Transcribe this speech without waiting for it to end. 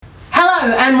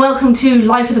Hello and welcome to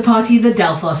Life of the Party, the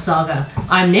Delphos Saga.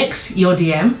 I'm Nyx, your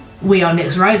DM. We are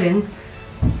Nyx Rising.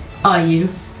 Are you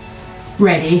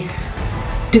ready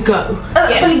to go?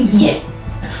 Yes. Yeah.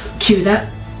 Cue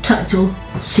that title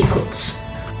sequence.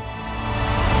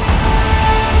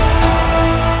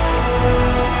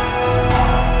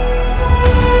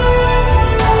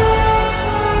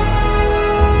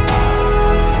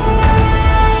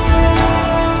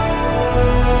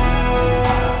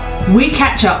 We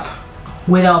catch up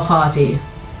with our party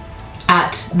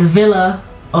at the villa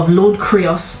of Lord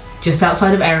Krios, just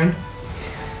outside of Erin.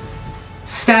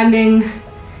 Standing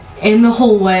in the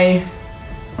hallway,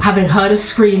 having heard a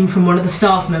scream from one of the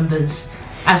staff members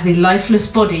as the lifeless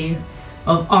body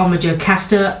of Armiger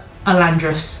Castor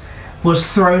Alandris was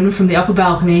thrown from the upper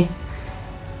balcony.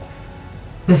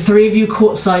 The three of you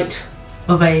caught sight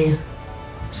of a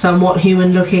somewhat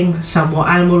human-looking, somewhat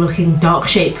animal-looking dark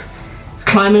shape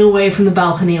climbing away from the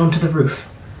balcony onto the roof.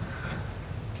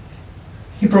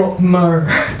 He brought Murder!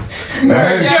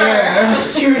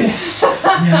 Judas!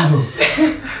 No.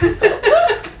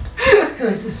 Who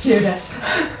is this Judas?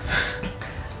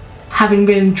 Having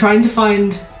been trying to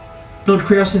find Lord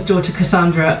Krios' daughter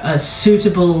Cassandra a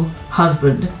suitable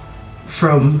husband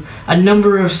from a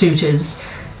number of suitors,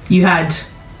 you had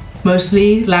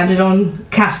mostly landed on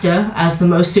Castor as the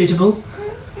most suitable.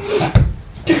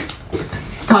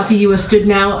 Party, you are stood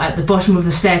now at the bottom of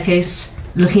the staircase,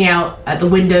 looking out at the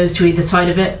windows to either side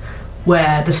of it,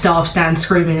 where the staff stand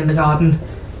screaming in the garden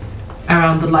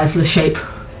around the lifeless shape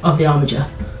of the Armiger.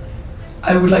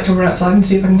 I would like to run outside and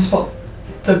see if I can spot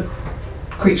the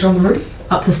creature on the roof.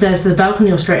 Up the stairs to the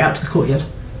balcony or straight out to the courtyard?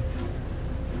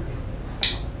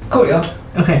 Courtyard.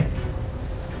 Okay.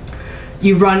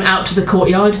 You run out to the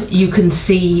courtyard. You can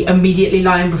see immediately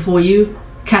lying before you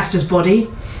Castor's body.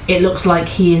 It looks like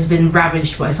he has been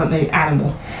ravaged by something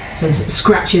animal. There's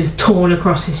scratches torn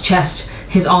across his chest,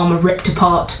 his armor ripped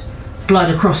apart, blood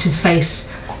across his face.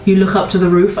 You look up to the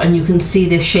roof and you can see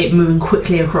this shape moving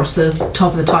quickly across the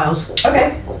top of the tiles.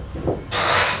 Okay.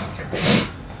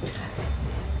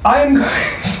 I'm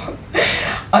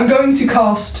going to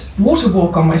cast Water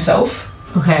Walk on myself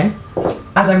Okay.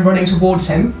 as I'm running towards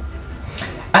him,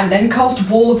 and then cast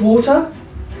Wall of Water,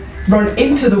 run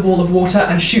into the Wall of Water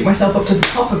and shoot myself up to the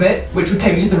top of it, which would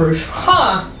take me to the roof.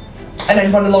 Ha! And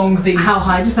then run along the... How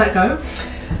high does that go?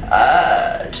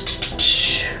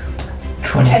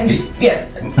 20 10 feet. Yeah,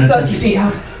 30 feet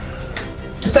high.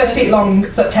 Just 30 feet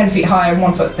long, 10 feet high and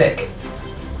 1 foot thick.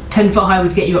 10 foot high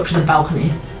would get you up to the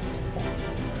balcony.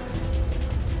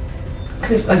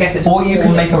 I guess it's... Or you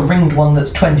can make a ringed one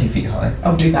that's 20 feet high.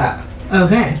 I'll do that.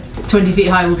 Okay. 20 feet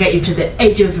high will get you to the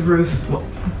edge of the roof. Well,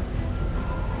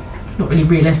 not really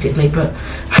realistically, but...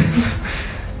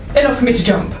 Enough for me to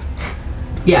jump.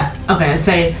 Yeah, okay, I'd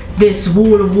say this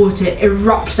wall of water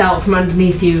erupts out from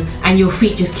underneath you and your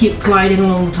feet just keep gliding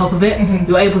along the top of it. Mhm.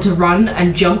 You're able to run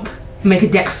and jump, make a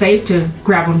dex save to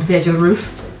grab onto the edge of the roof.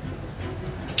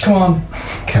 Come on.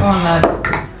 Come on, lad.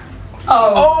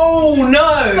 Oh! Oh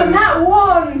no! So that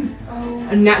one!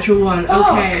 A natural one,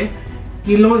 okay.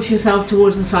 You launch yourself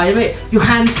towards the side of it, your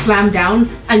hands slam down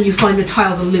and you find the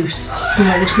tiles are loose from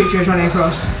where this creature is running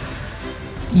across.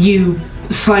 You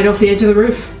slide off the edge of the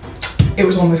roof. It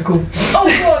was almost cool. Oh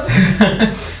god!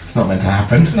 It's not meant to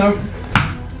happen. No.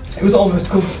 It was almost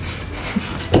cool.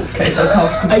 Okay, so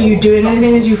cast control. Are you doing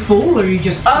anything as you fall or are you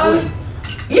just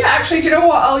Yeah, actually, do you know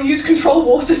what? I'll use control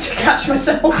water to catch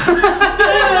myself.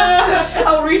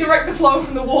 I'll redirect the flow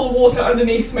from the wall of water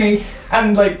underneath me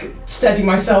and, like, steady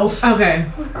myself. Okay.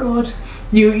 Oh god.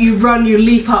 You run, you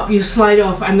leap up, you slide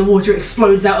off, and the water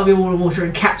explodes out of your wall of water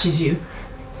and catches you.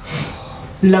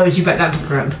 Lowers you back down to the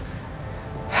ground.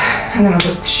 And then I'll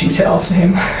just shoot it after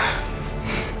him.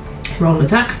 Roll an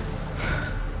attack.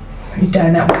 You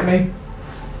dare net with me.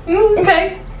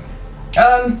 Okay.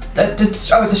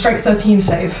 It's a strength 13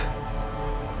 save.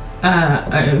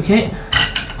 Okay.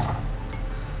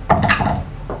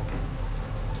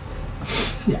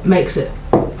 Yeah, makes it.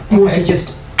 Water Okay.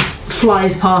 just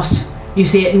flies past. You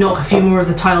see it knock a few more of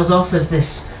the tiles off as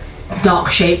this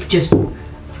dark shape just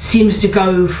seems to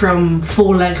go from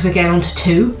 4 legs again onto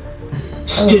 2.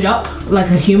 Stood up like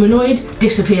a humanoid,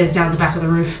 disappears down the back of the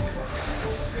roof.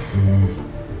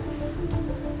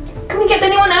 Can we get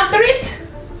anyone after it?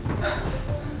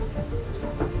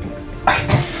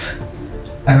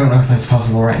 I don't know if that's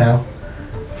possible right now.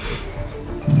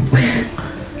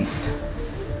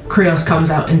 Krios comes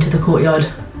out into the courtyard,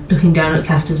 looking down at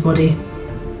Castor's body.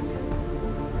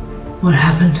 What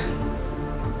happened?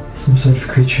 Some sort of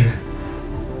creature.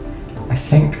 I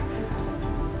think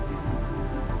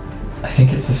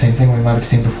it's the same thing we might have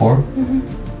seen before.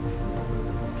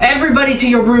 Everybody to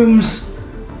your rooms!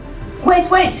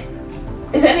 Wait.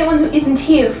 Is there anyone who isn't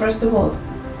here, first of all?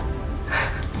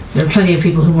 There are plenty of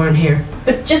people who weren't here.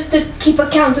 But just to keep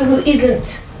account of who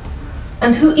isn't.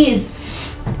 And who is.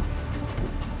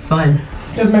 Fine.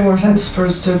 It would make more sense for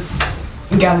us to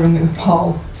gather in the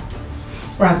hall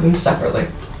rather than separately.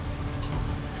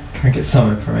 Try and get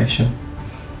some information.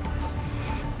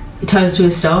 He turns to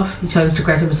his staff, he turns to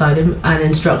Greta beside him, and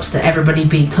instructs that everybody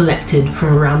be collected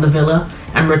from around the villa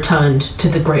and returned to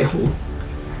the Great Hall.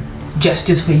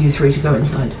 Gestures for you three to go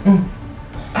inside.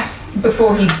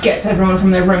 Before he gets everyone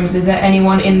from their rooms, is there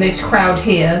anyone in this crowd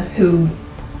here who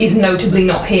is notably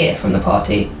not here from the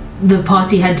party? The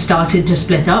party had started to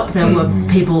split up. There were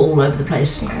people all over the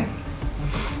place. Okay.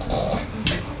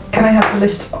 Can I have the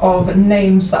list of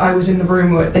names that I was in the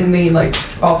room with in the,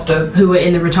 after? Who were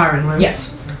in the retiring room?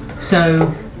 Yes.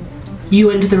 So,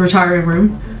 you entered the retiring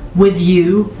room. With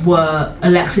you were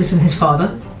Alexis and his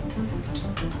father.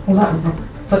 Well,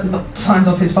 that signs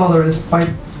off his father as my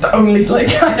only,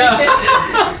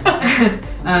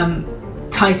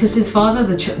 Titus, his father,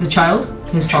 the child,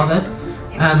 his father.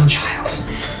 Child.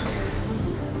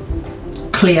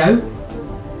 Cleo,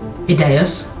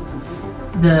 Idaeus,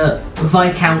 the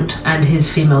Viscount and his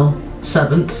female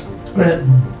servants. Right.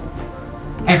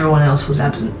 Everyone else was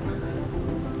absent.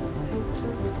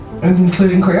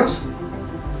 Including Krios?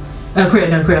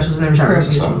 Krios was in the retiring Krios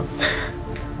as room. well.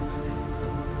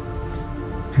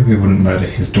 Maybe we wouldn't murder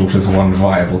his daughter's one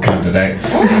viable candidate.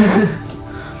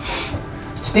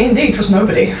 It's D&D, trust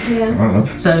nobody. I Yeah. don't know.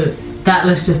 So that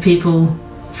list of people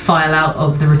file out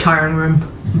of the retiring room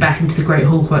back into the Great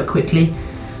Hall quite quickly.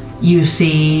 You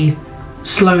see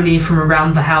slowly from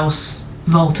around the house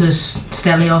Voltus,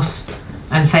 Stelios,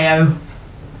 and Theo,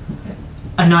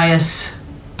 Annias,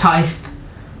 Tyth,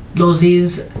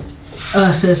 Lozis,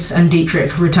 Ursus, and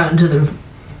Dietrich return to the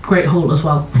Great Hall as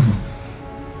well.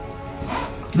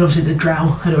 And obviously the drow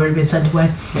had already been sent away.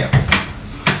 Yeah.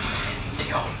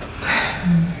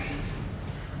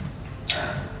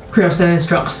 Krios then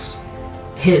instructs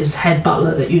his head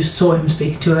butler that you saw him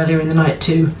speak to earlier in the night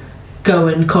to go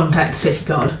and contact the city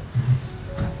guard.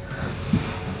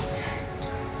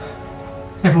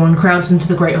 Everyone crowds into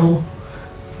the Great Hall.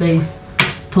 They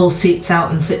pull seats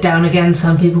out and sit down again,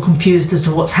 some people confused as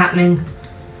to what's happening.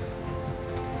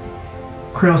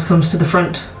 Krios comes to the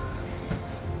front.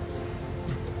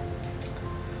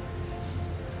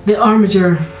 The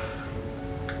Armiger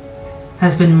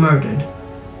has been murdered.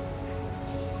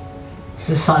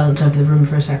 There's silence over the room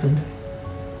for a second.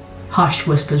 Hushed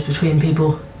whispers between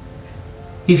people.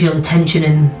 You feel the tension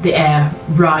in the air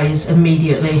rise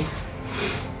immediately.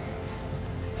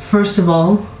 First of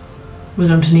all, we're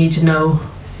going to need to know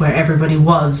where everybody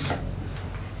was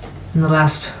in the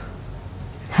last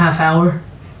half hour.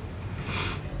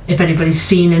 If anybody's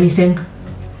seen anything.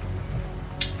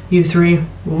 You three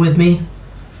were with me.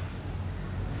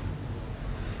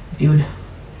 If you would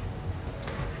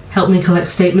help me collect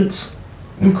statements.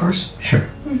 Of course. Sure.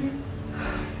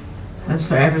 As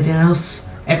for everything else,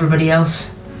 everybody else,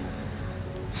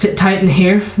 sit tight in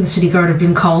here. The city guard have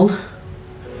been called.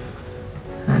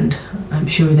 And I'm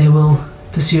sure they will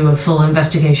pursue a full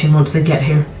investigation once they get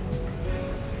here.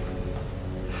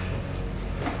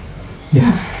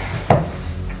 Yeah.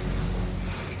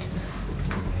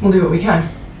 We'll do what we can.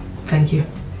 Thank you.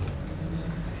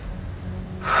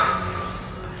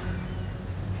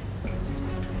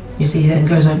 You see, he then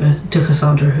goes over to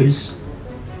Cassandra, who's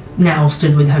now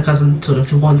stood with her cousin sort of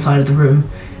to one side of the room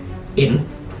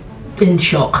in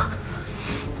shock.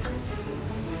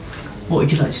 What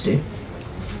would you like to do?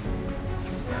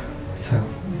 So,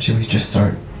 should we just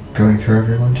start going through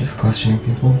everyone, just questioning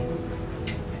people?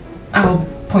 I will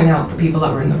point out the people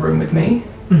that were in the room with me,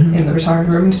 in the retired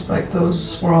room, just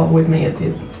those were all with me at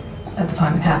the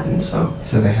time it happened, so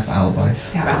So they have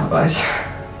alibis. they have alibis.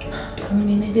 Doesn't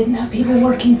mean they didn't have people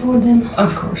working for them.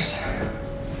 Of course.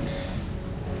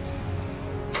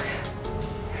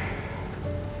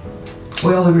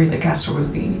 We all agree that Castor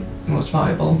was the most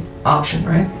viable option,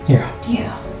 right? Yeah.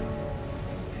 Yeah.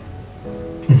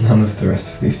 None of the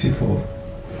rest of these people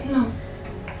No.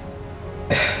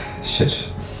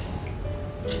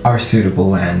 are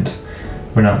suitable, and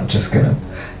we're not just gonna.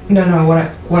 No,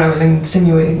 what I was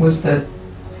insinuating was that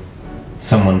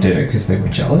Someone did it because they were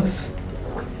jealous.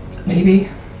 maybe,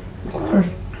 Or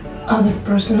other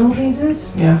personal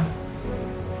reasons. yeah.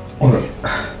 Or,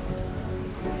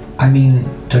 I mean,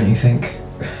 don't you think?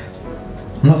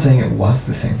 I'm not saying it was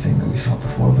the same thing that we saw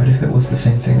before, but if it was the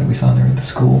same thing that we saw near the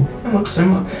school, It looks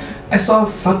similar. I saw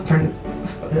a footprint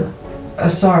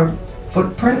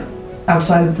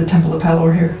outside of the Temple of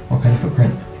Pelor here. what kind of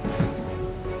footprint?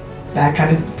 that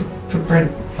kind of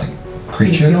footprint. Like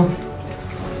creature? Bestial.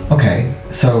 Okay,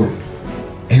 so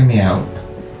hear me out.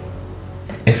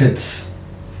 If it's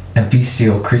a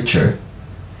bestial creature,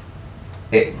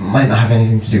 it might not have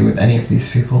anything to do with any of these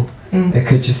people. Mm. It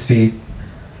could just be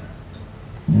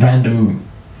random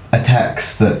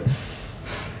attacks that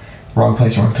wrong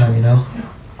place, wrong time, you know?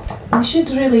 We should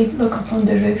really look up on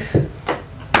the roof.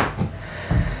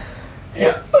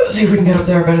 Yeah, let's see if we can get up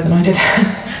there better than I did.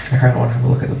 I kind of want to have a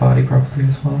look at the body probably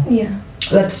as well. Yeah.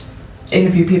 Let's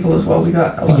interview people as well. We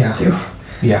got a lot Yeah. to do.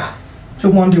 Yeah. So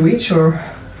one do each, or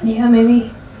Yeah,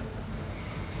 maybe.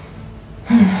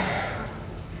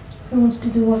 Who wants to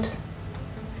do what?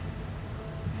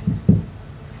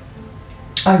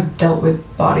 I've dealt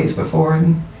with bodies before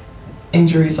and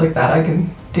injuries like that. I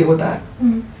can deal with that.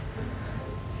 Mm.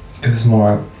 It was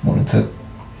more I wanted to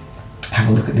have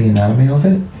a look at the anatomy of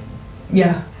it.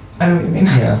 Yeah, I know what you mean.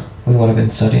 Yeah, with what I've been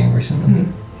studying recently.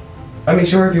 Mhm. I mean,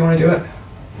 sure, if you want to do it.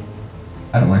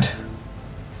 I don't mind.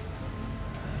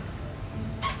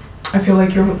 I feel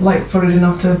like you're light-footed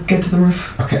enough to get to the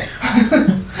roof. Okay.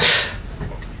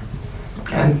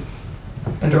 And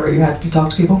Pandora, you had to talk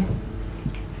to people.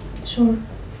 Sure.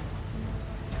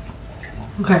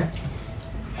 Okay.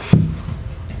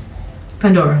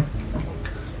 Pandora,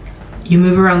 you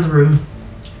move around the room,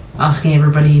 asking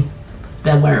everybody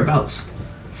their whereabouts.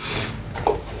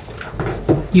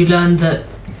 You learn that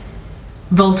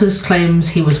Voltus claims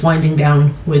he was winding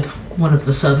down with one of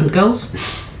the servant girls.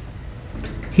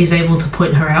 He's able to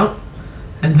point her out,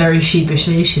 and very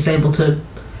sheepishly she's able to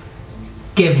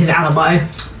give his alibi.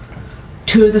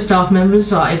 Two of the staff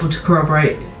members are able to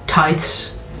corroborate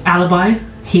Tith's alibi.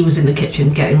 He was in the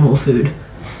kitchen getting more food.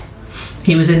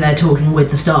 He was in there talking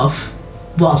with the staff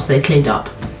whilst they cleaned up.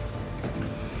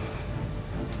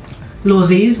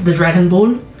 Lorzies, the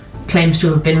Dragonborn, claims to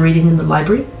have been reading in the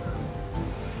library.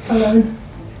 Alone.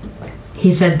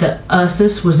 He said that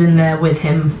Ursus was in there with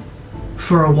him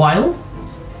for a while,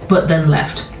 but then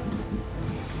left.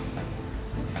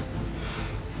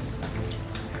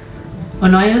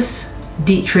 Onias,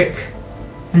 Dietrich,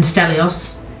 and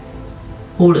Stelios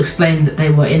all explained that they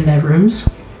were in their rooms.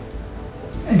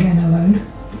 Again, alone.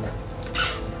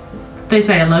 They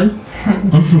say alone.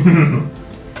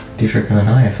 Dietrich and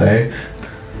I say.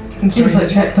 And insight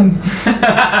check them.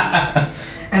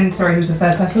 And sorry, who's the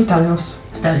third person? Stelios.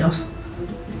 Stelios.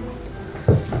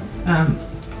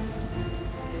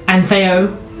 And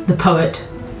Theo, the poet,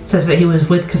 says that he was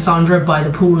with Cassandra by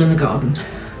the pool in the garden.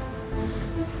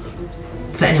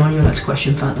 Is there anyone you would like to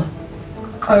question further?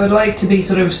 I would like to be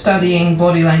sort of studying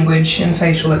body language and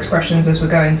facial expressions as we're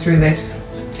going through this,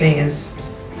 seeing as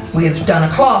we have done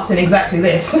a class in exactly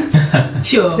this.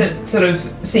 Sure. To sort of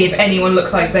see if anyone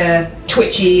looks like they're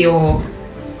twitchy or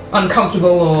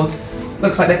uncomfortable or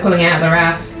looks like they're pulling out of their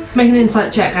ass. Make an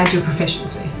insight check and your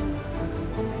proficiency.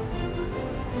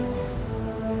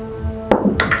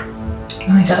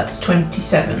 Nice. That's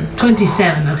 27.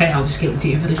 27. Okay, I'll just give it to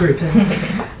you for the group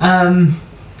then.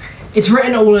 It's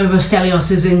written all over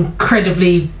Stelios'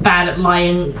 incredibly bad at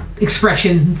lying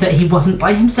expression that he wasn't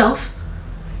by himself.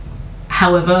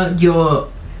 However,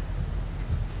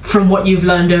 from what you've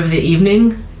learned over the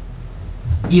evening,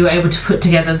 you were able to put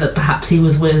together that perhaps he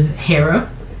was with Hera,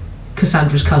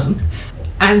 Cassandra's cousin.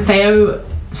 And Theo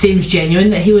seems genuine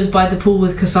that he was by the pool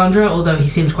with Cassandra, although he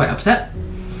seems quite upset.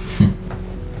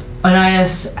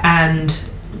 Onias and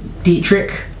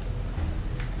Dietrich,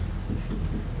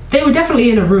 they were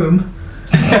definitely in a room.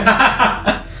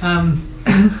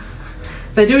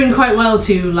 They're doing quite well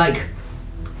to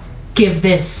give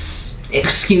this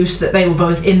excuse that they were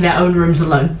both in their own rooms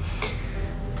alone.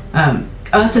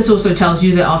 Ursus also tells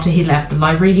you that after he left the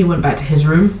library, he went back to his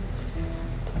room.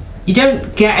 You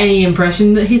don't get any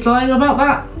impression that he's lying about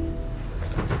that.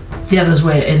 The others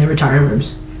were in the retiring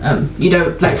rooms. You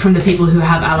don't, from the people who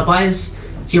have alibis,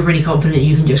 you're pretty confident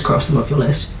you can just cross them off your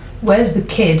list. Where's the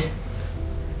kid?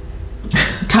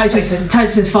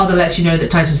 Titus's father lets you know that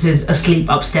Titus is asleep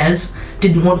upstairs.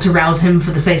 Didn't want to rouse him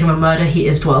for the sake of a murder. He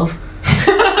is 12.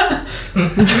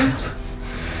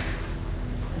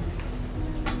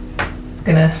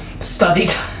 Gonna study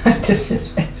Titus's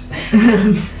face.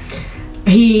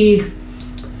 He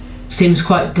seems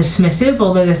quite dismissive,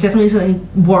 although there's definitely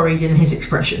something worried in his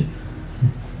expression.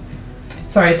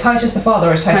 Sorry, is Titus the father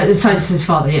or is Titus? Titus's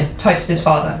father, yeah. Titus's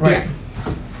father, right. Yeah.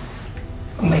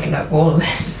 I'll make a note of all of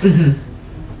this. Mm-hmm.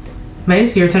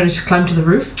 Maze, you're attempting to climb to the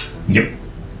roof? Yep.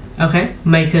 Okay,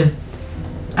 make a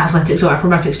athletics or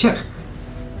acrobatics check.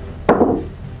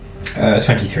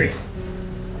 23.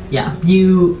 Yeah,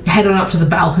 you head on up to the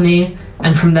balcony,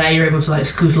 and from there you're able to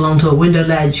scoot along to a window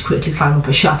ledge, quickly climb up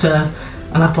a shutter,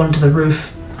 and up onto the roof.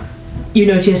 You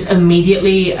notice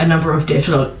immediately a number of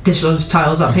dislodged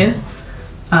tiles up here.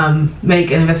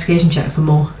 Make an investigation check for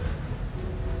more.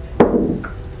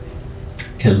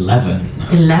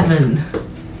 11.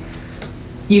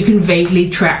 You can vaguely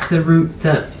track the route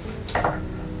that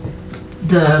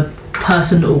the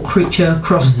person or creature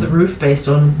crossed the roof based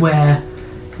on where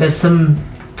there's some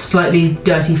slightly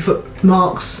dirty footprint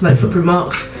marks.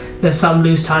 There's some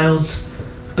loose tiles,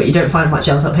 but you don't find much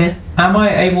else up here. Am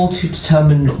I able to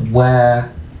determine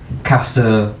where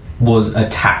Castor was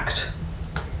attacked?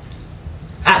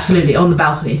 Absolutely, on the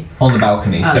balcony. On the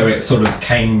balcony, so it sort of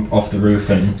came off the roof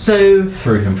and So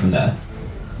threw him from there.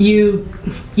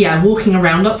 Walking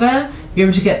around up there, you're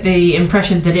able to get the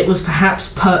impression that it was perhaps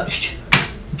perched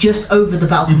just over the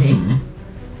balcony.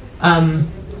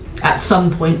 At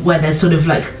some point where there's sort of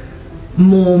like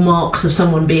more marks of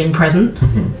someone being present.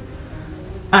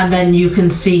 And then you can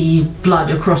see blood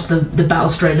across the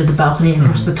balustrade of the balcony,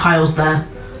 across the tiles there.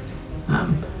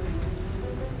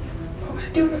 What was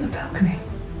he doing on the balcony?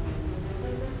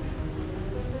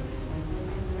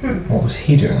 What was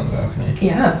he doing on the balcony?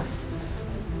 Yeah.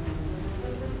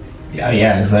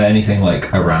 Yeah, is there anything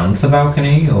like around the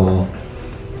balcony or?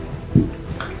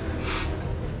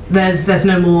 There's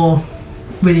no more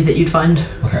really that you'd find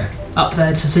Okay. up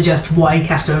there to suggest why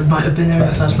Castor might have been there in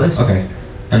the first place. Okay.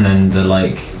 And then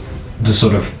the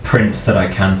sort of prints that I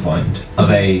can find, are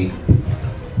they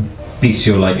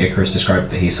bestial like Icarus described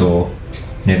that he saw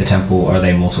near the temple, or are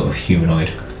they more sort of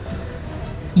humanoid?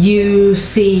 You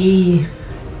see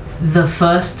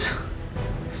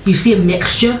you see a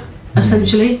mixture,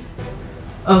 essentially,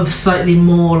 of slightly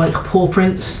more like paw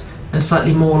prints and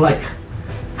slightly more like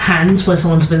hands where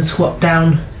someone's been squat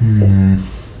down.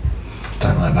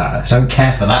 Don't like that. I don't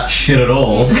care for that shit at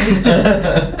all.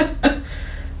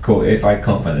 Cool, if I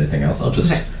can't find anything else, I'll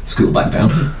just scoot back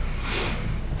down.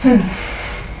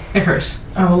 Icarus.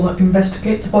 I will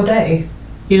investigate the body.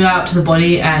 You go out to the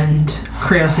body and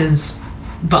Krios's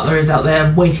butler is out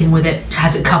there waiting with it,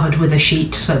 has it covered with a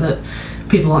sheet so that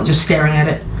people aren't just staring at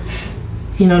it.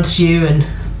 He nods to you and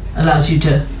allows you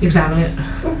to examine it.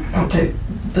 I'll take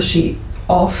the sheet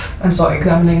off and start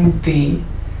examining the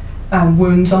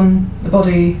wounds on the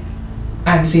body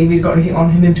and see if he's got anything on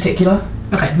him in particular.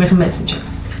 Okay, make a medicine check.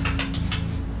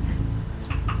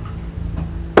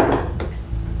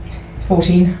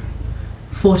 14.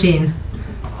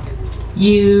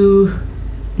 You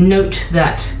note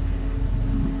that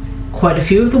quite a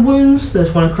few of the wounds,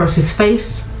 there's one across his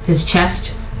face, his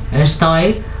chest, and his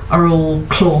thigh, are all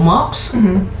claw marks.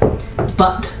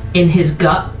 But in his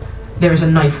gut, there is a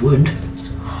knife wound.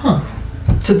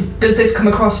 So does this come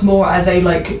across more as a,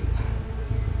 like,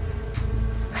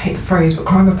 I hate the phrase, but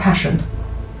crime of passion?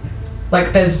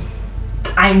 Like there's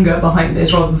anger behind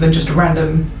this rather than just a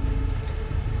random...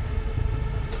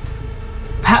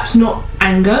 Perhaps not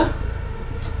anger.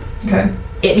 Okay.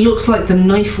 It looks like the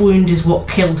knife wound is what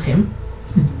killed him.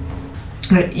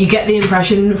 You get the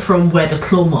impression from where the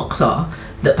claw marks are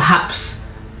that perhaps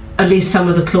at least some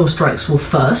of the claw strikes were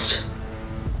first,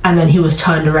 and then he was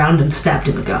turned around and stabbed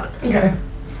in the gut. Okay.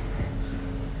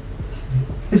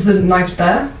 Is the knife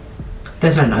there?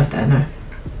 There's no knife there, no.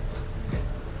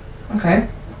 Okay.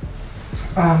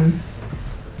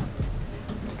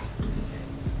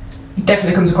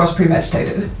 Definitely comes across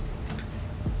premeditated.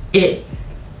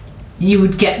 You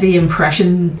would get the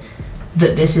impression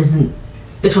that this wasn't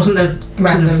a sort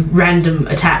of random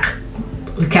attack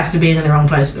with Castor being in the wrong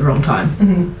place at the wrong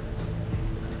time.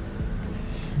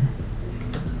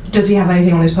 Does he have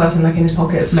anything on his person, like in his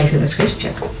pockets? Make an investigation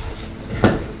check. Oh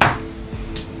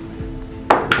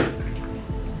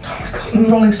my god, I'm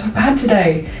rolling so bad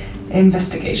today.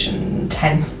 Investigation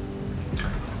 10.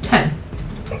 10.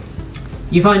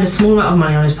 You find a small amount of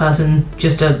money on his person,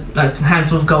 just a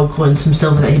handful of gold coins, some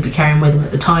silver that he'd be carrying with him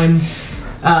at the time,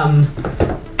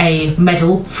 a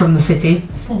medal from the city,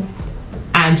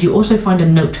 and you also find a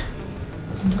note.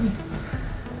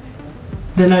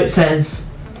 The note says,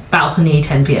 balcony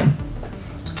 10 p.m.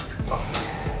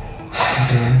 Oh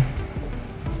dear.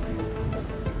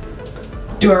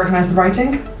 Do I recognise the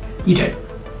writing? You don't.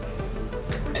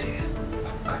 Oh dear.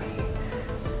 Balcony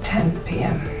 10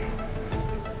 p.m.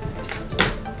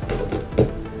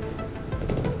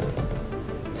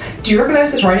 Do you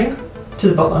recognise this writing? To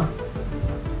the butler.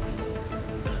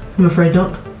 I'm afraid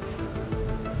not.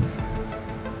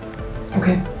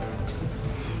 Okay.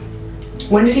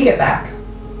 When did he get back?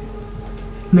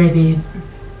 Maybe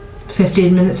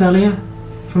 15 minutes earlier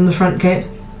from the front gate.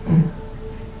 And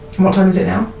what time is it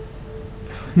now?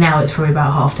 Now it's probably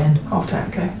about 10:30. 10:30,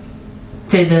 okay.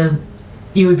 So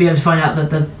you would be able to find out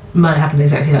that the murder happened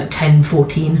exactly like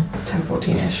 10:14.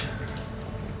 10:14-ish.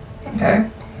 Okay.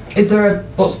 Is there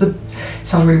a...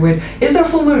 Sounds really weird. Is there a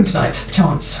full moon tonight,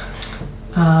 chance?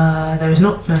 There is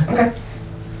not, no. Okay.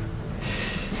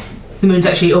 The moon's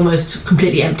actually almost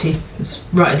completely empty. It's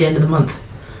right at the end of the month.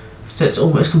 So it's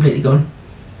almost completely gone.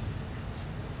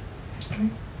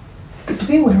 Good to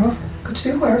be aware of. Good to be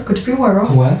aware of. Good to be aware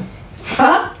of. What?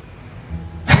 Huh?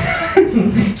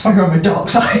 It's like you're on the dark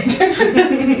side.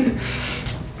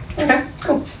 Okay,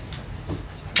 cool.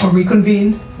 I'll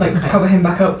reconvene, like Okay. cover him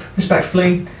back up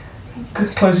respectfully,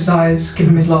 close his eyes, give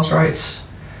him his last rites,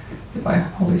 with my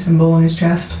holy symbol on his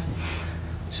chest,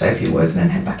 say a few words and then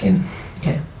head back in.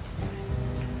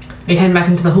 Are you heading back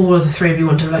into the hall, or the three of you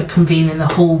want to like convene in the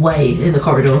hallway in the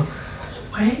corridor?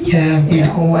 Yeah, we,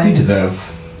 hallway. we deserve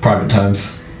private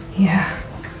times. Yeah.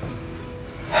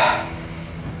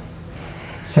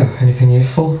 So, anything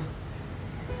useful?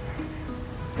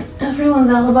 Everyone's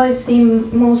alibis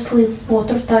seem mostly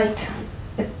watertight.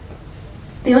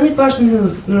 The only person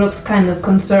who looked kind of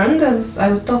concerned as I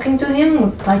was talking to him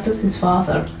was Titus's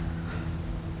father.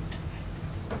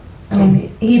 I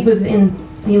mean, he was in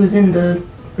the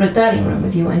retiring room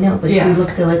with you, I know, but Yeah. he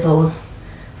looked a little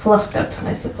flustered,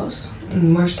 I suppose.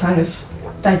 And where's Titus?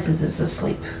 Titus is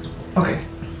asleep. Okay.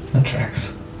 That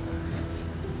tracks.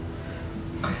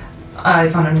 I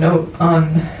found a note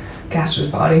on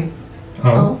Castor's body.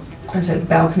 Oh. I said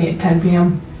balcony at 10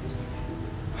 p.m.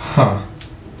 Huh.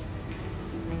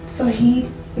 So he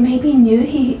maybe knew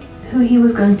who he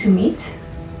was going to meet?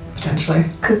 Potentially.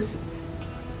 Because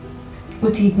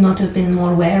would he not have been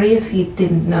more wary if he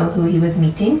didn't know who he was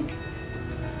meeting?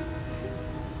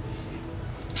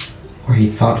 Or he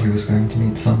thought he was going to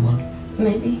meet someone.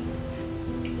 Maybe.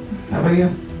 How about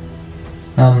you?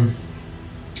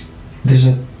 There's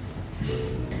a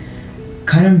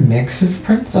kind of mix of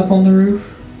prints up on the roof.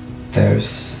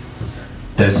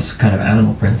 There's kind of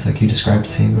animal prints like you described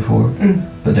seeing before,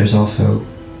 but there's also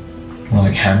more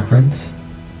like handprints,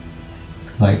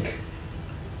 like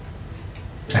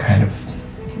a kind of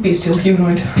Bestial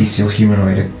humanoid. bestial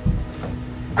humanoid, a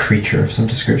creature of some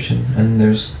description, and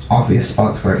there's obvious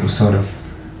spots where it was sort of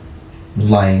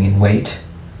lying in wait,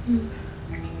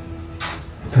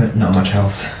 but not much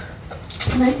else.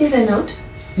 Can I see the note?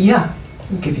 Yeah.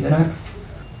 I'll give you the note.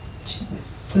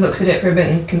 Looks at it for a bit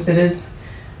and considers.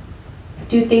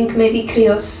 Do you think maybe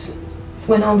Krios,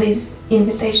 when all these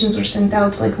invitations were sent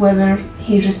out, like whether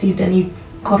he received any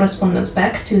correspondence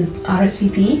back to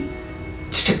RSVP?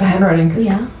 Just check the handwriting.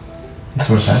 Yeah. It's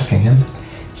worth asking him.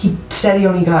 He said he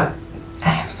only got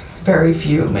very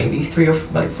few, maybe 4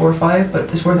 or 5, but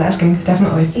it's worth asking,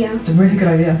 definitely. Yeah. It's a really good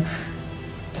idea.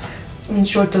 I mean,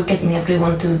 short of getting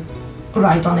everyone to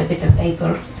write on a bit of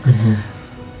paper. Mm-hmm.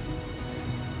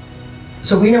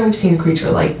 So we know we've seen a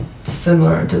creature like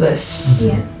similar to this.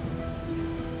 Yeah.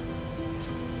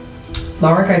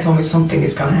 Larakai told me something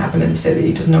is going to happen in the city.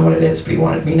 He doesn't know what it is, but he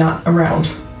wanted me not around.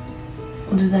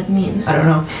 What does that mean? I don't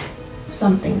know.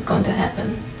 Something's going to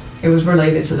happen. It was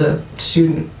related to the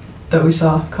student that we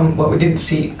saw come. Well, we didn't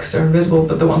see because they're invisible,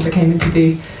 but the ones that came into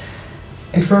the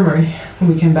infirmary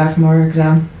when we came back from our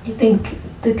exam. You think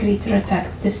the creature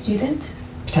attacked the student?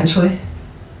 Potentially.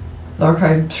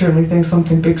 Larakai certainly thinks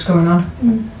something big's going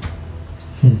on.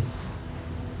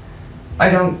 I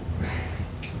don't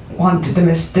want to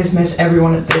dismiss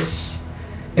everyone at this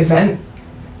event,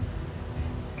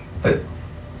 but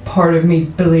part of me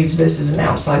believes this is an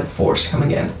outside force coming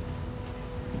in.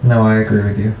 No, I agree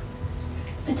with you.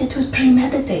 But it was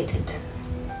premeditated.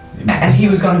 And he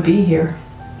was going to be here.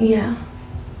 Yeah.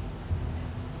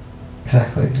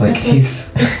 Exactly. Like But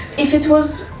he's. If it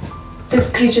was the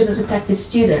creature that attacked the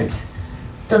student,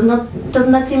 doesn't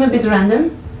that seem a bit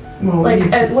random? Well, Like, we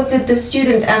need to- what did the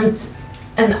student and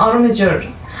an armature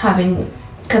having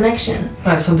connection?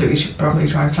 that's something we should probably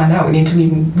try and find out. We don't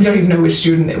even know which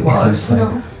student it was. Exactly.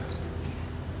 No.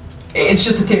 It's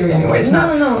just a theory anyway, it's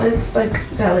not. No, it's like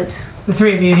valid. The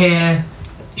three of you hear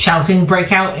shouting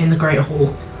break out in the Great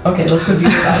Hall. Okay, let's go do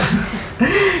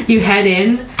that. You head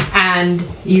in and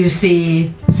you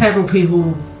see several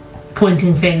people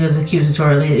pointing fingers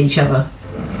accusatorily at each other.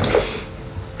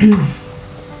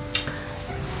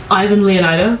 Ivan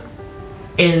Leonido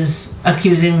is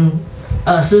accusing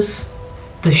Ursus,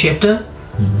 the shifter.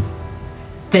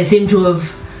 They seem to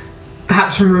have,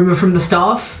 perhaps from rumour from the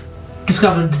staff,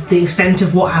 discovered the extent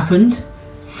of what happened.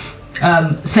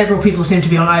 Several people seem to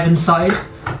be on Ivan's side.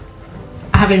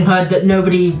 Having heard that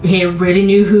nobody here really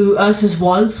knew who Ursus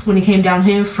was when he came down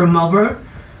here from Marlborough,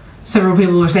 several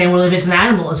people were saying, well, if it's an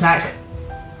animal attack.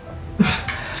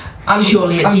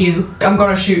 Surely it's you. I'm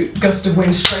gonna shoot gust of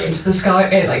wind straight into the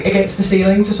sky, like against the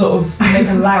ceiling, to sort of make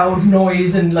a loud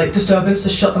noise and like disturbance to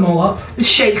shut them all up. It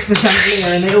shakes the chandelier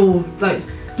and they all like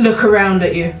look around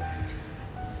at you.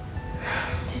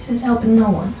 This is helping no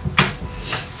one.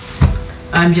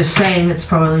 I'm just saying it's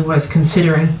probably worth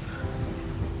considering.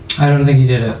 I don't think he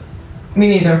did it. Me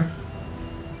neither.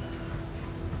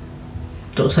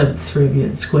 Looks over the three of you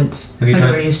and squints. Have you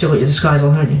Anyway, tried? you still got your disguise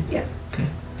on, haven't you? Yeah. Okay.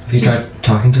 Have you tried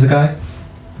talking to the guy?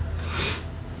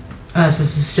 So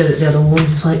he stood at the other wall,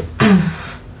 just like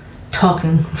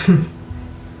talking.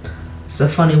 It's a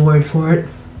funny word for it.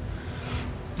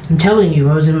 I'm telling you,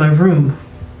 I was in my room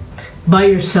by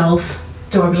yourself.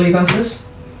 Do I believe us?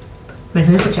 Make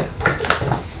an insight check.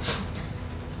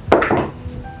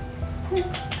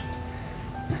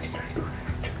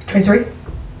 $23.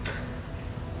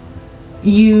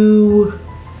 You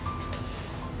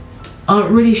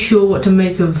aren't really sure what to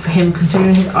make of him,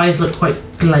 considering his eyes look quite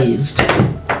glazed.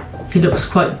 He looks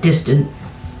quite distant,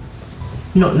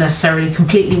 not necessarily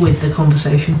completely with the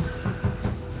conversation.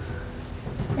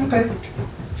 Okay.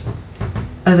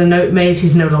 As a note, Maze,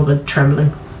 he's no longer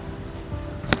trembling.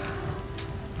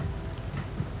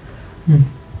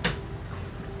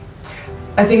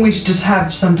 I think we should just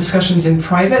have some discussions in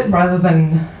private rather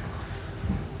than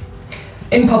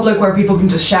in public where people can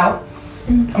just shout.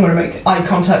 I'm gonna make eye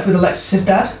contact with Alexis's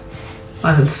dad.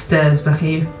 Ivan stares back at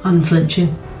you,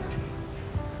 unflinching.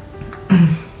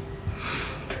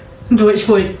 To which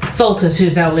point, Voltus,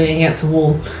 who's now leaning against the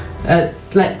wall,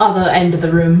 like other end of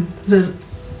the room, says,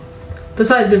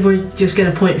 besides, if we're just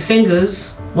going to point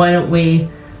fingers, why don't we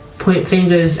point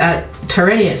fingers at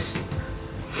Tyrenius?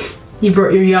 You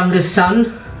brought your youngest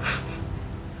son.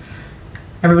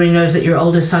 Everybody knows that your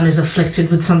oldest son is afflicted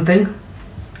with something.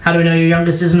 How do we know your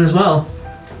youngest isn't as well?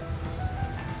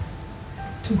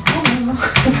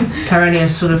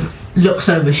 Tyrenius sort of looks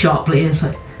over sharply and is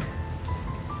like,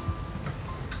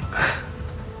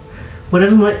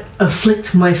 whatever might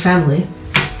afflict my family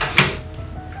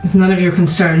is none of your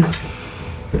concern.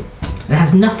 It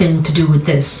has nothing to do with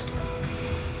this.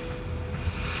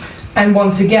 And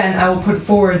once again, I will put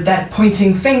forward that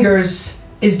pointing fingers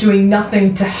is doing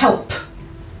nothing to help.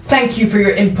 Thank you for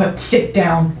your input. Sit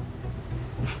down.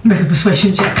 Make a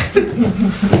persuasion check.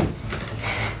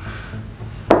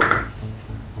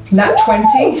 Nat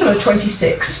 20, so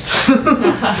 26.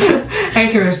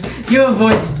 Anchors, your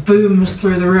voice booms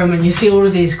through the room and you see all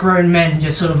of these grown men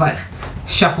just sort of like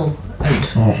shuffle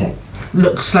and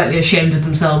look slightly ashamed of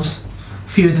themselves. A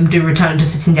few of them do return to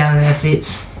sitting down in their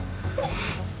seats.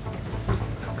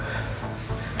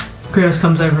 Krios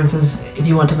comes over and says, if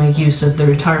you want to make use of the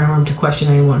retiring room to question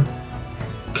anyone,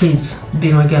 please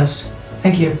be my guest.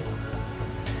 Thank you.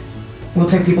 We'll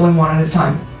take people in one at a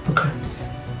time. Okay.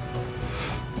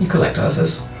 You collect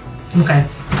us. Okay.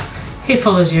 He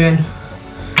follows you in.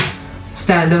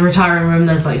 The retiring room,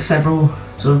 there's like several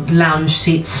sort of lounge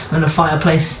seats and a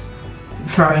fireplace,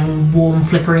 throwing warm,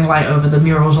 flickering light over the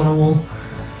murals on the wall.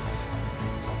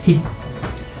 He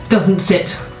doesn't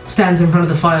sit, stands in front of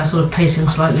the fire, sort of pacing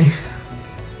slightly.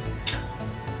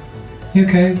 You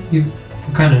okay? You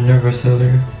were kind of nervous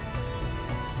earlier.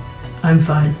 I'm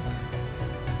fine.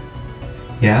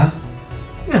 Yeah?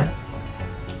 Yeah.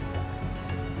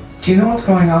 Do you know what's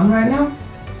going on right now?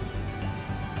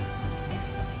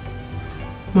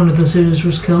 One of the suitors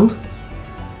was killed.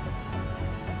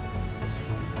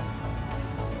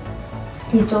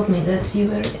 You told me that you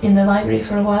were in the library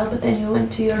for a while, but then you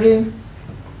went to your room.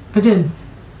 I did.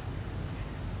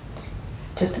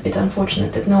 Just a bit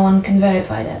unfortunate that no one can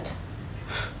verify that.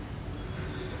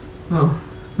 Well,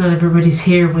 not everybody's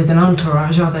here with an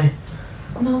entourage, are they?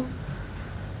 No.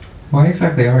 Why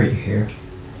exactly are you here?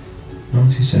 No one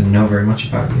seems to know very much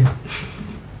about you.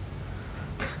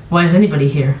 Why is anybody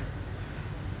here?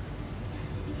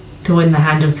 To win the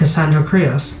hand of Cassandra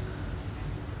Krios.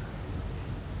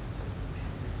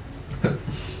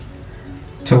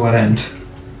 To what end?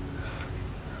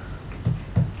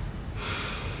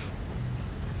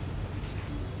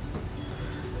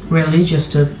 Really,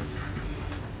 just to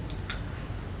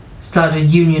start a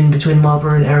union between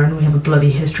Marlborough and Erin. We have a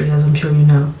bloody history, as I'm sure you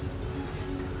know.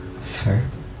 That's fair.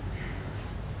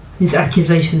 These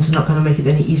accusations are not going to make it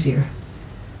any easier.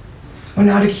 We're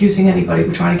not accusing anybody,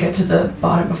 we're trying to get to the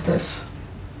bottom of this.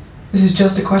 This is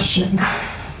just a questioning.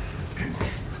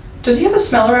 Does he have a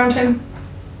smell around him?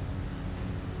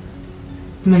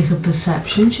 Make a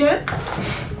perception check.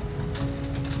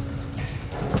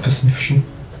 Perception.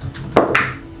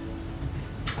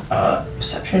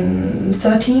 Perception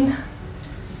 13?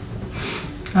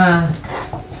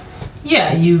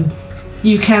 Yeah,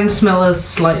 you can smell a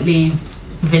slightly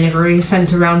vinegary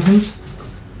scent around him.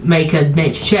 Make a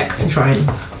nature check to try and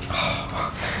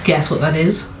guess what that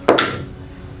is.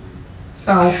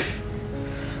 Oh.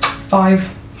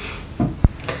 5.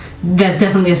 There's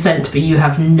definitely a scent, but you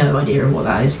have no idea what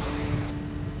that is.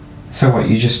 So what,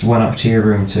 you just went up to your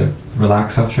room to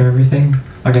relax after everything?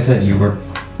 Like I said, you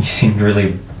seemed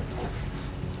really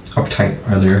uptight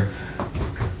earlier.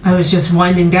 I was just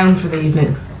winding down for the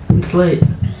evening. It's late.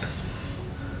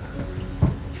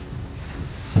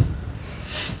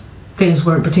 Things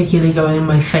weren't particularly going in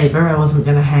my favour. I wasn't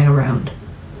going to hang around.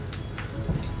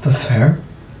 That's fair.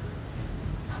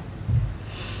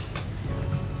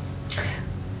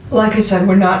 Like I said,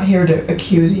 we're not here to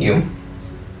accuse you.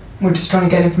 We're just trying to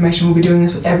get information. We'll be doing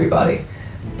this with everybody.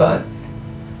 But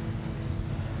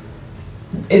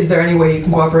is there any way you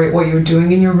can corroborate what you were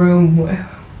doing in your room?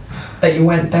 That you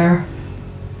went there?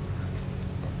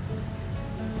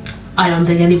 I don't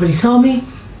think anybody saw me.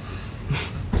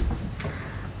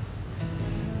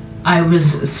 I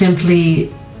was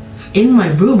simply in my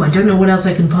room. I don't know what else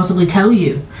I can possibly tell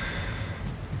you.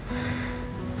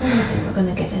 I don't think we're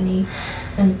gonna get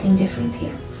anything different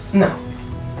here. No.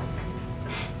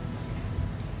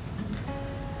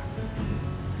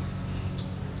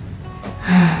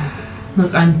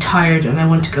 Look, I'm tired and I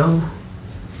want to go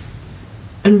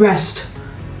and rest.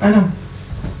 I know.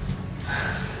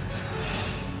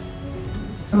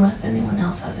 Unless anyone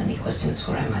else has any questions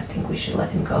for him, I think we should let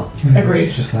him go. Agreed. We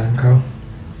should just let him go.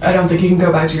 I don't think you can go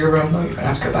back to your room, though. You're gonna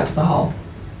have to go back to the hall.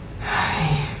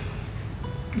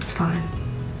 It's fine.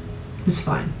 It's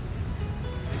fine.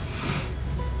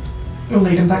 We'll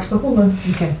lead him back to the hall then.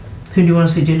 Okay. Who do you want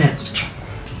to speak to next?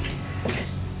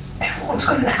 Everyone's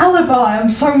got an alibi. I'm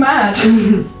so mad.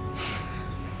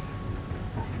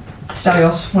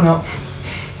 Stelios, why not?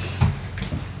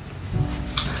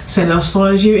 Selos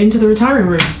follows you into the retiring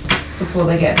room. Before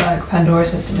they get back, Pandora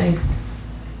says to Maze,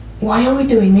 Why are we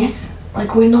doing this?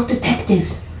 Like, we're not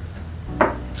detectives.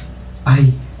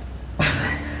 I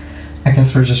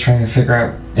guess we're just trying to figure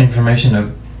out information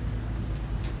to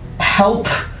help.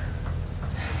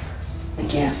 I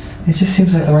guess. It just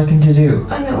seems like the right thing to do.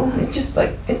 I know, it's just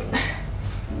like...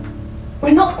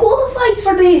 We're not qualified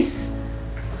for this!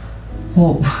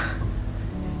 Well,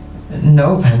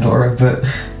 no, Pandora, but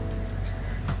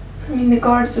I mean, the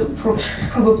guards will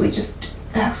probably just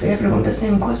ask everyone the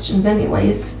same questions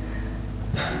anyways.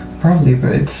 probably,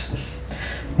 but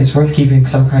it's worth keeping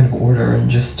some kind of order and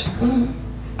just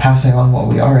passing on what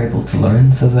we are able to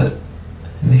learn so that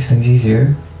it makes things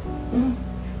easier.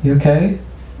 You okay?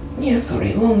 Yeah,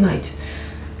 sorry, long night.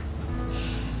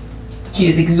 she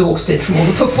is exhausted from all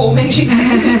the performing she's had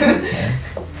to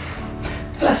do.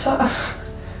 Bless her.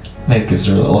 Nate gives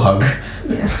her a little hug.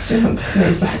 Yeah, she hugs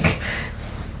Maze back.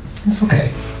 It's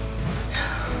okay.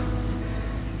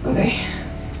 Okay,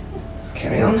 let's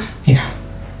carry on. Yeah.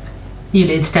 You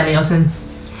lead Stelios in.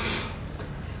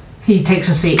 He takes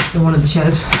a seat in one of the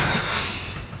chairs.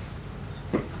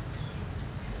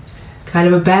 Kind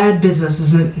of a bad business,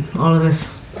 isn't it? All of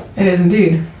this. It is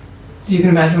indeed. You can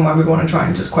imagine why we want to try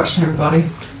and just question everybody.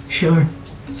 Sure.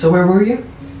 So where were you?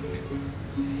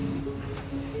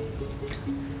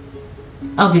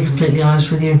 I'll be completely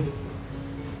honest with you.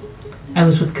 I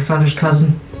was with Cassandra's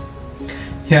cousin.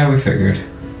 Yeah, we figured.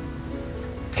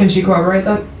 Can she corroborate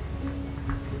that?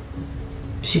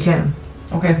 She can.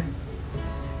 Okay.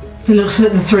 He looks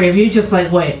at the three of you just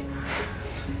like, wait.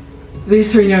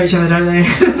 These three know each other, don't they?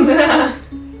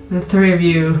 The three of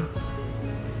you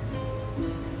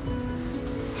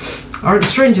aren't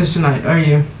strangers tonight, are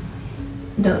you?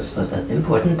 Don't suppose that's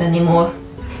important anymore.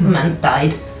 The man's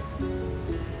died.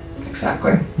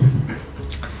 Exactly.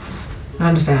 I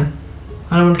understand.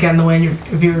 I don't want to get in the way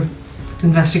of your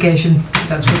investigation.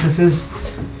 That's what this is.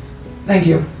 Thank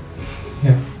you.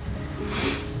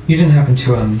 You didn't happen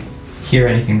to hear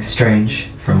anything strange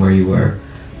from where you were.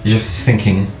 You're just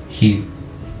thinking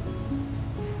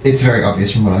it's very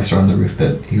obvious from what I saw on the roof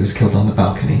that he was killed on the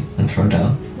balcony and thrown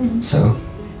down. So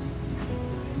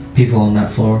people on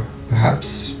that floor,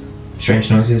 perhaps strange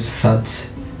noises,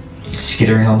 thuds,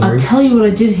 skittering on the I'll roof. tell you what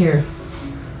I did hear.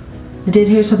 I did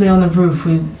hear something on the roof.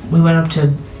 We went up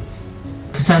to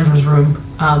Cassandra's room,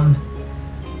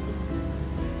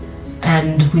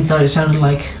 and we thought it sounded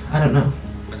like, I don't know,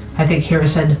 I think Hera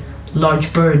said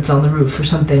large birds on the roof or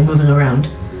something moving around.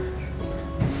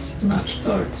 Large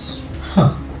birds.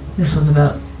 Huh. This was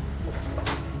about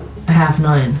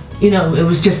 9:30. You know, it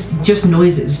was just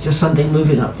noises, just something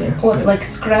moving up there. What, like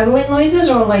scrabbling noises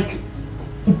or like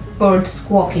bird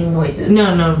squawking noises?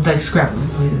 No, like scrabbling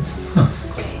noises.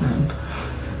 Okay.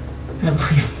 And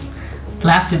we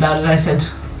laughed about it. I said,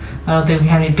 I don't think we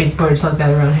have any big birds like that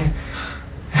around here.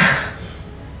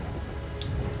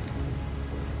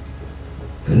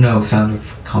 But no sound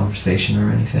of conversation or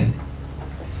anything.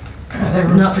 That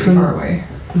room's Not pretty from- far away.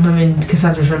 I mean,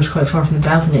 Cassandra's room's quite far from the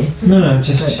balcony. No,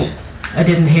 just... But I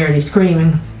didn't hear any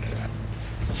screaming.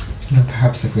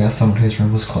 Perhaps if we asked someone whose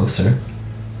room was closer,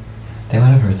 they might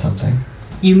have heard something.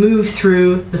 You move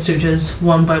through the suitors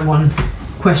one by one,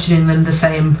 questioning them the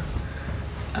same.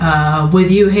 With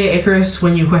you here, Icarus,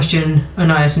 when you question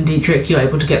Anais and Dietrich, you're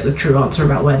able to get the true answer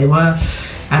about where they were,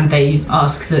 and they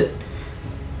ask that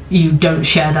you don't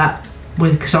share that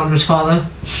with Cassandra's father.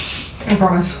 I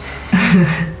promise.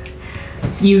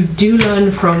 You do learn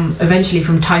eventually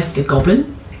from Tyth the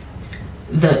Goblin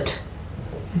that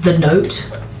the note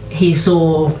he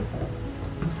saw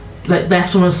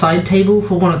left on a side table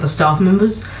for one of the staff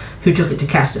members who took it to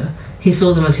Castor. He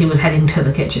saw them as he was heading to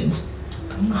the kitchens.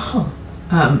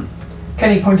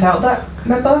 Can you point out that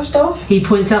member of staff? He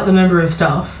points out the member of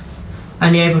staff,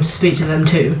 and you're able to speak to them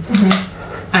too,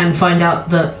 and find out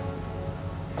that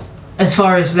as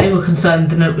far as they were concerned,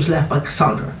 the note was left by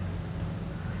Cassandra.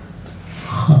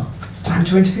 Time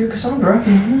to interview Cassandra.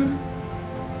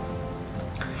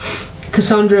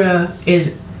 Cassandra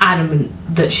is adamant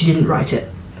that she didn't write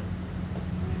it.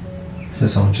 So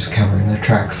someone just covering their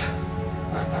tracks.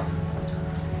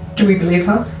 Do we believe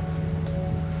her?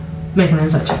 Make an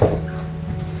insight check.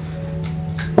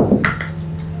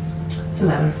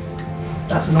 11.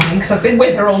 That's annoying because I've been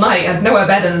with her all night. I'd know her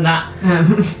better than that.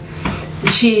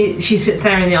 She sits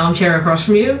there in the armchair across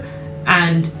from you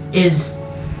and is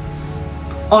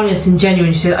honest and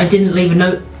genuine. She said, I didn't leave a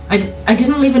note. I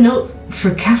didn't leave a note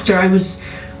for Castor. I was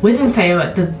with Theo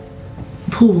at the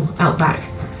pool out back.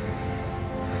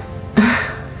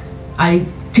 I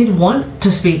did want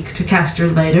to speak to Castor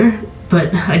later,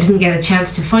 but I didn't get a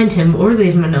chance to find him or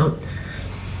leave him a note.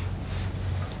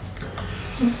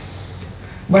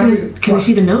 Can I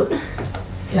see the note?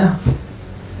 Yeah.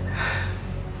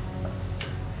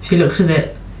 She looks at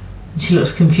it. She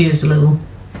looks confused a little.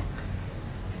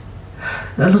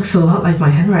 That looks a lot like my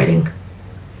handwriting.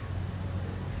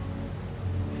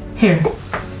 Here.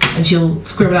 And she'll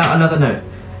scribble out another note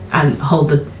and hold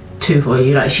the two for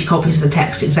you. Like, she copies the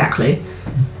text exactly.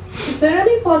 Is there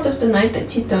any part of the night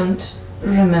that you don't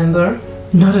remember?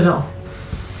 Not at all.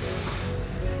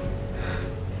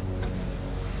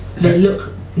 They look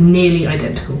nearly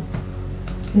identical.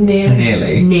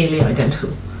 Nearly. Nearly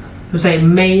identical. I would say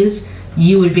Maze,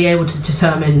 you would be able to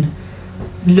determine,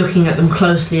 looking at them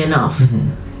closely enough,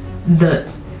 that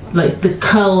like the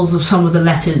curls of some of the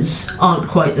letters aren't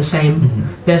quite the same.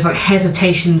 There's like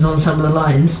hesitations on some of the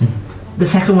lines. The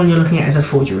second one you're looking at is a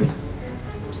forgery.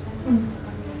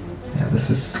 Yeah, this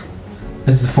is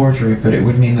a forgery, but it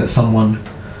would mean that someone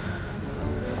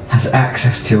has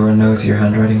access to or knows your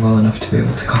handwriting well enough to be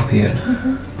able to copy it.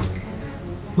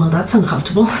 Well, that's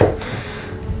uncomfortable.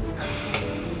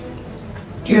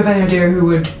 Do you have any idea who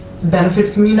would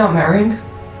benefit from you not marrying?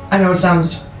 I know it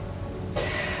sounds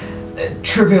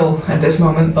trivial at this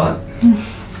moment, but...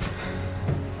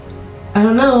 I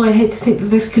don't know, I hate to think that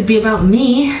this could be about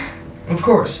me. Of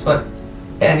course, but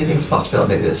anything's a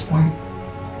possibility at this point.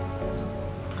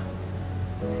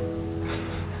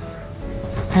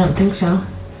 I don't think so.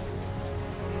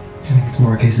 I think it's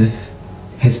more a case of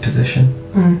his position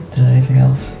than anything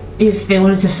else. If they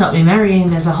wanted to stop me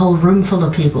marrying, there's a whole room full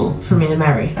of people for me to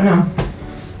marry. I know.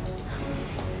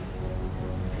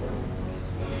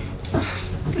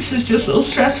 This is just so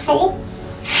stressful.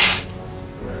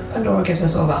 Pandora gives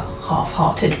us all a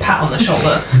half-hearted pat on the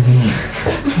shoulder.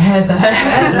 Heather.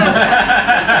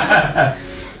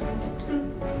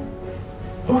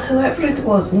 Well, whoever it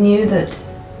was knew that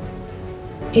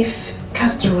if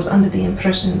Castor was under the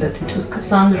impression that it was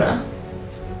Cassandra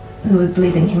who was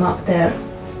leading him up there,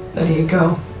 There you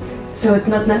go. so it's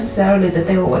not necessarily that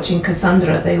they were watching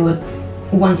Cassandra, they were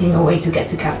wanting a way to get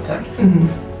to Castor.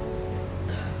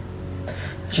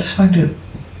 I just find it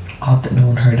odd that no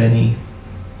one heard any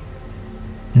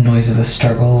noise of a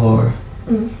struggle or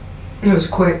It was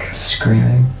quick.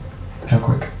 screaming. How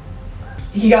quick?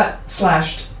 He got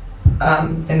slashed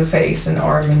in the face and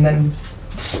arm and then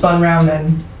spun round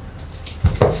and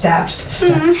stabbed.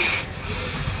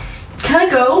 Can I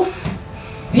go?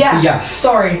 Yeah. Yes.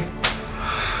 Sorry.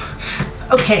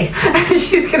 Okay.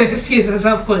 She's gonna excuse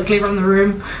herself quickly from the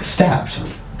room. Stabbed.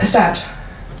 Stabbed.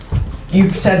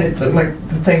 You said it looked like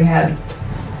the thing had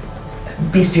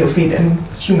bestial feet and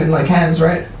human-like hands,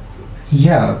 right?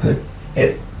 Yeah, but...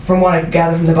 From what I could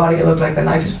gather from the body, it looked like the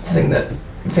knife is the thing that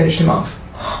finished him off.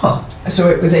 Huh. So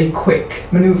it was a quick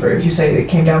maneuver. If you say that it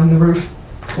came down from the roof,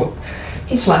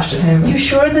 he slashed at him. You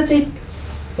sure that he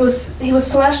was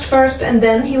slashed first and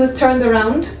then he was turned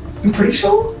around? I'm pretty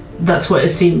sure. That's what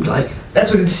it seemed like. That's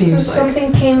what it So seems like.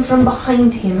 something came from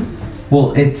behind him.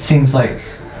 Well, it seems like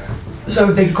So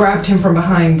if they grabbed him from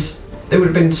behind, they would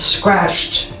have been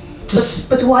scratched.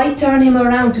 But why turn him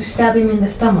around to stab him in the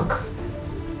stomach?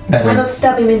 Why better, not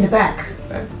stab him in the back?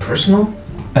 Personal?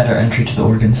 better entry to the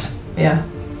organs. Yeah.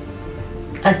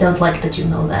 I don't like that you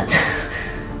know that.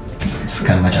 It's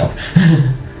kind of my job.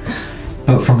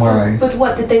 But from where But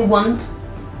what, did they want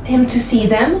him to see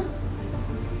them?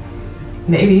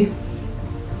 Maybe.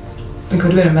 It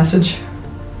could have been a message.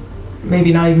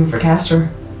 Maybe not even for Castor.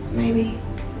 Maybe.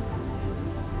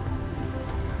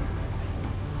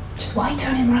 Just why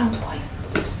turn him around? Why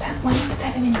not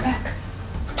stab him in the back?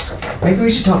 Maybe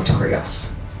we should talk to Krios.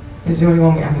 He's the only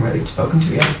one we haven't really spoken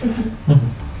to yet.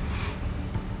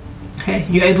 Okay,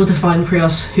 you're able to find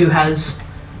Krios, who has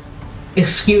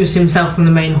excused himself from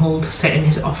the main hall to sit in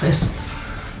his office.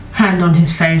 Hand on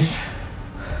his face.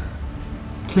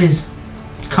 Please,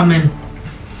 come in.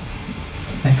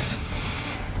 Thanks.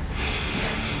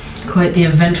 Quite the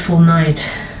eventful night.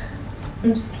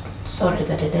 I'm sorry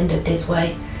that it ended this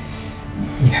way.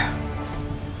 Yeah.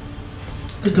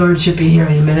 The guard should be here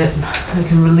any minute. I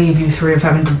can relieve you three of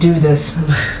having to do this.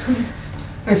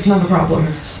 It's not a problem.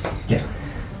 It's Yeah.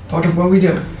 part of what we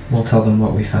do. We'll tell them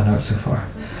what we found out so far.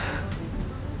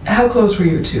 How close were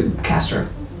you to Castor?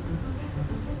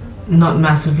 Not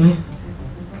massively.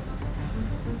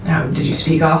 How did you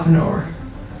speak often, or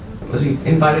was he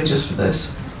invited just for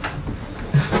this?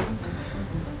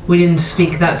 We didn't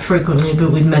speak that frequently,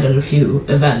 but we'd met at a few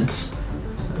events.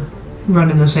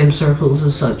 Run in the same circles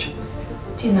as such.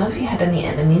 Do you know if he had any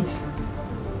enemies?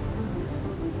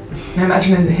 I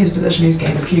imagine in his position he's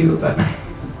gained a few, but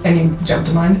any jump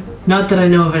to mind? Not that I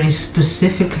know of any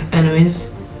specific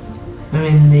enemies. I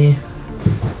mean, the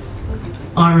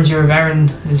Armiger of Erin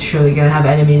is surely going to have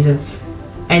enemies of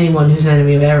anyone who's an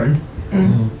enemy of Erin.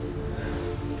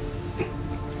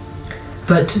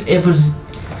 But it was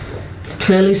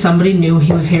clearly somebody knew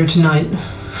he was here tonight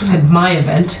at my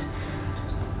event.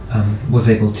 Was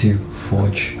able to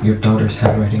forge your daughter's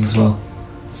handwriting as well.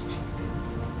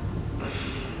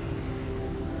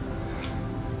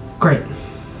 Great.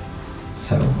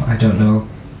 So I don't know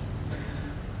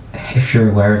if you're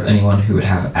aware of anyone who would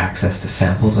have access to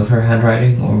samples of her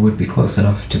handwriting or would be close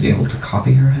enough to be able to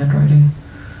copy her handwriting.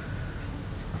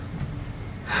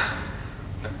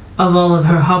 Of all of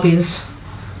her hobbies,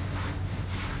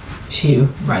 she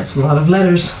writes a lot of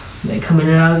letters. They come in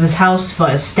and out of this house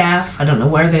via staff. I don't know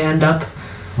where they end up.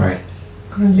 Right.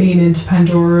 Gonna lean into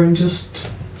Pandora and just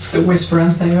whisper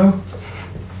on Theo.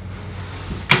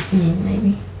 Yeah,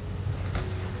 maybe.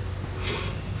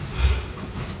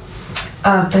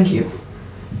 Thank you.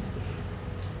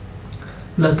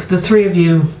 Look, the three of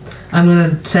you, I'm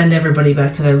going to send everybody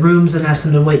back to their rooms and ask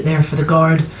them to wait there for the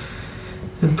guard.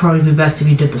 It'd probably be best if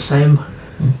you did the same.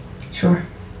 Sure.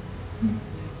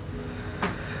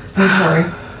 I'm sorry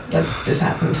that this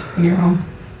happened in your home.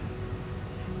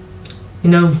 You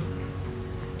know,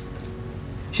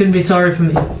 shouldn't be sorry for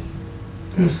me.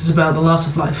 This is about the loss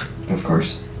of life. Of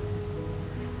course.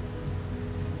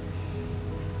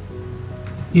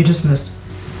 You dismissed.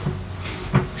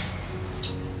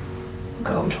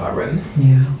 Go into our room.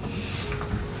 Yeah.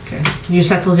 Okay. You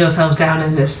settle yourselves down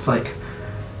in this, like,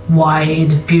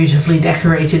 wide, beautifully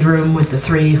decorated room with the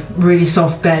three really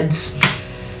soft beds.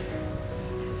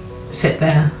 Sit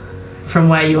there. From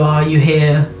where you are, you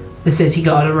hear the city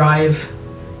guard arrive.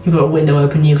 You've got a window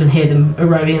open, you can hear them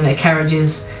arriving in their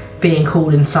carriages, being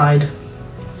called inside.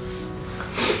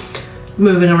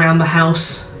 Moving around the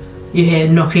house, you hear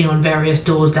knocking on various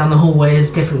doors down the hallway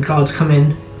as different guards come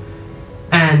in.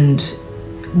 And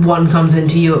one comes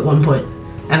into you at one point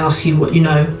and asks you what you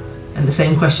know, and the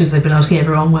same questions they've been asking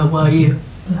everyone: where were you?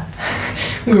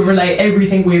 We relay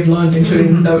everything we've learned,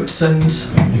 including notes and...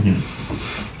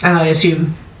 And I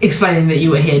assume explaining that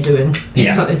you were here doing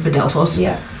something for Delphos.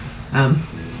 Yeah.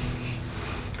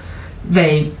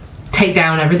 They take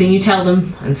down everything you tell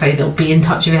them and say they'll be in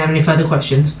touch if they have any further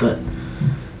questions, but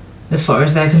as far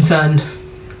as they're concerned,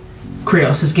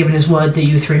 Krios has given his word that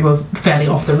you three were fairly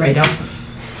off the radar.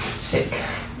 Sick.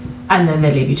 And then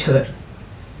they leave you to it.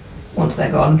 Once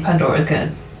they're gone, Pandora's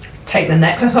gonna take the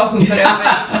necklace off and put it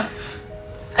over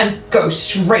and go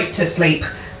straight to sleep.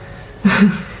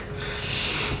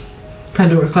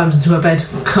 Pandora climbs into her bed,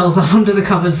 curls up under the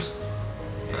covers.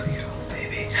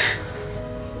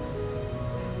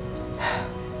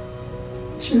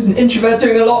 She was an introvert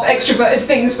doing a lot of extroverted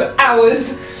things for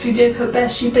hours. She did her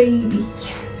best, she baby.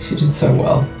 She did so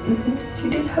well. She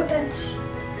did her best.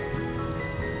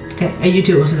 Okay, are you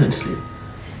two also going to sleep?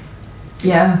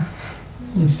 Yeah.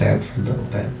 You stay up for a little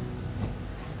bit.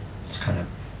 Just kind of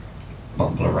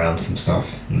bumble around some stuff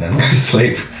and then go to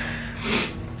sleep.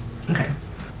 Okay.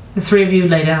 The three of you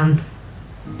lay down.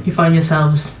 You find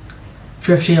yourselves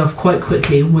drifting off quite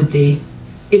quickly with the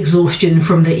exhaustion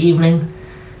from the evening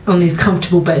on these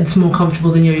comfortable beds, more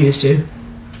comfortable than you're used to.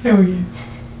 How are you?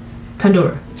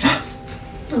 Pandora.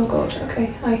 Oh god, okay,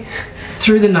 hi.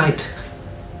 Through the night,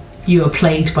 you are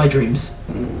plagued by dreams.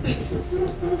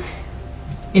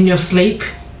 In your sleep,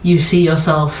 you see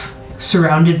yourself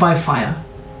surrounded by fire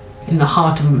in the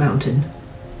heart of a mountain.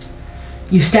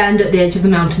 You stand at the edge of the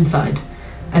mountainside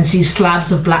and see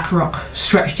slabs of black rock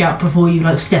stretched out before you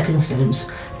like stepping stones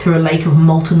through a lake of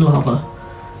molten lava,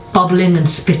 bubbling and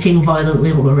spitting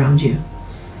violently all around you.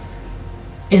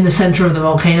 In the center of the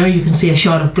volcano, you can see a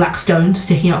shard of black stone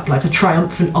sticking up like a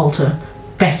triumphant altar,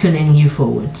 beckoning you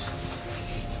forwards.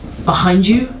 Behind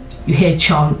you, you hear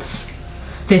chants.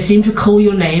 They seem to call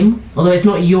your name, although it's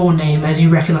not your name as you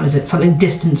recognize it, something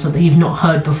distant, something you've not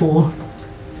heard before.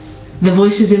 The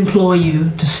voices implore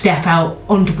you to step out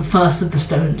onto the first of the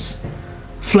stones,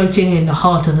 floating in the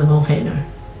heart of the volcano.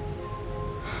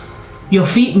 Your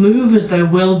feet move as though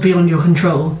willed beyond your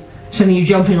control, sending you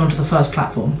jumping onto the first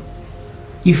platform.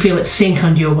 You feel it sink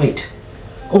under your weight,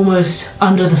 almost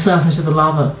under the surface of the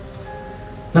lava.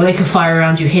 The lake of fire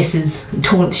around you hisses and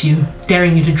taunts you,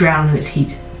 daring you to drown in its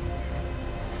heat.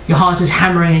 Your heart is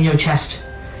hammering in your chest.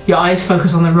 Your eyes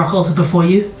focus on the rock altar before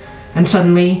you, and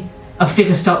suddenly a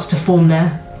figure starts to form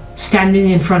there, standing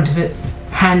in front of it,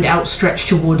 hand outstretched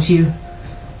towards you.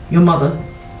 Your mother.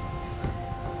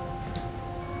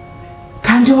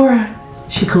 Pandora,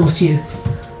 she calls to you,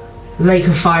 the lake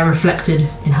of fire reflected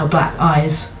in her black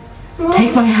eyes. Mom.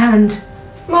 Take my hand.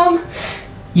 Mom!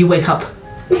 You wake up.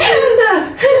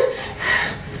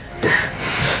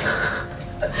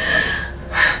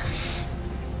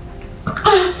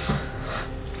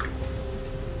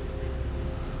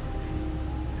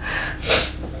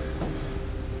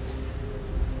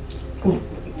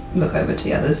 Look over to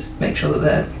the others, make sure that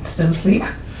they're still asleep.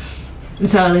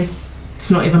 It's early. It's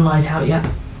not even light out yet.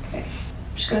 I'm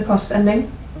just gonna cast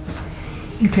sending.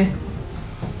 Okay.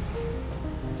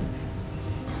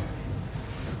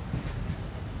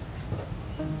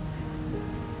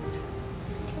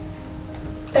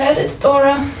 Dad, it's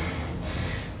Dora.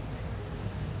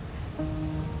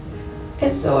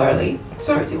 It's so early.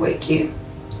 Sorry to wake you.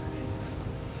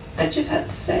 I just had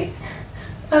to say,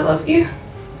 I love you.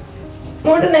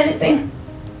 More than anything.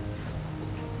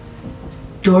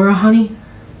 Dora, honey,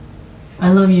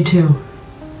 I love you too.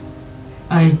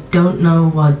 I don't know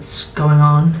what's going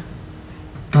on,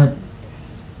 but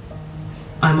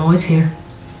I'm always here.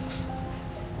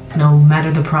 No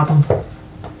matter the problem.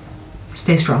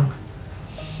 Stay strong.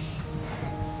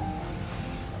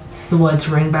 The words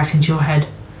ring back into your head,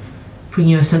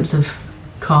 bringing you a sense of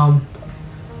calm,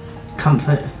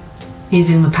 comfort,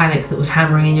 easing the panic that was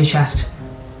hammering in your chest.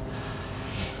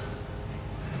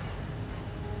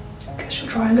 Guess she'll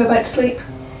try and go back to sleep.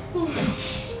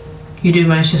 You do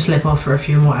manage to slip off for a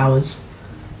few more hours.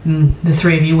 The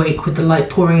three of you wake with the light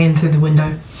pouring in through the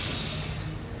window.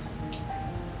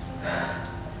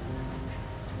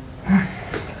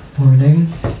 Morning.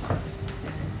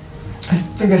 I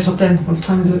think I slept in. What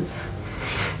time is it?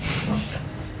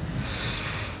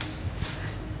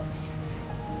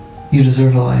 You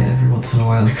deserve a lie every once in a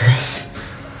while, Chris.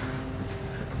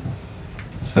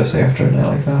 Especially after a night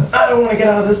like that. I don't want to get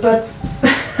out of this bed.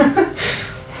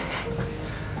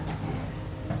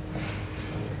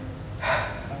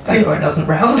 Pandora doesn't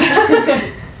rouse.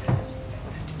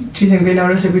 Do you think they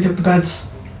notice if we took the beds?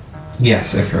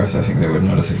 Yes, of course, I think they would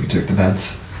notice if we took the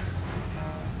beds.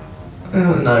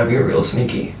 None of you are real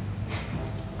sneaky.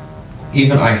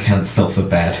 Even I can't stealth a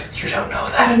bed. You don't know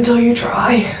that until you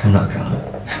try. I'm not gonna.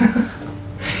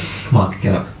 Come on,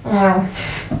 get up. Oh.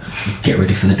 Get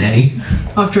ready for the day.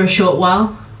 After a short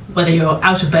while, whether you're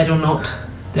out of bed or not,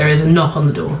 there is a knock on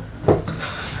the door.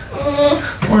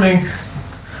 Morning.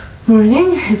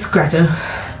 Morning, it's Greta.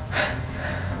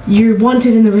 You're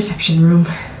wanted in the reception room.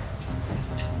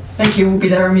 Thank you, we'll be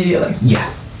there immediately.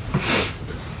 Yeah.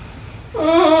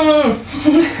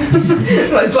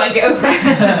 My blanket over.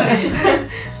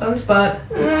 Sunspot.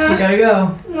 We gotta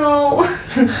go. No.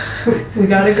 We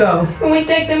gotta go. Can we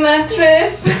take the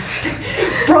mattress?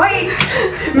 Right!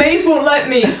 Maze won't let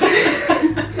me.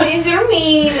 Please, you're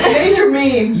mean. Maze, you're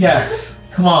mean. Yes.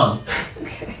 Come on.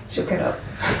 Okay, she'll get up.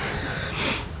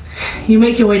 You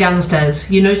make your way down the stairs.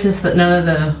 You notice that none of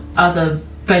the other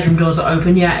bedroom doors are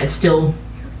open yet. It's still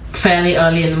fairly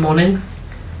early in the morning.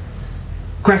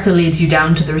 Greta leads you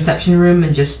down to the reception room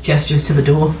and just gestures to the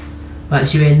door,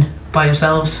 lets you in by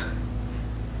yourselves.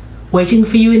 Waiting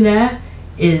for you in there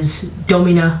is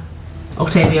Domina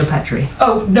Octavia Petrie.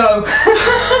 Oh no!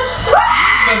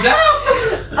 Go down!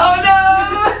 Oh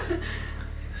no!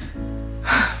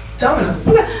 Domino.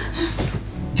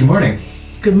 Good morning.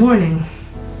 Good morning.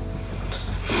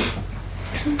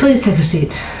 Please take a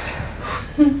seat.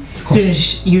 As soon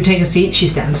as you take a seat, she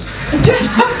stands.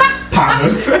 Power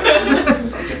move.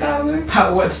 Such a power move.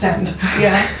 Power word stand.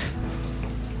 Yeah.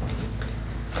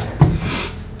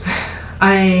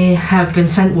 I have been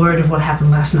sent word of what happened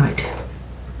last night.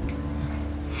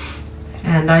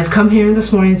 And I've come here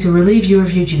this morning to relieve you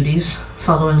of your duties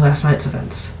following last night's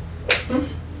events.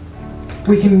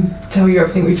 We can tell you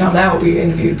everything we found out. We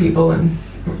interviewed people and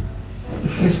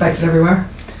inspected everywhere.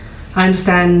 As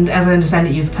I understand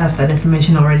it, you've passed that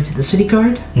information already to the city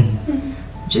guard,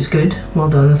 which is good. Well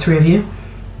done, the three of you.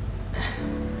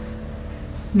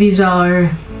 These are...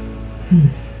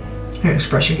 her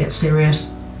expression gets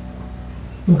serious.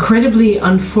 Incredibly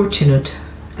unfortunate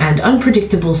and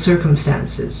unpredictable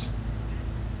circumstances.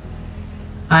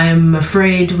 I'm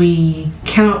afraid we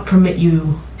cannot permit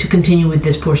you to continue with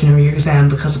this portion of your exam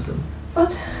because of them.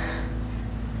 What?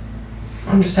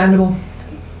 Understandable.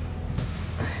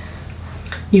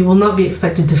 You will not be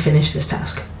expected to finish this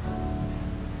task.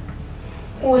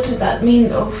 What does that mean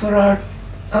though for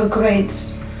our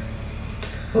grades?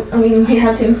 I mean, we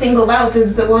had him singled out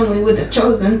as the one we would have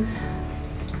chosen.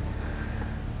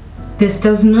 This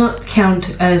does not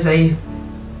count as a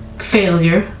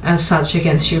failure as such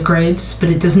against your grades, but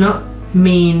it does not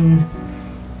mean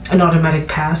an automatic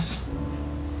pass.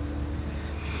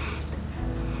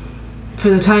 For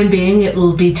the time being, it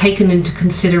will be taken into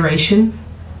consideration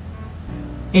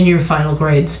in your final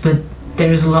grades, but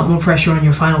there is a lot more pressure on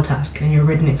your final task and your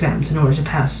written exams in order to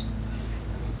pass.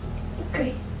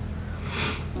 Okay.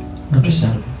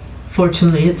 Understandable.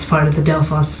 Fortunately, it's part of the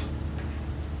Delphos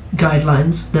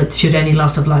guidelines that should any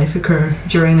loss of life occur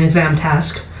during an exam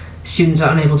task, students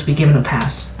are unable to be given a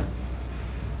pass.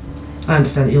 I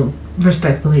understand that you'll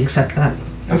respectfully accept that.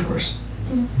 Of course.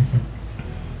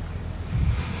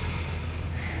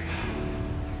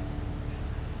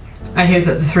 I hear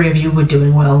that the three of you were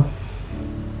doing well.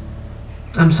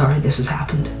 I'm sorry this has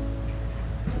happened.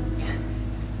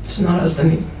 It's not us that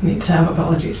need to have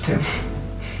apologies to.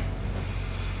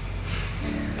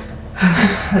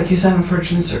 Like you said,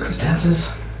 unfortunate circumstances.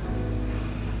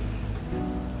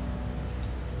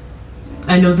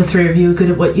 I know the three of you are good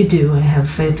at what you do. I have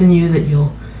faith in you that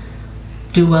you'll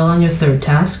do well on your third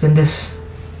task, and this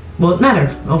won't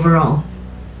matter overall.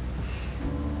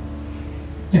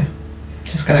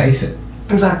 Just gotta ace it.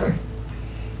 Exactly.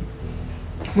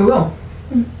 We will.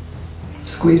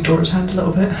 Squeeze Dora's hand a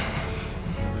little bit.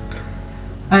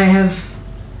 I have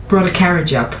brought a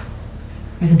carriage up.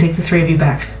 I can take the three of you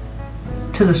back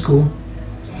to the school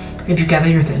if you gather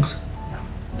your things.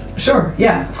 Sure,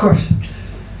 yeah, of course.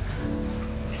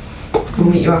 We'll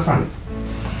meet you up front.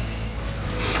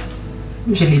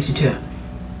 She leaves you to it.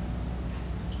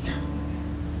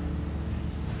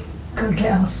 Go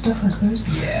get our stuff, I suppose.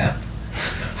 Yeah.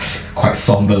 Quite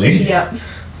somberly. Yep.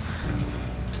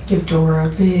 Give Dora a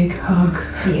big hug.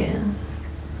 Yeah.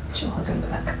 She'll hug him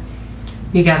back.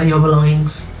 You gather your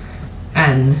belongings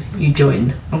and you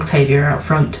join Octavia out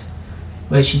front,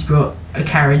 where she's brought a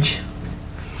carriage.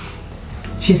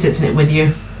 She sits in it with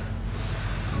you,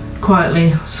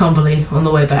 quietly, somberly, on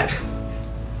the way back.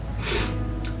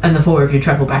 And the four of you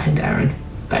travel back in Darren,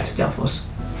 back to Delphos.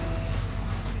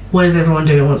 What is everyone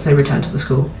doing once they return to the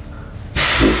school?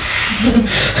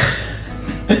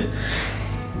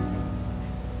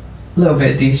 A little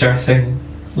bit of de-stressing,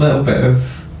 a little bit of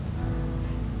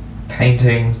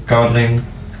painting, gardening,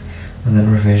 and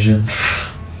then revision.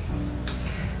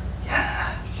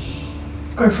 Yeah.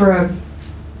 Go for a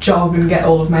jog and get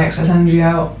all of my excess energy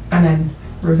out, and then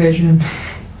revision.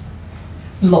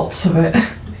 Lots of it.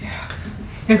 Yeah,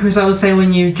 because I would say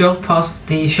when you jog past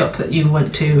the shop that you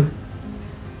went to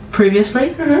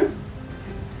previously,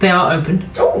 they are open.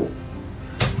 Oh,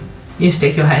 You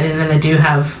stick your head in and they do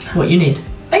have what you need.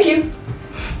 thank you.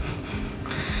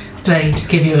 They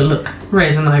give you a look,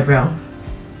 raise an eyebrow,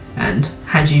 and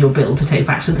hand you your bill to take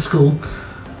back to the school.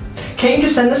 Can you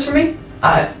just send this for me?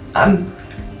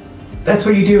 That's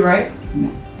what you do, right?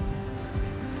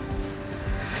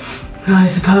 I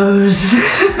suppose.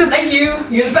 Thank you.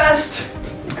 You're the best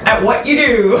at what you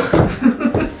do.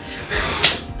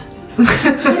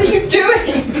 What are you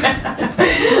doing?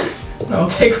 I'll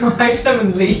take my item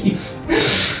and leave.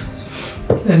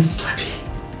 Then slutty.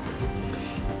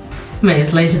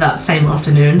 Minutes later that same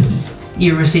afternoon,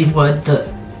 you receive word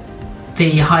that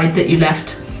the hide that you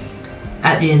left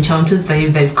at the enchanters,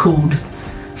 they've called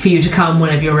for you to come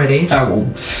whenever you're ready. I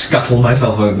will scuttle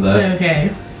myself over there.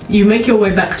 Okay. You make your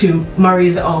way back to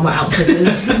Murray's Armour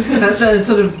Outfitters at the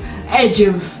sort of edge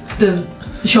of the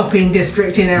shopping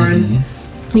district in Erin.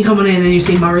 Mm-hmm. You come on in and you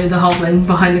see Murray the halfling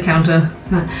behind the counter.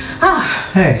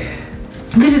 Hey,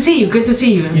 Good to see you, good to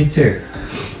see you. you too.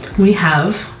 We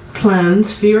have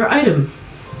plans for your item.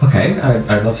 Okay,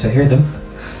 I'd love to hear them.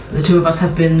 The two of us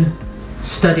have been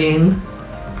studying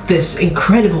this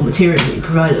incredible material that you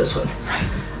provided us with. Right.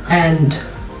 And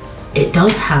it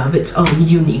does have its own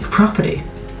unique property.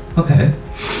 Okay.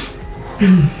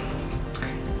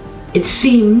 It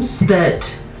seems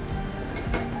that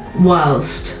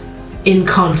whilst in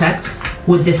contact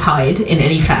with this hide in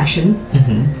any fashion,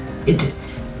 Mm-hmm. it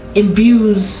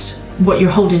imbues what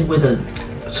you're holding with a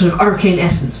sort of arcane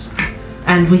essence.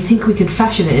 And we think we could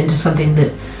fashion it into something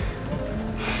that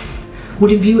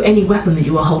would imbue any weapon that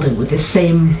you are holding with this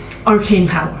same arcane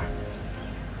power.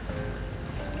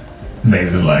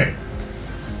 Maze is like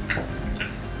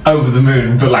over the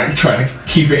moon, but like trying to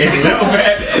keep it in a little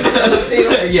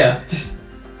bit. Yeah, just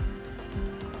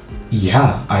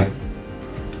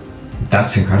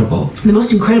that's incredible. The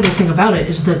most incredible thing about it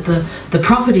is that the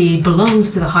property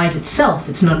belongs to the hide itself.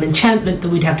 It's not an enchantment that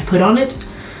we'd have to put on it,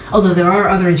 although there are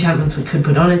other enchantments we could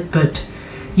put on it, but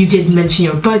you did mention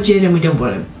your budget and we don't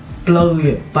want to blow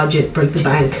your budget, break the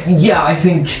bank. Yeah, I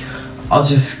think I'll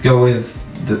just go with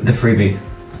the freebie.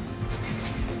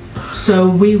 So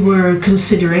we were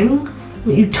considering,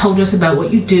 you told us about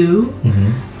what you do,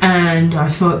 Mm-hmm. and our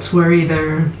thoughts were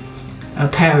either a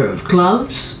pair of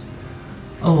gloves,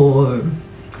 or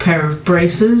a pair of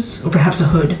braces, or perhaps a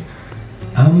hood.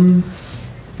 I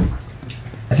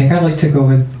think I'd like to go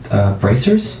with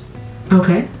bracers.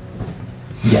 Okay.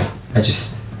 Yeah,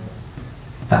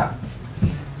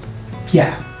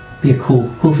 yeah, be a cool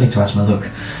thing to add to my look.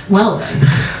 Well then.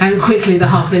 And quickly the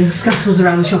halfling scuttles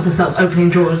around the shop and starts opening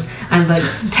drawers and like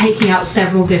taking out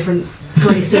several different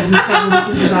braces and several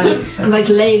different designs and like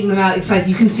laying them out. It's like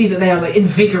you can see that they are like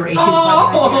invigorated by the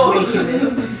idea of making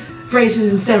this.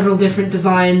 Braces in several different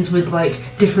designs with like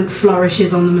different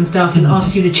flourishes on them and stuff, and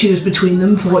asks you to choose between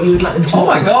them for what you would like them to Oh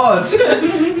my use. god!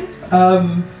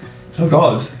 Oh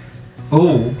god.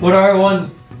 Oh, what do I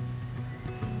want?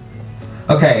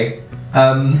 Okay,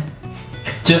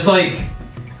 just like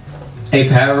a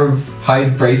pair of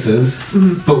hide braces,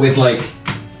 but with like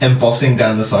embossing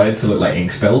down the side to look like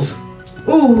ink spills.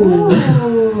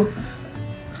 Ooh.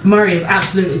 Murray is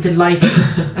absolutely delighted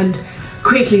and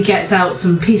quickly gets out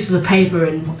some pieces of paper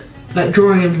and like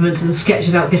drawing implements and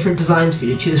sketches out different designs for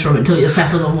you to choose from until you're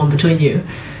settled on one between you.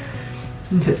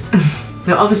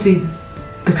 Now obviously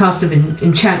the cost of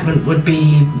enchantment would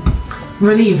be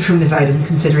relieved from this item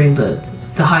considering the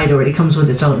hide already comes with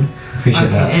its own Appreciate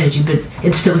arcane that. energy, but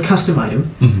it's still a custom item.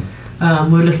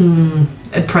 Mm-hmm. We're looking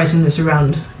at pricing this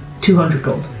around 200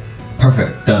 gold.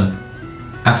 Perfect, done.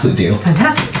 Absolute deal.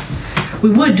 Fantastic.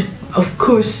 We would, of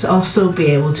course, also be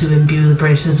able to imbue the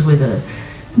braces with a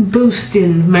boost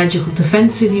in magical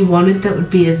defense if you wanted. That would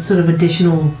be a sort of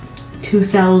additional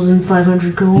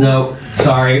 2,500 gold. No,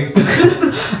 sorry.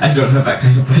 I don't have that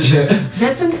kind of budget.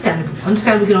 That's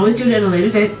understandable. We can always do it at a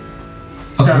later date.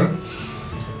 So, Okay.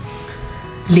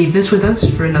 leave this with us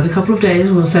for another couple of days.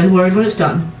 We'll send word when it's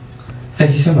done.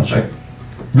 Thank you so much. I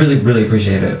really, really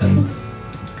appreciate it, and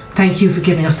Thank you for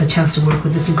giving us the chance to work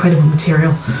with this incredible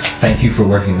material. thank you for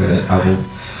working with it. I will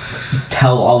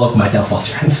tell all of my Delphos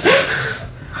friends.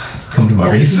 Come to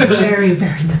Murray's. That's very,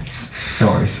 very nice. No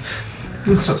worries.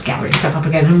 And starts gathering stuff up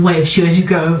again and waves to you as you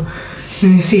go.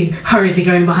 And you see hurriedly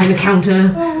going behind the counter,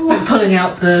 like, pulling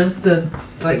out the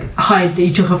like hide that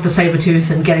you took off the saber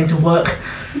tooth and getting to work.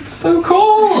 So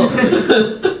cool!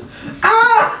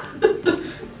 Ah!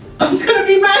 I'm gonna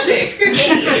be magic!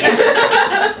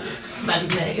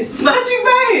 Magic maze. Magic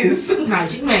maze!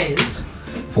 Magic maze.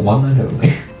 For one night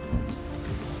only.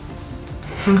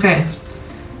 Okay.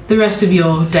 The rest of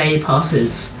your day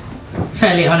passes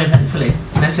fairly uneventfully,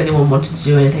 unless anyone wanted to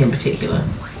do anything in particular.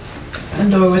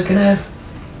 Pandora was gonna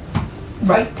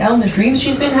write down the dreams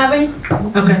she's been having.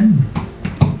 Okay.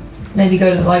 Maybe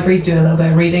go to the library, do a little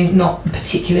bit of reading, not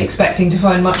particularly expecting to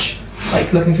find much,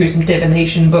 like looking through some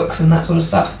divination books and that sort of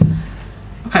stuff.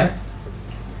 Okay.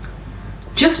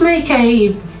 Just make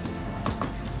a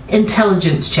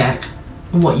intelligence check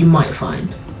on what you might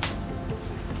find.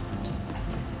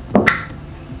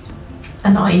 A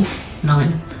 9.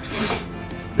 9.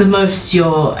 The most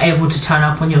you're able to turn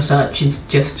up on your search is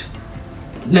just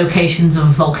locations of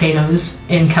volcanoes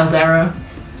in Caldera.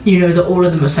 You know that all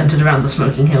of them are centered around the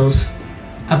Smoking Hills,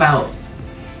 about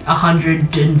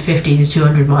 150 to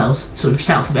 200 miles sort of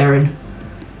south of Erin.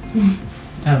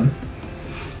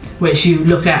 Which you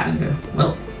look at and go,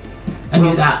 well, I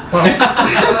knew that.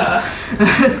 Well,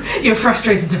 You're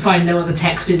frustrated to find no other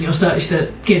text in your search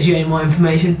that gives you any more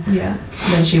information. Yeah.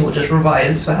 And then she will just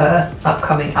revise for her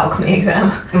upcoming alchemy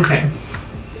exam. Okay.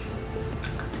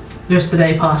 The rest of the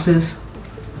day passes.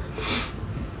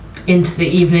 Into the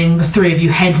evening, the three of you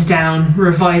heads down,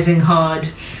 revising hard,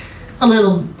 a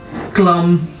little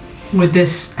glum with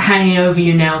this hanging over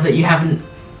you now that you haven't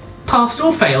passed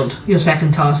or failed your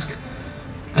second task,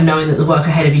 and knowing that the work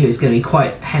ahead of you is going to be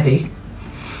quite heavy.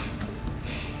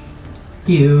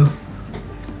 You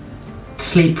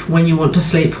sleep when you want to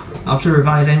sleep after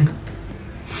revising.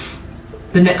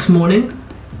 The next morning,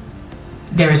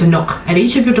 there is a knock at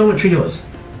each of your dormitory doors.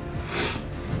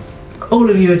 All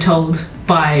of you are told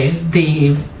by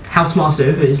the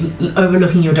housemaster who is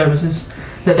overlooking your domuses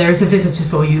that there is a visitor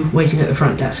for you waiting at the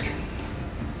front desk.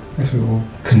 Guess we will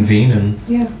convene and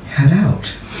head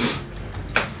out.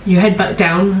 You head back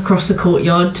down across the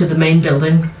courtyard to the main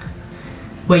building,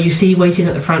 where you see waiting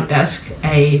at the front desk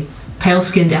a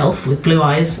pale-skinned elf with blue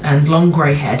eyes and long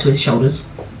grey hair to his shoulders.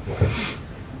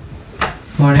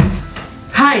 Morning.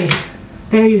 Hi,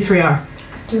 there you three are.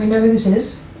 Do we know who this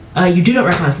is? You do not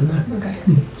recognise them though. Okay.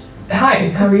 Hi,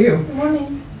 how are you? Good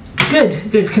morning.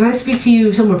 Good. Can I speak to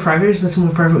you somewhere private? Is there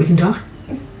somewhere private we can talk?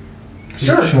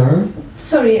 Sure. Sure.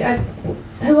 Sorry,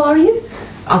 who are you?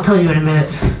 I'll tell you in a minute.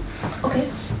 Okay.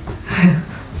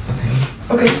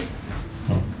 Okay.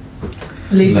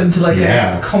 Lead them to like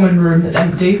Yeah. a common room that's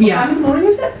empty. What Yeah. time in the morning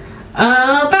is it?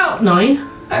 About 9.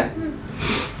 Oh.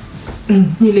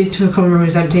 You lead to a common room,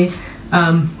 it's empty.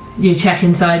 You check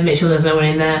inside, make sure there's no one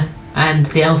in there, and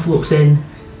the elf walks in,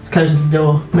 closes the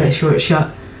door, makes sure it's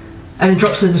shut, and then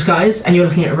drops the disguise, and you're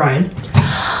looking at Orion.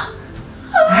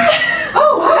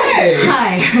 Oh, hi!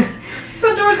 Hi!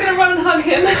 Pandora's gonna run and hug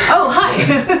him. Oh, hi!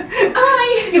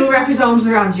 Hi! He'll wrap his arms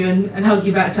around you and hug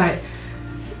you back tight.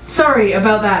 Sorry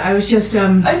about that, I was just,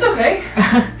 It's okay.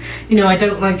 I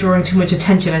don't like drawing too much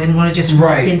attention. I didn't want to just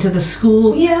Right. walk into the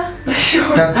school. Yeah.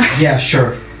 Sure. Yeah,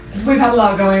 sure. We've had a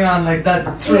lot going on, like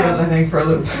that threw us, I think, for a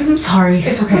loop. I'm sorry.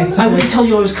 It's okay. It's I would okay. have told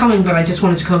you I was coming, but I just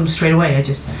wanted to come straight away. I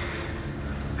just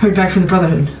heard back from the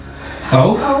Brotherhood.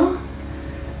 Oh?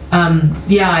 Oh.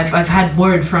 Yeah, I've had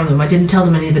word from them. I didn't tell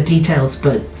them any of the details,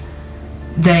 but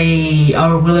they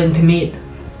are willing to meet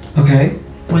Okay.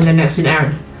 when they're next in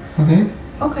Erin. Okay.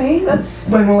 Okay, that's.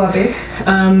 When will that be?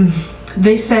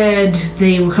 They said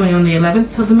they were coming on the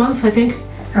 11th of the month, I think.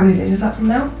 How many days is that from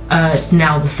now? It's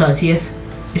now the 30th.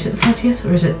 Is it the 30th,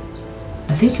 or is it?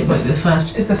 I think it might be the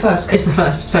 1st. It's the first. It's the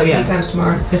 1st, so yeah. Exams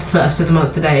tomorrow. It's the 1st of the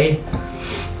month today.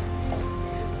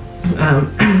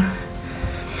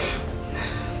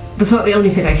 That's not the only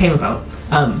thing I came about.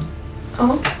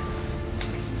 Oh.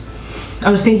 I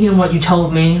was thinking on what you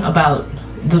told me about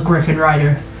the Griffin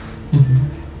Rider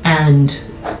and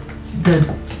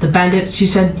the bandits you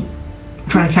said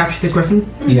trying to capture the Griffin.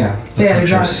 Yeah. the Yeah,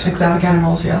 pictures. exotic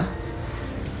animals, yeah.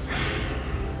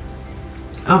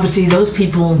 Obviously, those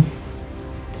people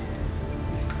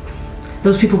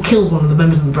killed one of the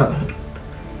members of the Brotherhood,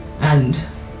 and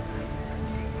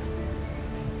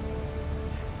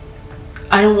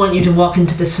I don't want you to walk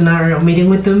into this scenario meeting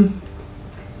with them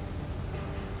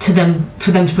for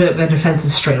them to put up their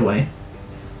defenses straight away.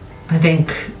 I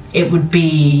think it would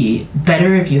be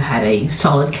better if you had a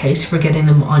solid case for getting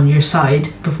them on your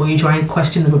side before you try and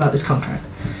question them about this contract.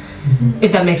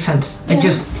 If that makes sense. Yeah.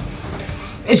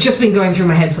 It's just been going through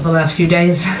my head for the last few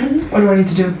days. What do I need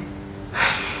to do?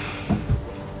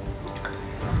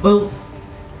 Well,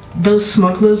 those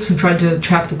smugglers who tried to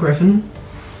trap the Griffin,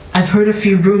 I've heard a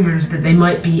few rumors that they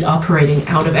might be operating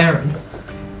out of Erin.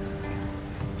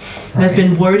 There's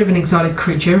been word of an exotic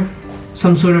creature,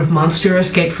 some sort of monster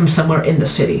escaped from somewhere in the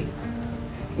city.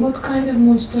 What kind of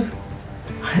monster?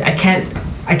 I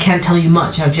can't tell you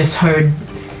much. I've just heard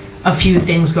a few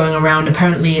things going around.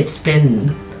 Apparently it's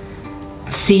been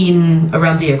seen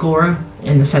around the Agora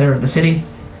in the center of the city.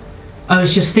 I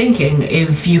was just thinking,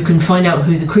 if you can find out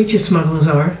who the creature smugglers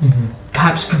are,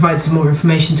 perhaps provide some more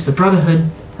information to the Brotherhood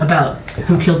about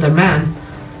who killed their man,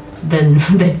 then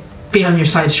they'd be on your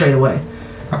side straight away.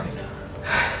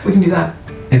 We can do that.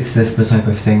 Is this the type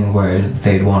of thing where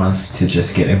they'd want us to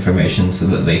just get information so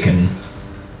that they can,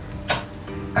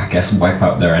 I guess, wipe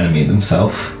out their enemy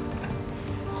themselves?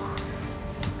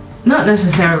 Not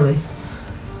necessarily.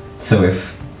 So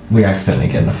if we accidentally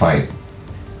get in a fight...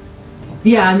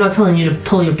 Yeah, I'm not telling you to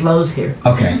pull your blows here.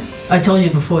 Okay. I told you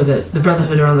before that the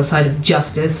Brotherhood are on the side of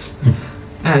justice,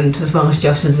 and as long as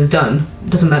justice is done,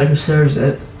 it doesn't matter who serves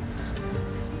it.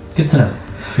 Good to know.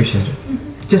 Appreciate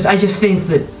it. I just think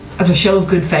that as a show of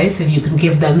good faith, if you can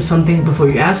give them something before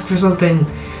you ask for something,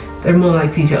 they're more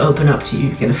likely to open up to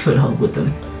you, get a foothold with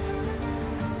them.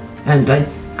 And I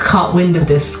caught wind of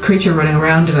this creature running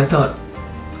around, and I thought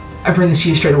I'd bring this to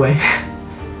you straight away.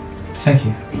 Thank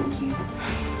you. Thank you.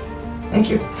 Thank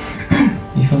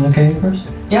you. You feeling okay first?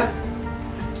 Yep.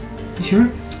 You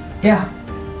sure? Yeah.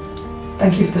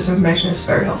 Thank you for this information. It's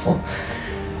very helpful.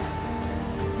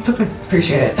 It's okay.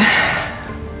 Appreciate it.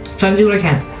 Trying to do what I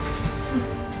can.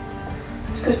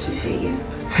 It's good to see you.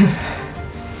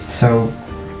 So,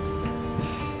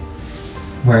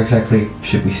 where exactly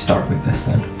should we start with this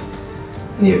then?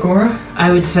 The Agora?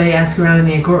 I would say ask around in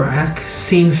the Agora.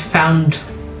 Seem to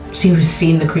have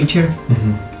seen the creature,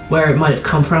 Mm-hmm. where it might have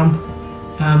come from.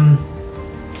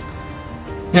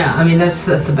 Yeah, I mean that's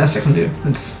the best I can do.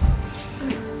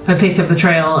 I picked up the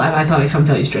trail and I thought I'd come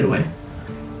tell you straight away.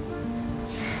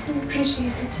 I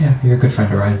appreciate it. Yeah, you're a good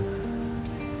friend of Ryan.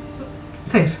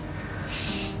 Thanks.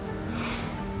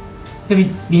 If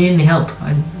you need any help,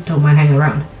 I don't mind hanging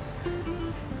around.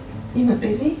 You not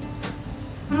busy?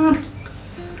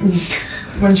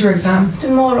 When's your exam?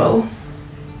 Tomorrow.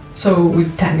 So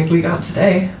we've technically got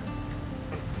today.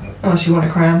 Unless you want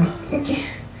to cram. Okay.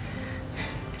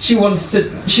 She wants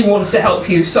to help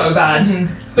you so bad,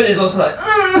 but it's also like,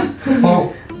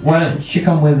 Well, why don't you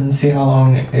come with and see how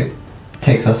long it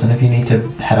takes us, and if you need to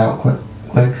head out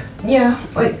quick. Yeah,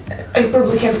 I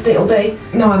probably can't stay all day.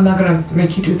 no, I'm not gonna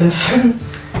make you do this.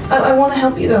 I want to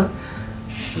help you though.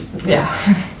 Yeah.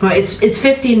 Well, it's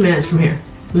 15 minutes from here.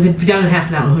 We could be done in half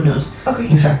an hour. Who knows? Okay.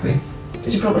 Exactly.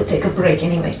 We should probably take a break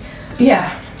anyway.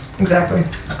 Yeah, exactly.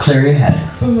 Clear your head.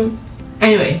 Mm-hmm.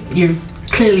 Anyway, you're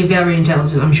clearly very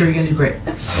intelligent. I'm sure you're gonna do great.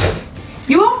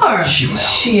 You are.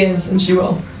 She is, and she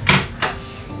will.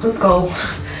 Let's go.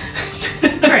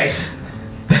 Great.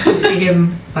 You see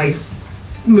him like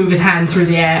move his hand through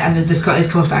the air and then just got his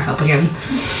clothes back up again.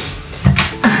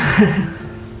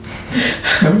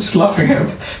 I'm just laughing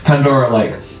at Pandora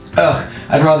like, ugh,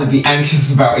 I'd rather be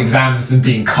anxious about exams than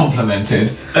being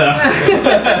complimented.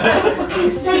 Ugh.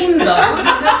 Same though.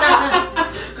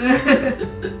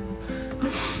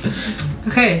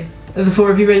 Okay, are the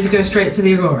four of you ready to go straight to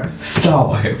the Agora? Star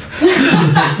wipe.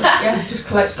 Yeah, just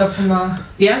collect stuff from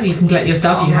Yeah, you can collect your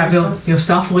stuff. You have your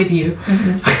stuff with you.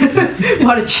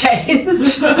 What a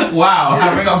change! Wow,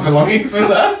 having our belongings with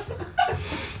us?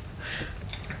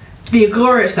 The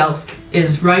Agora itself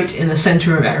is right in the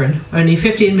centre of Erin, only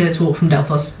 15 minutes walk from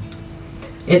Delphos.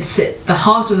 It's at the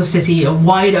heart of the city, a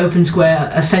wide open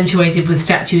square accentuated with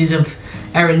statues of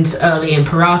Erin's early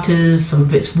imperators, some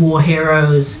of its war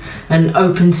heroes, an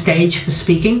open stage for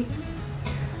speaking.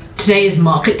 Today is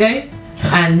market day,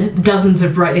 and dozens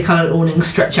of brightly coloured awnings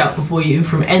stretch out before you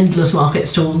from endless market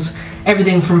stalls,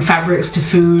 everything from fabrics to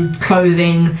food,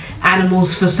 clothing,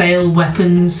 animals for sale,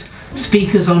 weapons,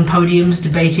 speakers on podiums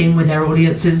debating with their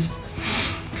audiences.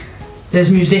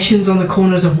 There's musicians on the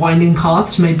corners of winding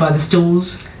paths made by the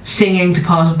stalls, singing to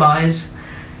passers-bys,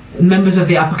 members of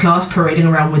the upper class parading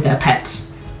around with their pets.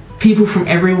 People from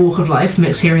every walk of life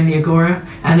mix here in the Agora,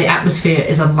 and the atmosphere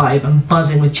is alive and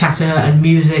buzzing with chatter and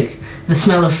music, the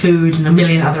smell of food, and a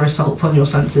million other assaults on your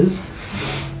senses.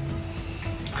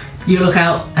 You look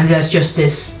out, and there's just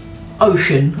this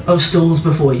ocean of stalls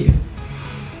before you.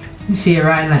 You see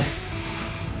Orion like,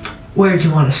 where do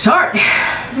you want to start?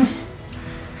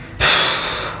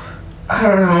 I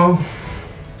don't know.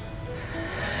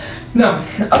 No.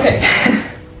 Okay.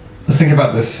 Let's think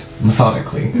about this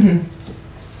methodically.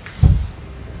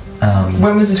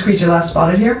 When was this creature last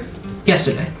spotted here?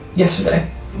 Yesterday. Yesterday.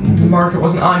 The market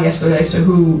wasn't on yesterday, so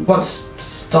what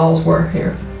stalls were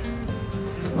here?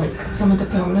 Like some of the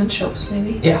permanent shops,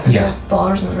 maybe. Yeah. And Yeah. the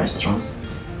bars and restaurants.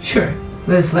 Sure.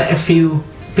 There's like a few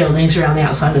buildings around the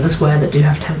outside of the square that do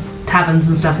have taverns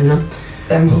and stuff in them.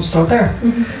 Then we'll start there.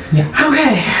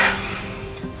 Okay.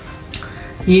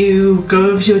 You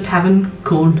go over to a tavern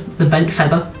called the Bent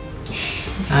Feather.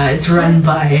 It's run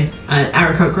by an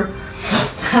Aarakocra.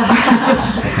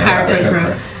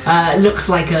 Aarakocra looks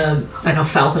like a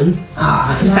falcon,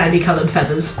 sandy coloured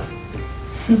feathers.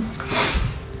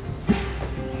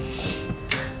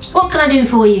 What can I do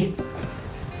for you?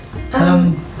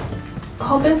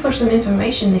 Hoping for some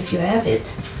information if you have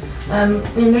it. I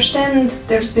understand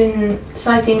there's been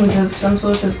sightings of some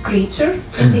sort of creature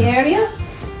in the area.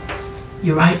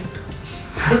 You're right.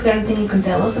 Is there anything you can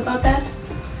tell us about that?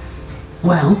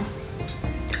 Well,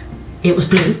 it was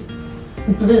blue.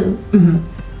 Blue.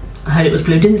 I heard it was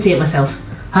blue. Didn't see it myself.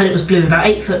 Heard it was blue, about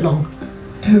 8 foot long.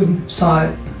 Who saw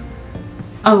it?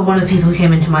 Oh, one of the people who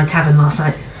came into my tavern last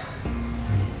night.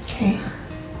 Okay.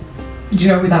 Did you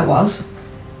know who that was?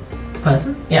 The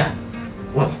person? Yeah.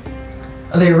 Well,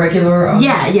 Are they a regular?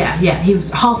 yeah. He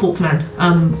was a half-orc man.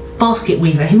 Basket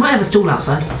weaver. He might have a stall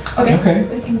outside. Okay. Okay.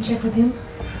 We can check with him.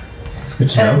 That's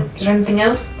good to know. Is there anything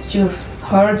else that you have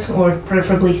heard or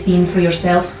preferably seen for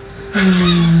yourself?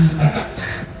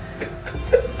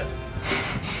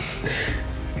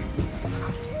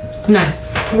 No.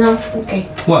 No? Okay.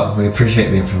 Well, we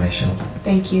appreciate the information.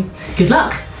 Thank you. Good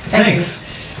luck. Thanks.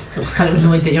 I was kind of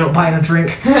annoyed that you're not buying a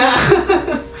drink.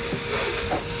 I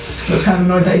was kind of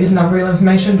annoyed that you didn't have real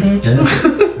information. Yeah.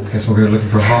 I guess we'll go looking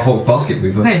for a half-orc basket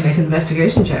weaver. Hey, make an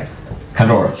investigation check.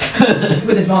 Pandora. It's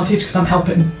with advantage because I'm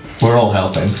helping. We're all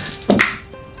helping.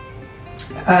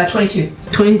 22.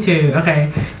 22,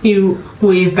 okay. You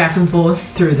weave back and forth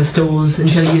through the stalls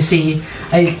until you see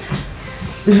a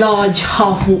large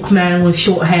half-walk man with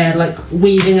short hair, like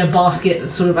weaving a basket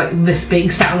that's sort of like this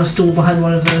big, sat on a stool behind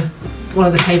one of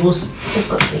the tables. It's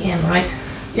got to be him, right?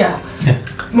 Yeah.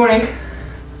 Yeah. Morning.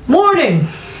 Morning!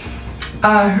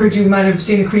 Heard you might have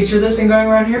seen a creature that's been going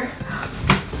around here.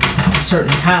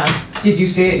 Certainly have. Did you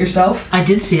see it yourself? I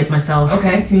did see it myself.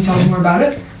 Okay, can you tell me more about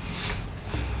it?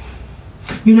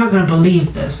 You're not going to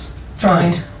believe this.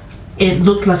 Try. It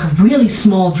looked like a really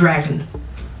small dragon.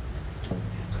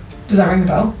 Does that ring a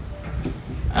bell?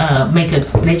 Make a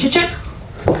nature check.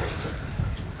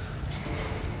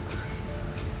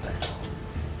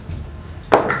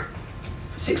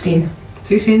 $16.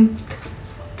 16.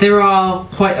 There are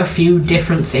quite a few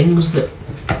different things that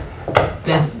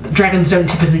dragons don't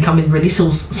typically come in really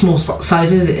small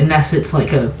sizes unless it's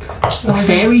like a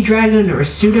fairy dragon or a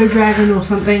pseudo dragon or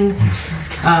something,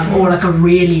 or like a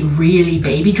really, really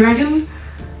baby dragon.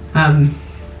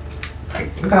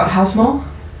 About how small?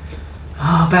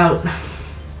 About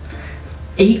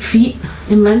 8 feet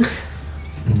in length.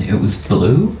 It was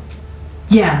blue?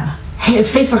 Yeah, it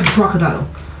faced like a crocodile.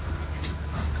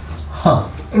 Huh.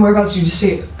 And whereabouts did you just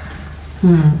see it?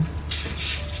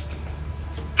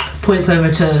 Points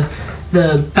over to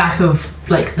the back of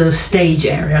like the stage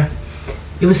area.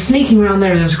 It was sneaking around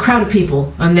there. There was a crowd of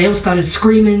people, and they all started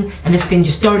screaming, and this thing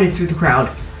just darted through the crowd.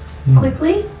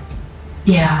 Quickly?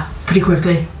 Yeah, pretty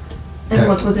quickly. And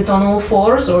what, was it on all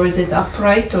fours or is it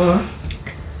upright or?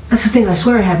 That's the thing. I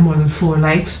swear it had more than 4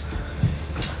 legs.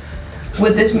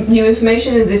 With this new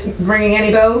information, is this ringing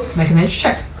any bells? Make a nature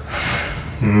check.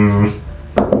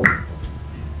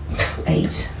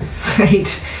 8.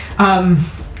 8.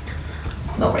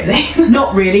 Not really.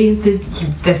 Not really.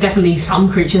 There's definitely some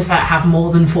creatures that have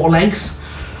more than 4 legs.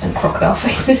 And crocodile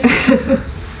faces.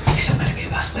 Please somebody be a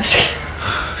basilisk.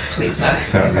 Please no. I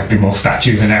felt like there'd be more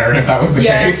statues in Erin if that was the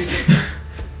Yes. case.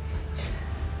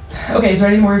 Okay, is there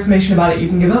any more information about it you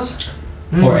can give us?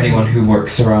 Or anyone who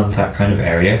works around that kind of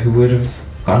area who would have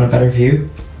gotten a better view.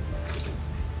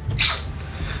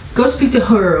 Go speak to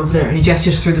her over there. And he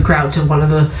gestures through the crowd to one of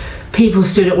the people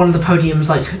stood at one of the podiums,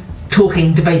 like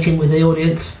talking, debating with the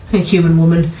audience. A human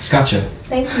woman. Gotcha.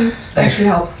 Thank you. Thanks for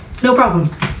your help. No problem.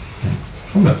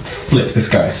 I'm gonna flip this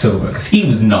guy silver because he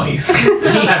was nice. He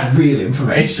had real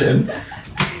information.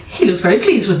 He looks very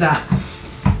pleased with that.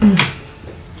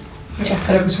 Yeah,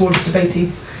 head over towards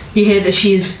debatey. You hear that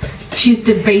she's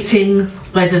debating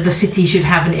whether the city should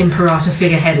have an imperator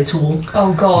figurehead at all.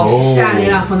 Oh god. Oh.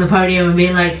 Standing up on the podium and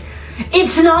being like,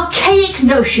 "It's an archaic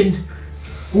notion.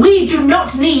 We do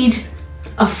not need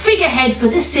a figurehead for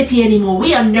this city anymore.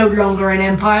 We are no longer an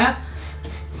empire.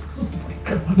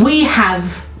 We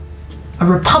have a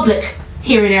republic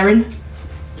here in Erin.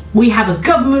 We have a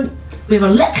government. We have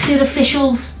elected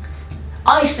officials.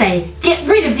 I say, get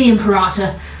rid of the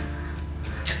imperator."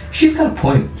 She's got a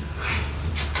point.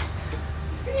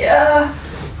 Yeah.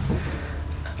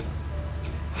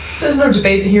 There's no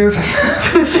debate here. I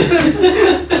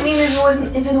mean,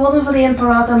 if it wasn't for the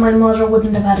Imperator, my mother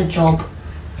wouldn't have had a job.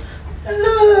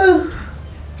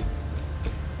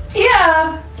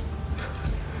 Yeah.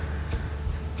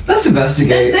 Let's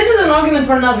investigate. This is an argument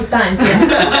for another time.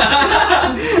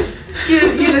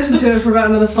 You listen to her for about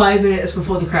another 5 minutes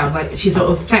before the crowd, like, she sort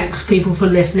of thanks people for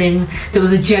listening. There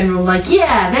was a general, like,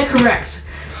 yeah, they're correct.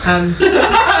 And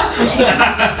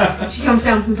she comes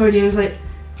down from the podium and is like,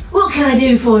 "What can I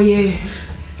do for you?"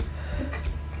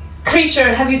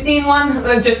 Creature, have you seen one?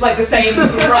 Just like the same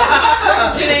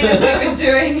questioning as we've been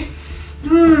doing.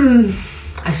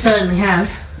 I certainly have.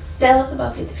 Tell us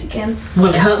about it if you can.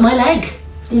 Well, it hurt my leg.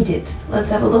 Did it?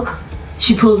 Let's have a look.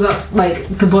 She pulls up, like,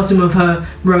 the bottom of her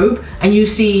robe, and you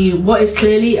see what is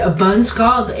clearly a burn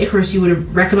scar that Icarus you would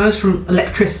have recognised from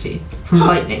electricity, from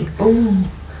lightning. Oh.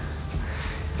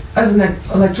 As an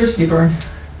electricity burn.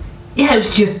 Yeah,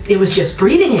 it was just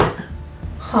breathing it.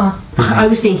 Huh. I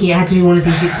was thinking it had to be one of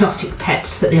these exotic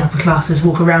pets that the upper classes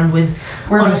walk around with.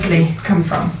 Whereabouts did Honestly. it come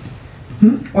from?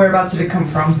 Whereabouts did it come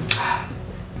from?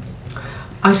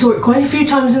 I saw it quite a few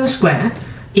times in the square.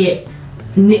 It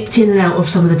nipped in and out of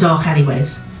some of the dark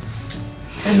alleyways.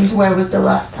 And where was the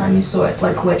last time you saw it?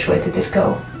 Like, which way did it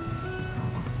go?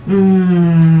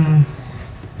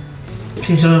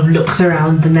 She sort of looks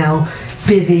around the now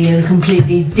busy and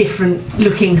completely different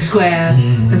looking square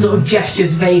and sort of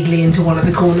gestures vaguely into one of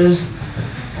the corners.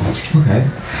 Okay.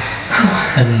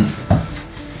 And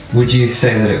would you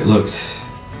say that it looked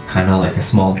kind of like a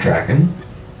small dragon?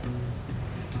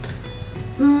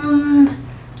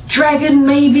 Dragon,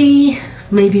 maybe.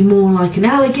 Maybe more like an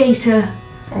alligator.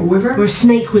 A wyvern? Or a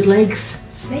snake with legs.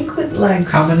 Snake with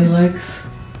legs. How many legs?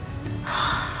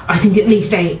 I think at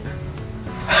least 8.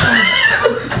 I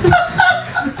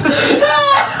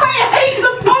hate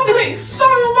the public so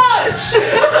much!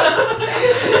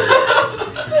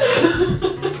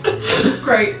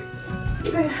 Great.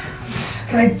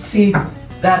 Can I see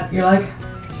that, your leg?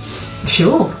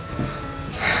 Sure.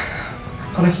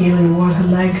 Got a healing ward, her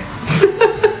leg.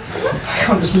 I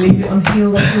can't just leave it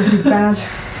unhealed, that feels too bad.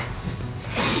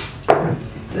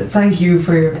 Thank you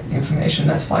for your information,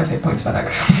 that's 5 hit points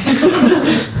back.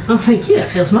 Oh, thank you. That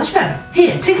feels much better.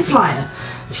 Here, take a flyer.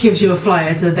 She gives you a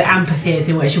flyer to the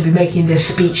amphitheatre where she'll be making this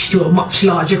speech to a much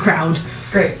larger crowd.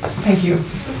 Great, thank you.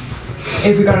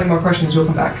 If we got any more questions, we'll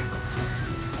come back.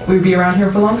 Will you be around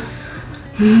here for long?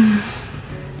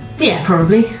 Yeah,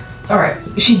 probably. Alright.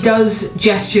 She does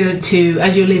gesture to,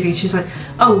 as you're leaving, she's like,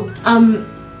 oh,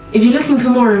 if you're looking for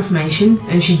more information,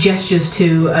 and she gestures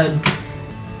to an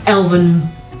elven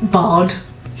bard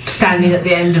standing at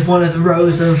the end of one of the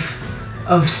rows of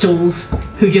stalls,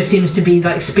 who just seems to be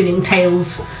like spinning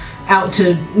tales out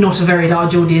to not a very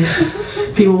large audience.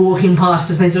 People walking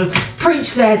past as they sort of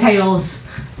preach their tales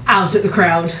out at the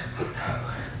crowd.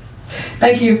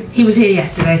 Thank you. He was here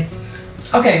yesterday.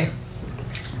 Okay.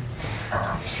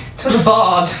 To the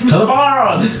bard. To the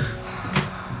bard!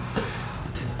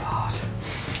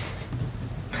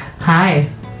 Hi.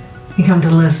 You come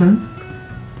to listen?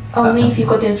 Only if you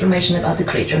got information about the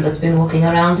creature that's been walking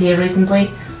around here recently.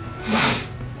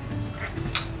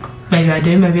 Maybe I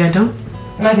do, maybe I don't.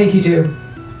 I think you do.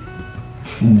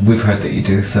 We've heard that you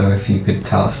do, so if you could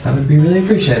tell us, that would be really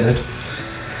appreciated.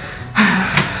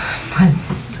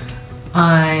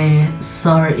 I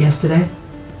saw it yesterday.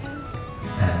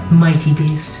 Mighty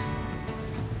beast.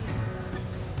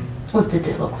 What did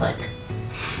it look like?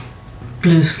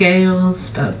 Blue scales,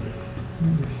 about,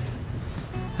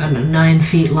 I don't know, 9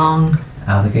 feet long.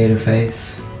 Alligator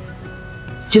face.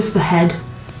 Just the head.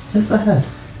 Just the head.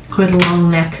 Quite a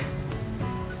long neck.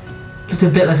 Looked a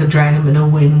bit like a dragon but no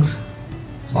wings.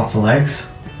 Lots of legs.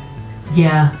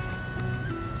 Yeah.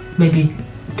 Maybe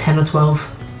 10 or 12.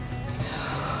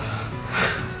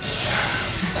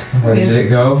 Where did it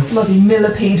go? Bloody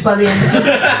millipede by the end of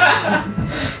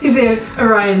it. You see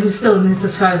Orion, who's still in his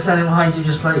disguise, standing behind you,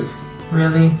 just like,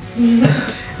 really?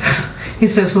 He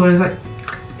steps forward and is like,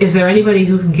 is there anybody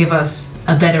who can give us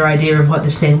a better idea of what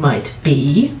this thing might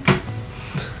be?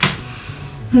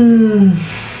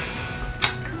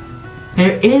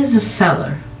 There is a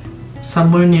cellar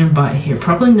somewhere nearby here.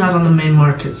 Probably not on the main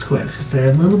market square, because they're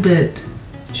a little bit...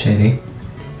 Shady.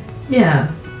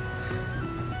 Yeah.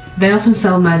 They often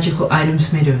sell magical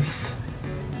items made of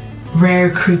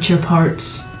rare creature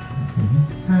parts.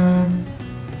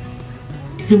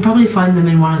 You can probably find them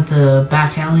in one of the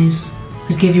back alleys.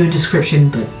 I'd give you a description,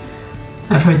 but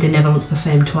I've heard they never look the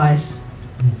same twice.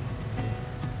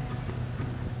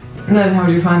 And then how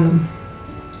do you find them?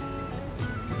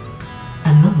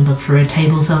 I don't know, look for a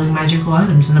table selling magical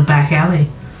items in a back alley.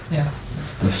 Yeah.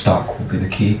 The stock will be the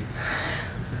key.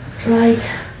 Right.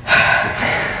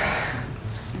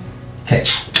 Okay,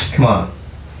 come on.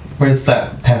 Where's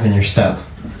that pep in your step?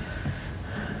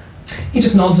 He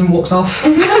just nods and walks off.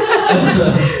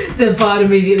 The bard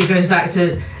immediately goes back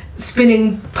to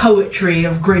spinning poetry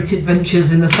of great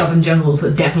adventures in the southern jungles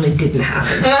that definitely didn't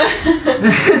happen.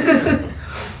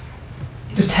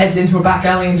 Just heads into a back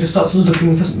alley and just starts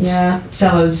looking for some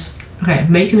sellers. Okay,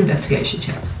 make an investigation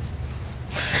check.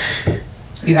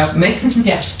 You help me?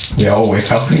 Yes. We're always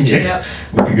helping you Yeah.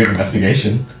 with a good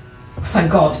investigation.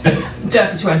 Thank God.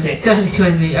 Dirty 20. Dirty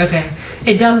 20, okay.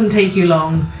 It doesn't take you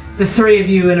long. The three of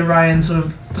you and Orion sort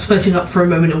of splitting up for a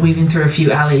moment and weaving through a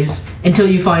few alleys until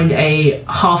you find a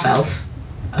half-elf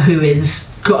who is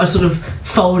got a sort of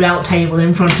fold-out table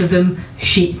in front of them,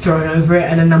 sheet thrown over it,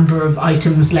 and a number of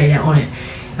items laid out on it.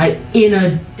 Like in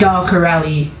a darker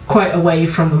alley, quite away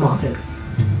from the market.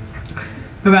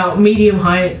 About medium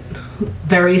height,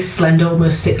 very slender,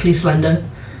 almost sickly slender.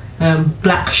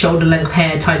 Black shoulder-length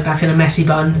hair tied back in a messy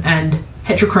bun, and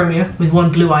heterochromia with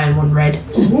one blue eye and one red.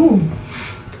 Ooh.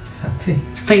 Fancy.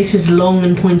 Face is long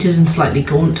and pointed and slightly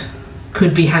gaunt.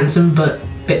 Could be handsome, but a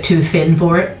bit too thin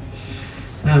for it.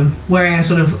 wearing a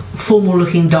sort of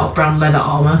formal-looking dark brown leather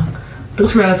armour.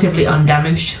 Looks relatively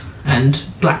undamaged, and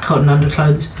black cotton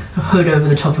underclothes, a hood over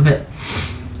the top of it.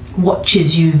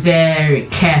 Watches you very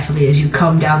carefully as you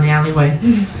come down the alleyway.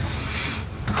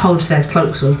 Holds their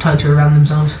cloak sort of tighter around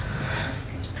themselves.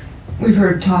 We've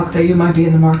heard talk that you might be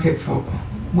in the market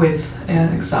with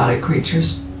exotic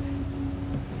creatures.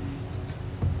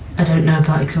 I don't know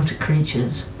about exotic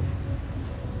creatures.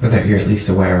 Or that you're at least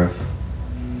aware of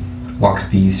what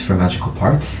could be used for magical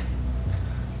parts.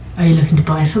 Are you looking to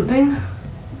buy something?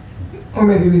 Or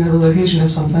maybe we know the location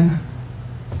of something.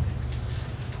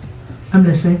 I'm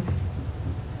listening.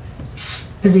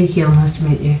 Ezekiel, nice to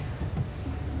meet you.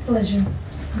 Pleasure.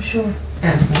 I'm sure.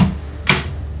 Anthony.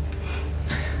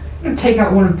 I'm gonna take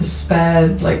out one of the spare,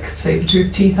 like,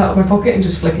 saber-tooth teeth out of my pocket and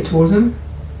just flick it towards him.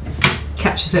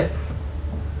 Catches it.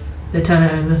 They turn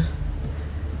it over.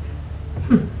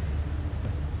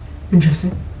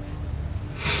 Interesting.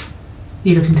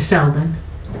 You looking to sell then?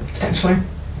 Potentially.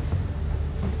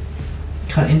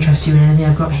 Can't interest you in anything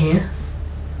I've got here.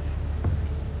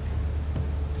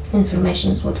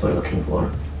 Information is what we're looking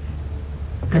for.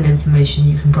 Then information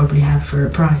you can probably have for a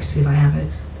price if I have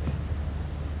it.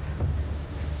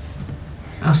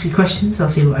 Ask you questions, I'll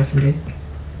see what I can do.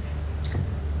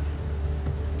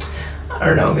 I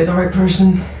don't know, be the right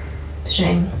person.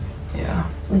 Shame. Yeah.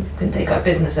 We can take our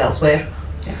business elsewhere.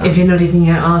 If you're not even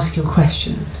going to ask your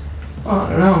questions. Oh, I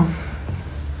don't know.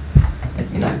 I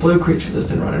mean, that blue creature that's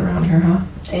been running around here, huh?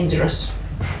 Dangerous.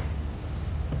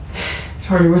 It's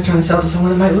hardly worth trying to sell to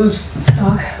someone that might lose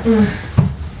stock.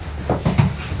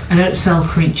 I don't sell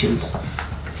creatures.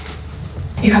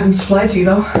 You have them supplied to you,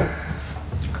 though.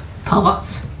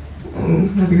 Parts.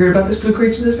 Have you heard about this blue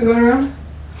creature that's been going around?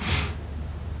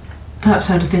 Perhaps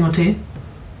heard a thing or two.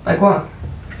 Like what?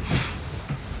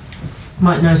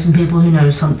 Might know some people who know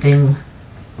something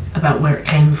about where it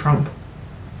came from.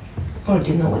 Or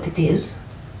do you know what it is?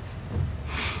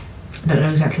 I don't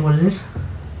know exactly what it is.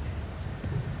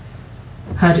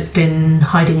 Heard it's been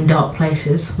hiding in dark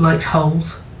places, likes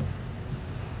holes.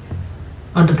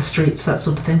 Under the streets, that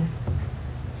sort of thing.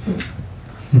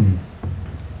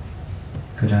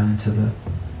 Go down into the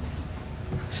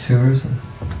sewers and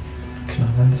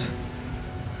canals.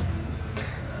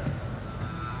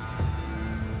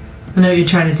 I know what you're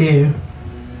trying to do.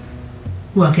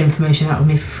 Work information out of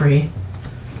me for free.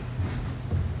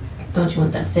 Don't you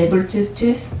want that saber-tooth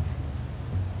tooth?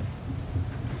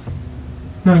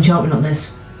 No enchantment on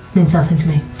this. Means nothing to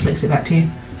me. Flicks it back to you.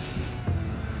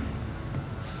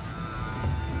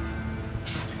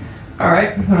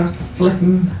 Alright, I'm gonna flip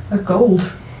him a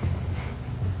gold.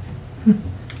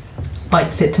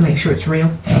 Bites it to make sure it's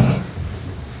real.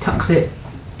 Tucks it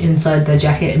inside their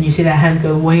jacket, and you see their hand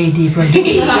go way deeper into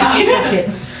the jacket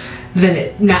pockets than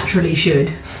it naturally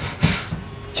should.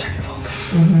 Jacket fold.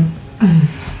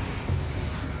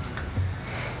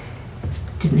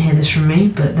 Didn't hear this from me,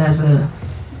 but there's a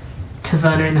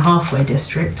taverna in the halfway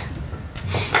district.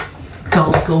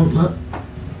 Gold Gauntlet.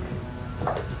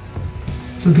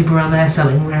 Some people around there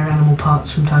selling rare animal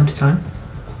parts from time to time.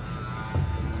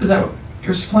 Is that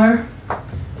your supplier?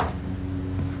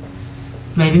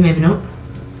 Maybe, maybe not.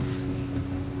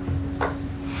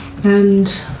 And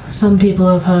some people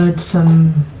have heard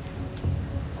some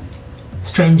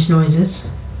strange noises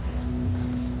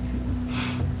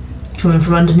coming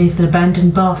from underneath an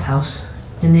abandoned bathhouse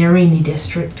in the Arini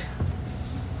district.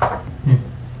 It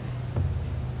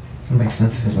makes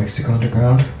sense if it likes to go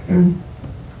underground.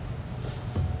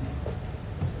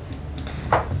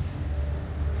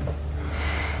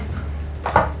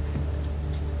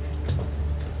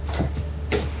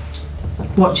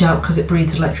 Watch out, because it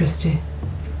breathes electricity.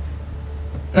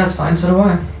 That's fine, so do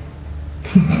I.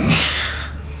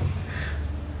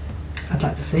 I'd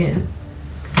like to see it.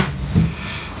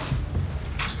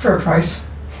 For a price.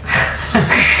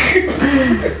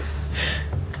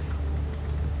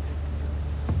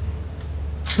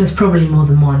 There's probably more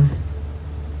than one.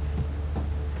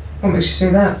 What makes you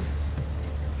say that?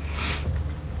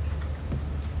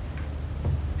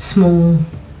 Small,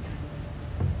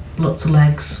 lots of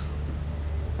legs.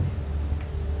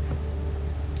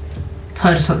 I've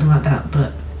heard of something like that,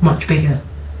 but much bigger.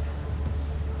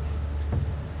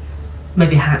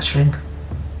 Maybe a hatchling.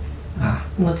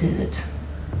 What is it?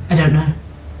 I don't know.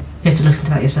 You have to look into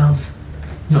that yourselves.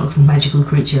 I'm not a magical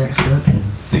creature expert.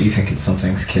 But you think it's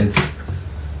something's kids?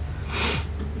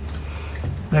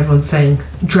 Everyone's saying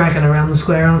dragon around the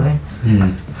square, aren't they?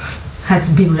 Had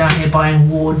some people down here buying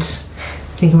wards,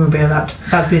 thinking we'd be about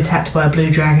to be attacked by a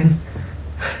blue dragon.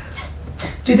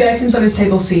 Do the items on his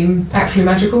table seem actually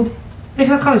magical? Make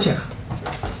a colour check.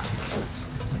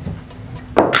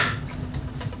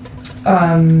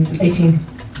 18.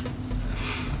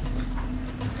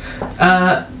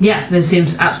 Yeah, this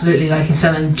seems absolutely like he's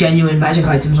selling genuine magic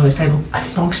items on his table. I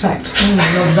did not expect.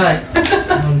 Not bad.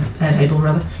 On their table,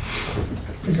 rather.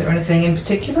 Is there anything in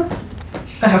particular?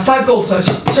 I have 5 gold, so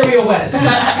show me your wares.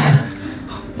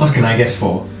 What can I get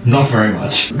for? Not very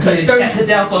much. So you set the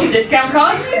Delphos discount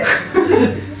card?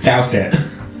 Doubt it.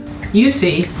 You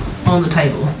see on the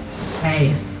table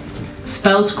a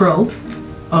spell scroll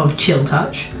of Chill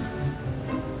Touch.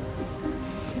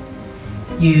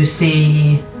 You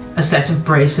see a set of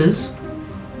braces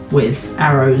with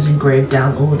arrows engraved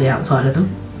down all the outside of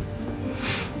them.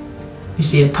 You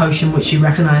see a potion which you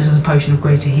recognise as a potion of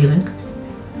greater healing.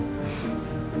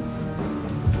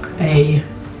 A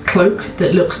cloak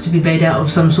that looks to be made out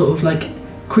of some sort of like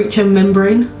creature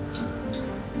membrane.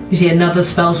 You see another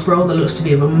spell scroll that looks to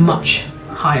be of a much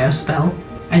higher spell.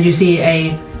 And you see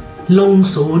a long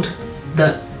sword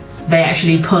that they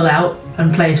actually pull out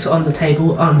and place on the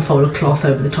table, unfold a cloth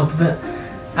over the top of it.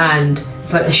 And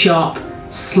it's like a sharp,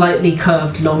 slightly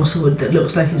curved longsword that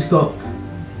looks like it's got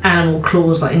animal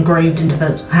claws like engraved into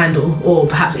the handle, or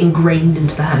perhaps ingrained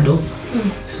into the handle.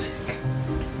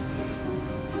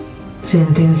 See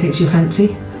anything that takes your fancy?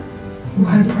 What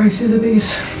kind of prices are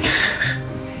these?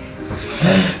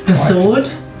 The sword,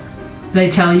 they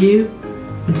tell you,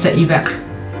 would set you back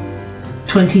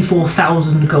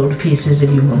 24,000 gold pieces if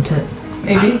you want it.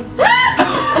 Maybe.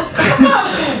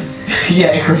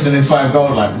 Yeah, Icarus and his 5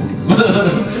 gold, like.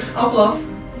 I'll bluff.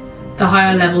 The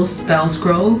higher level spell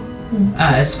scroll,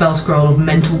 a spell scroll of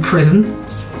mental prison,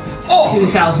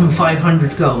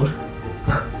 2,500 gold.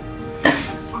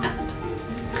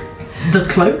 The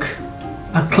cloak,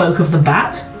 a cloak of the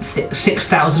bat,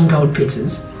 6,000 gold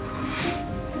pieces.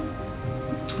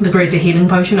 The greater healing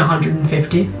potion,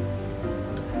 150.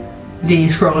 The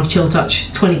scroll of chill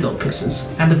touch, 20 gold pieces,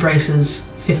 and the braces,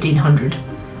 1,500.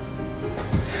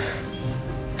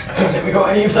 I don't think we got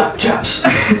any of that, chaps.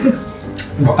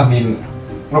 Well, I mean,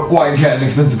 why get an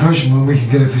expensive potion when we can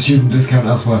get it for student discount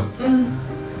elsewhere?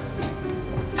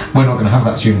 We're not going to have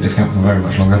that student discount for very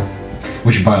much longer.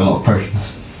 We should buy a lot of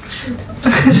potions.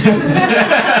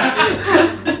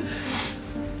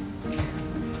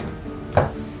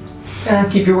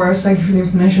 Keep your words, thank you for the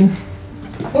information.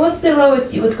 What's the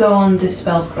lowest you would go on this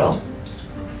spell scroll?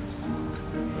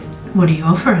 What are you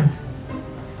offering?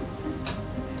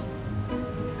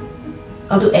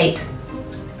 I'll do 8.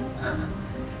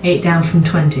 8 down from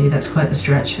 20, that's quite the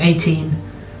stretch. 18.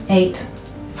 8.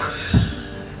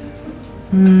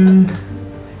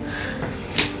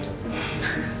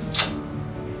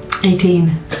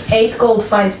 18. 8 gold,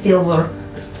 5 silver.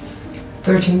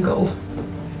 13 gold.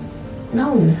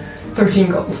 No.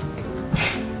 13 gold.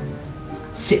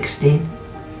 16.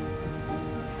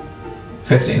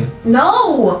 15.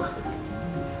 No!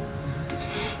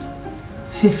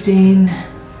 15.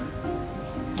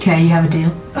 Okay, you have a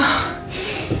deal.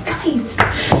 Guys.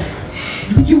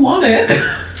 You want it?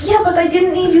 Yeah, but I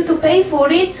didn't need you to pay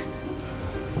for it.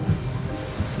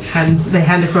 They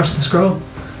hand across the scroll.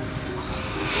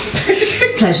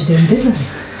 Pleasure doing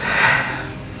business.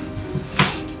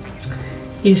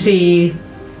 You see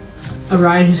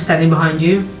Orion, who's standing behind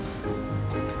you,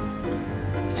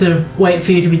 sort of wait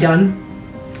for you to be done,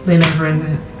 lean over and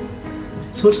go,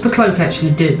 so what's the cloak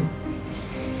actually do?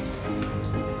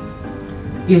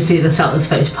 You see the Sutler's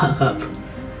face perk up.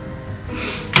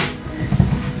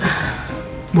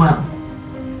 Well,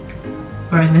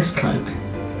 wearing this cloak,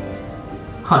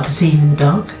 hard to see you in the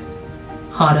dark,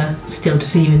 harder still to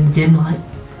see you in the dim light.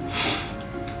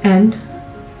 And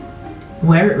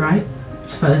wear it right,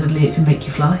 supposedly it can make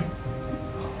you fly.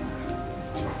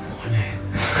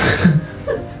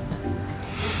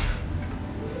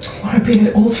 Want to be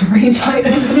an all-terrain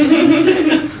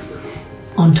titan?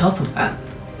 On top of that,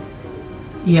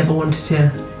 you ever wanted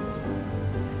to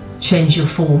change your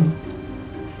form,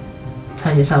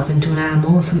 turn yourself into an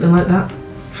animal or something like that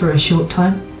for a short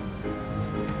time?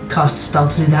 Cast a spell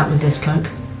to do that with this cloak.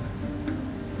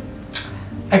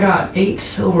 I got 8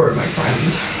 silver, my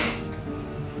friend.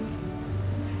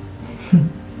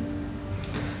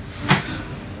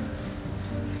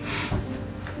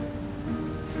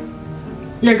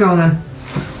 You're going then.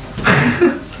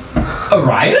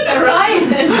 Orion? Orion!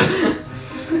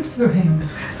 Good for him.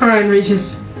 Orion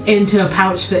reaches into a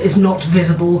pouch that is not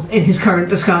visible in his current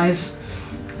disguise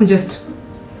and just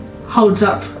holds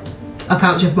up a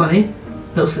pouch of money,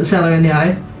 looks at the seller in the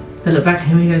eye, they look back at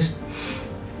him and he goes,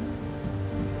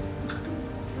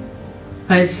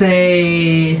 I'd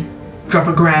say drop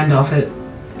 $1,000 off it.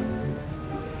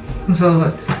 I'm sort of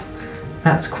like,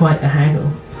 that's quite the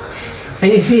haggle.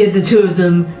 And you see the two of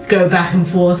them go back and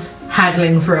forth,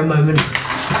 haggling for a moment.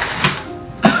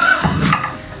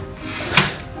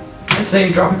 I'd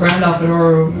say drop a grand off it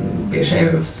or be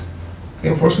ashamed of the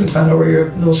enforcement to find out where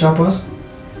your little shop was.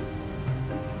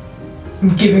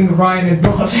 I'm giving Ryan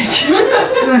advantage.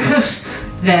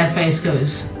 Their face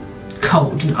goes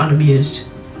cold and unamused.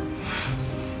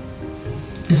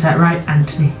 Is that right,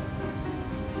 Anthony?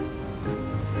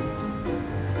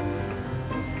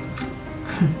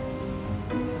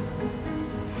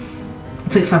 I'll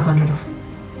take 500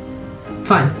 off.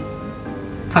 Fine.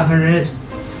 500 it is.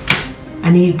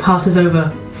 And he passes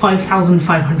over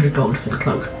 5,500 gold for the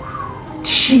cloak.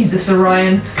 Jesus,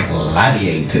 Orion.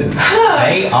 Gladiators.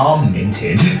 They are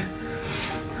minted.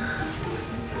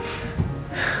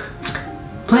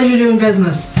 Pleasure doing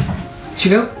business.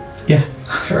 Should we go? Yeah.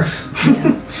 Sure.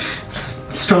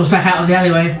 Strolls back out of the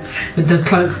alleyway with the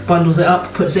cloak, bundles it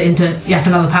up, puts it into yet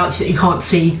another pouch that you can't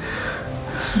see.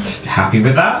 Happy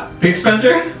with that, big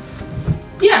spender?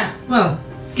 Yeah, well,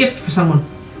 gift for someone.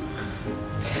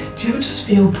 Do you ever just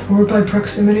feel poor by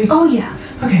proximity? Oh yeah,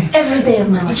 Okay. every day of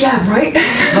my life. Yeah, right?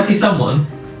 Lucky someone.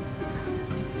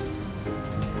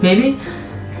 Maybe.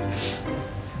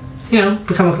 You know,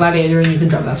 become a gladiator and you can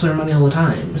drop that sort of money all the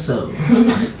time, so...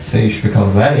 So you should become a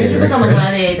You gladiator, should become a Chris.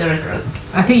 gladiator, Chris.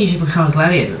 I think you should become a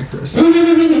gladiator, Chris.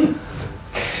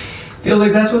 Feels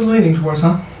like that's what's leaning towards,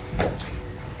 huh?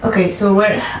 Okay, so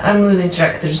I'm losing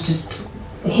track. There's just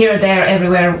here, there,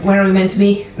 everywhere. Where are we meant to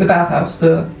be? The bathhouse,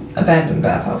 the abandoned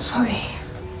bathhouse. Okay.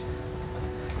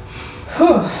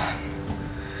 Whew.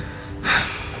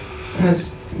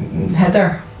 Let's head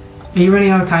there. Are you running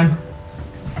out of time?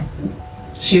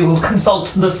 She will consult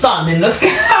the sun in the sky.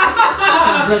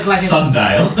 Does look like it's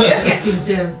Sundial. getting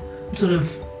to sort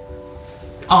of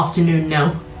afternoon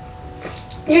now.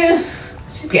 Yeah,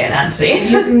 she's getting antsy.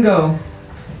 You can go.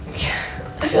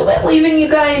 I feel bad leaving you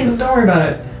guys. Don't worry about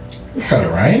it. Got it,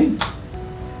 Ryan?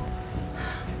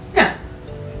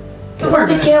 Don't worry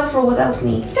Be about it. careful without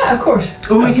me. Yeah, of course.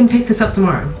 Or we can pick this up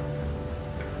tomorrow.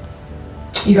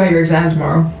 You got your exam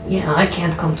tomorrow. Yeah, I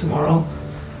can't come tomorrow.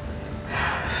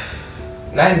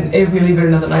 And if we leave it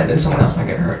another night, then someone else might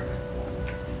get hurt.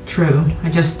 True. I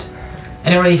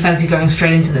don't really fancy going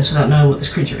straight into this without knowing what this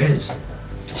creature is.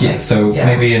 Yeah, so Yeah.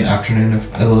 maybe an afternoon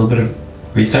of a little bit of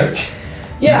research.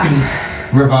 Yeah. You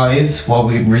can revise while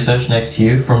we research next to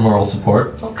you for moral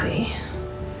support. Okay.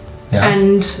 Yeah,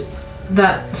 And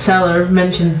that seller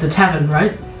mentioned the tavern,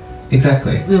 right?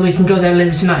 exactly. Then we can go there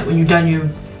later tonight when you've done your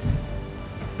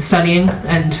studying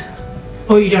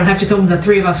or you don't have to come, the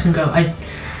three of us can go. I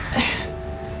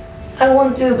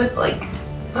want to, but like,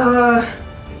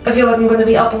 I feel like I'm gonna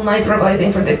be up all night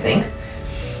revising for this thing.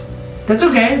 That's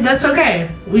okay.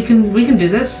 We can do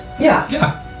this. Yeah.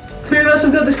 Yeah. Three of us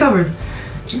have got this covered.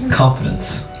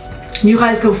 Confidence. You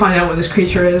guys go find out what this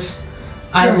creature is.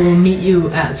 I Sure. will meet you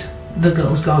at the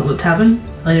Girls Gauntlet Tavern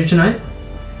later tonight.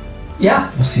 Yeah.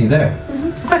 We'll see you there.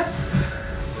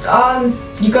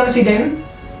 You gonna see Damon?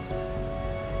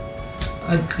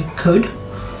 I could.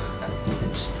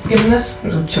 Just give him this.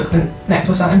 There's a chuck the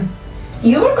necklace at him.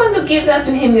 You were going to give that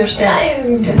to him yourself.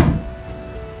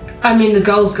 I mean, the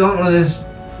Girls Gauntlet is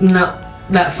not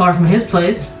that far from his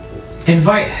place.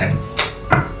 Invite him.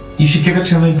 You should give it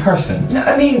to him in person. No,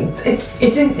 I mean, it's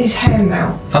in his hand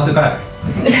now. Pass it back.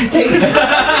 Take it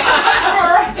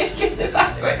back. It gives it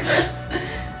back to it, Chris.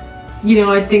 You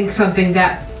know, I think something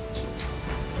that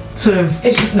sort of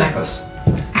It's just a necklace.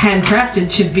 handcrafted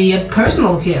should be a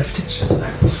personal gift. It's just a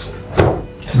necklace.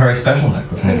 It's a very special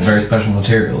necklace made of very special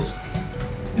materials.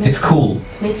 It's cool.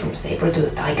 It's made from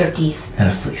saber-toothed tiger teeth. And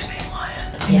a fleece made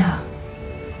lion. Yeah.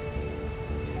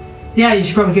 Yeah, you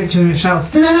should probably give it to him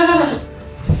yourself. See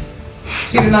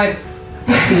you tonight.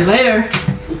 See you later.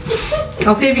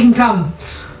 I'll see if you can come.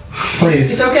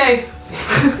 Please, It's okay.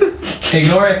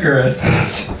 ignore Icarus.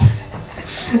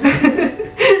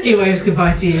 He waves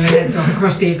goodbye to you and heads off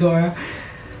across the Agora.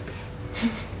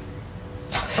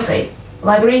 Okay.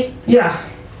 Library? Yeah.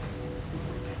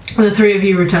 The three of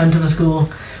you return to the school.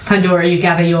 Pandora, you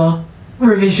gather your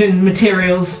revision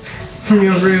materials from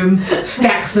your room,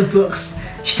 stacks of books.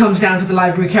 She comes down to the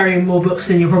library carrying more books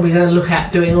than you're probably going to look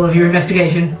at doing all of your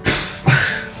investigation.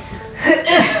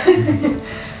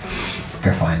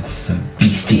 Go find some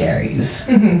bestiaries.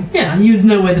 Yeah, you'd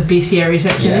know where the bestiary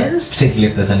section is. Particularly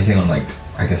if there's anything on, like,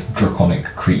 I guess, draconic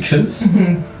creatures.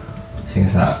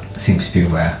 Things that seems to be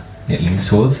where it leans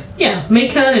towards. Yeah,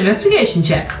 make an investigation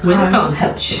check with I will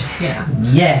advantage. Yeah, I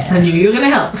Yeah. knew you were going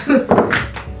to help.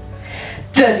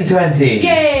 Dirty 20.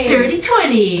 Yay! Dirty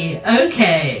 20.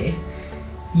 Okay.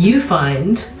 You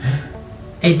find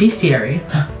a bestiary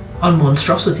on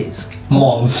monstrosities.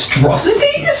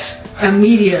 Monstrosities?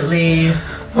 Immediately,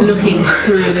 looking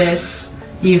through this,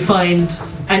 you find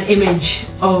an image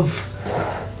of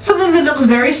something that looks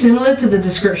very similar to the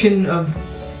description of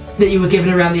that you were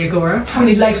given around the Agora. How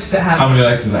many legs does it have? How many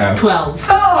legs does it have? 12.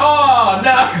 Oh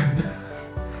no!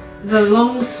 The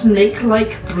long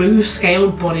snake-like blue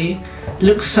scaled body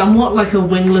looks somewhat like a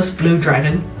wingless blue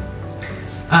dragon.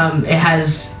 It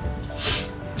has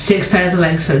 6 pairs of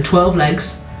legs, so 12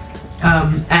 legs,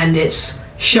 and it's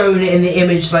shown in the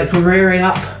image like rearing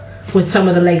up with some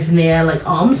of the legs in the air like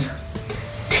arms.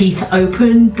 Teeth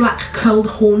open, black curled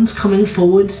horns coming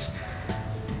forwards.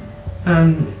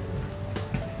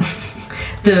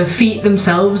 The feet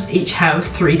themselves each have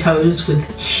 3 toes with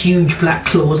huge black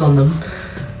claws on them.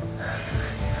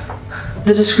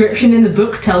 The description in the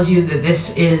book tells you that this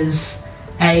is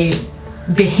a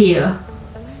behir.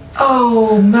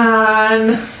 Oh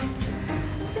man.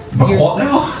 But what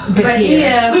now?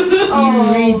 Behir.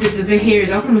 Oh. You read that the behir is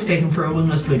often mistaken for a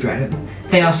wingless blue dragon.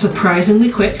 They are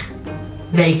surprisingly quick.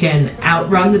 They can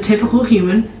outrun the typical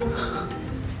human,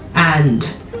 and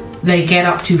they get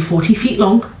up to 40 feet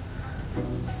long.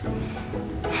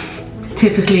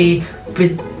 Typically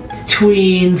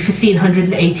between 1,500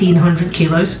 and 1,800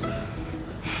 kilos.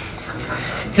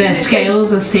 Their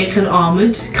scales are thick and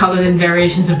armoured, coloured in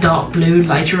variations of dark blue,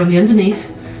 lighter on the underneath.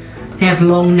 They have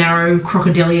long, narrow,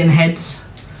 crocodilian heads.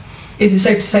 Is it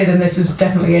safe to say then this is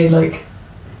definitely a like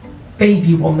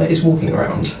baby one that is walking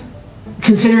around?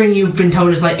 Considering you've been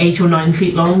told it's like 8 or 9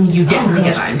 feet long, you definitely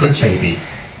get that It's impression.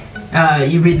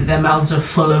 baby. You read that their mouths are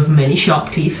full of many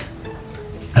sharp teeth.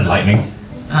 And lightning.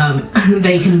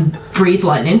 They can breathe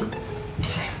lightning.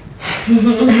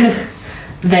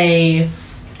 They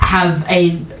have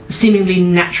a seemingly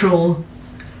natural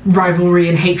rivalry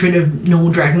and hatred of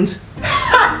normal dragons.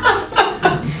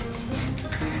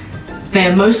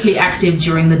 They're mostly active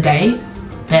during the day.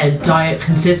 Their diet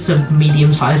consists of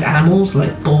medium-sized animals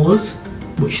like boars,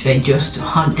 which they just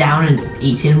hunt down and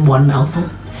eat in one mouthful.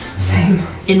 Same.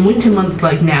 In winter months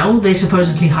like now, they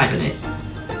supposedly hibernate.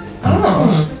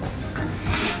 Oh.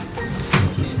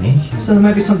 Sneaky sneak. So there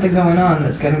might be something going on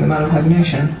that's getting them out of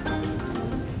hibernation.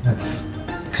 That's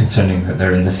concerning that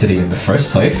they're in the city in the first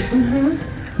place.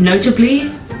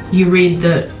 Notably, you read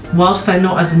that whilst they're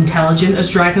not as intelligent as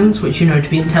dragons, which you know to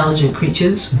be intelligent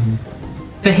creatures,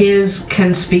 behirs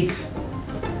can speak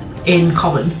in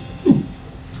common.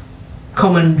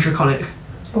 Common Draconic.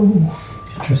 Ooh.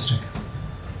 Interesting.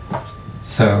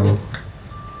 So,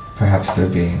 perhaps they're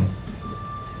being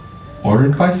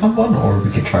ordered by someone, or we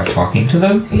could try talking to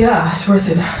them? Yeah, it's worth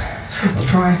it. It's worth a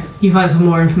try. You find some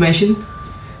more information.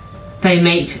 They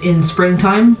mate in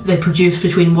springtime. They produce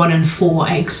between 1 and 4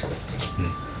 eggs.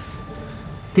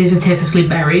 These are typically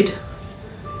buried.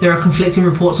 There are conflicting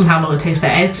reports on how long it takes their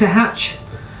eggs to hatch.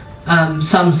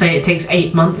 Some say it takes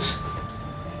 8 months.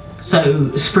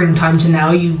 So springtime to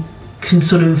now, you can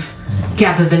sort of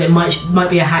gather that it might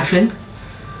be a hatchling.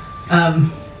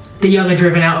 The young are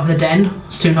driven out of the den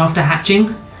soon after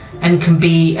hatching, and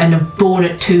are born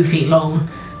at 2 feet long,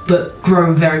 but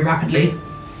grow very rapidly.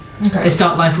 Okay. They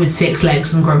start life with 6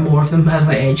 legs and grow more of them as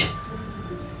they age.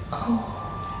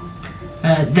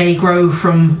 They grow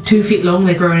from 2 feet long,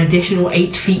 they grow an additional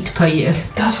 8 feet per year.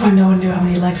 That's why no one knew how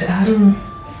many legs it had.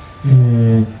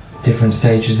 Different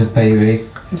stages of baby.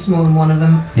 It's more than one of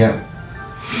them. Yep.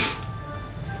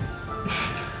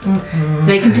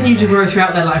 They continue to grow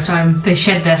throughout their lifetime. They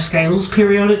shed their scales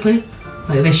periodically,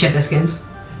 like they shed their skins.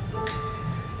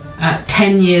 At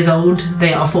 10 years old,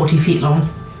 they are 40 feet long.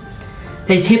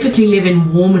 They typically live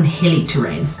in warm and hilly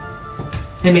terrain.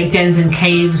 They make dens in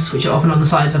caves, which are often on the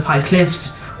sides of high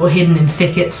cliffs, or hidden in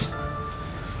thickets.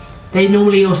 They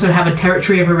normally also have a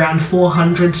territory of around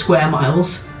 400 square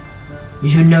miles,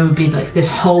 which you know would be like this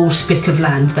whole spit of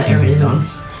land that area is on.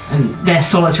 And they're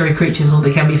solitary creatures, or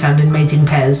they can be found in mating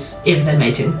pairs if they're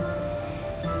mating.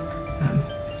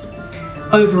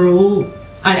 Overall,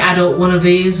 an adult one of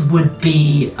these would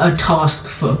be a task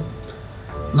for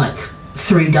like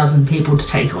 36 people to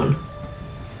take on.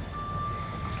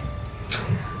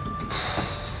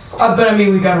 But I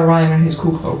mean, we got Orion and his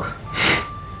cool cloak.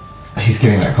 He's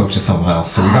giving that cloak to someone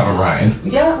else, so we got Orion.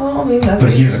 Yeah, well, I mean, that's.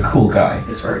 But he's a cool guy.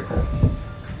 It's very cool.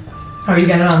 How are you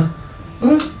getting on?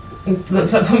 He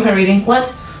looks up from her reading.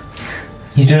 What?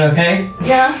 You doing okay?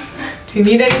 Yeah. Do you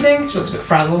need anything? She looks a bit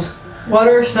frazzled.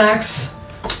 Water, snacks.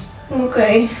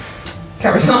 Okay.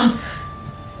 Camera's on.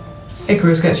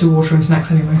 Icarus gets you water and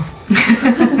snacks anyway.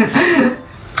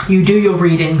 You do your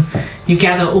reading, you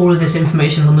gather all of this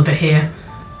information on the Behir.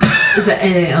 Is there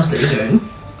anything else that you're doing?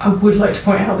 I would like to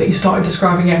point out that you started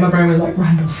describing it and my brain was like,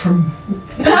 Randall from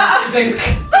Zinc.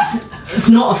 It's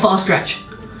not a far stretch.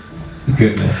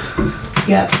 Goodness.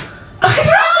 Yep.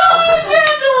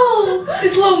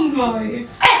 It's long boy.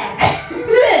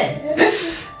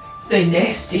 They're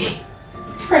nasty.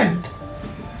 Friend.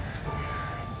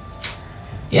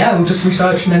 Yeah, we'll just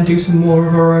research and then do some more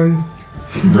of our own.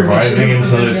 Revising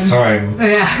until it's time. Oh,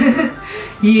 yeah.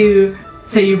 you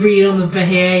read on the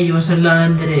Bahir, you also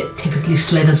learn that it typically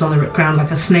slithers on the ground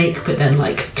like a snake, but then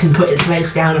like can put its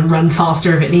legs down and run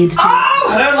faster if it needs to. Oh,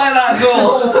 I don't like that at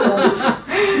all.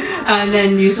 And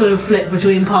then you sort of flip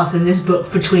between passing this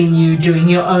book between you doing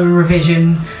your own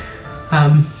revision,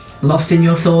 lost in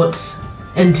your thoughts,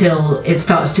 until it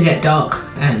starts to get dark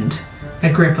and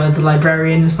Agrippa, the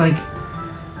librarian, is like,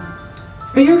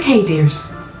 "Are you okay, dears?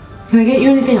 Can I get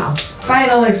you anything else?"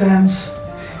 Final exams.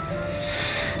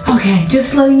 Okay,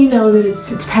 just letting you know that it's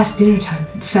past dinner time.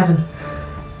 It's 7.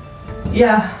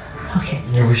 Yeah. Okay.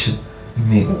 Yeah, we should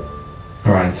meet.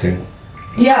 Ryan soon.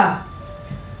 Yeah.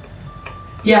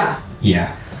 Yeah.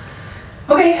 Yeah.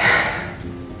 Okay.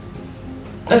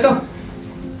 Let's go.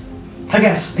 I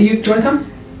guess. Do you want to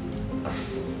come?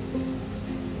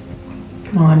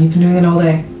 Come on, you've been doing it all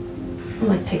day. I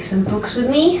might take some books with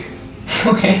me.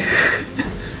 Okay.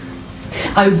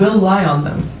 I will lie on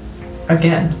them.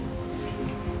 Again.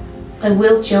 I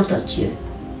will chill touch you.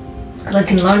 Because I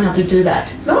can learn how to do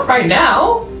that. Not right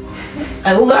now.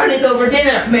 I will learn it over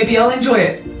dinner. Maybe I'll enjoy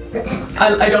it.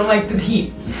 I don't like the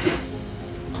heat.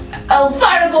 I'll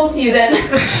fire a bolt to you then.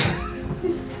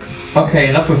 Okay,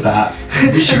 enough with that.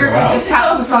 We should go Agrippa just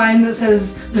out. taps a sign that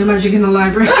says "No magic in the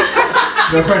library."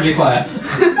 No friendly fire.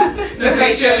 The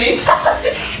face journeys.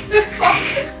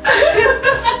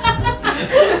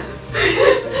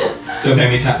 Don't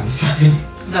make me tap the sign.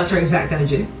 That's her exact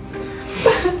energy.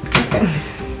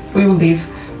 We will leave.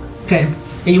 Okay.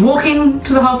 Are you walking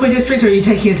to the halfway district or are you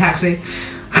taking a taxi?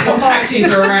 What taxis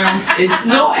are around? It's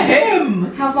not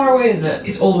him! How far away is it?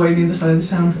 It's all the way to the other side of the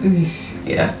town.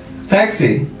 Yeah.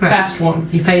 Taxi. Right. Fast one.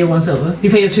 You pay your 1 silver. You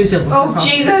pay your 2 silver. Oh,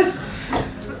 Jesus!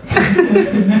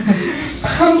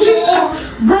 I'm just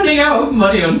running out of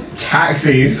money on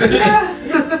taxis.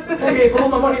 I gave all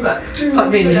my money back to It's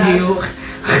like being in my New dad. York.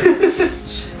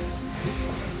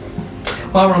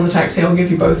 While we're on the taxi, I'll give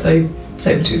you both a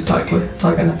saber-tooth tiger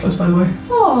necklace, by the way.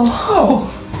 Oh,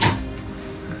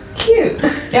 cute.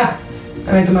 Yeah.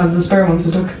 I made them out of the spare ones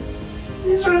I took.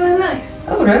 It's really nice.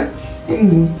 That's okay. You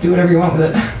can do whatever you want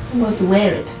with it. I'm going to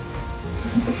wear it.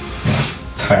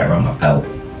 Tie it around my belt.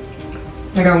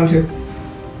 I got one too.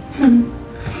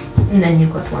 And then you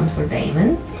got one for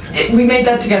Damon. We made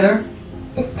that together.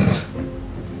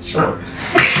 Sure.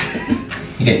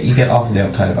 You get awfully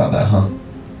uptight about that, huh?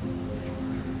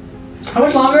 How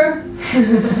much longer?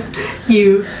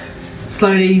 You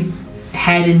slowly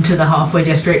head into the halfway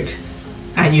district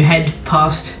and you head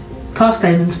past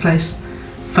Damon's place,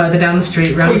 further down the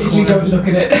street, round Wait the if you corner, don't look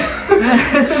at it.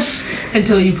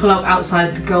 until you pull up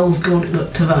outside the Gull's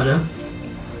Gauntlet Taverna.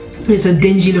 It's a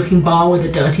dingy looking bar with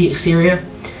a dirty exterior,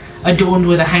 adorned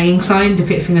with a hanging sign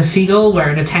depicting a seagull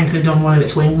wearing a tankard on one of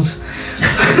its wings.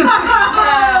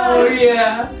 Oh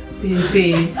yeah. You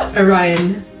see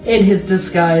Orion in his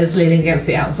disguise leaning against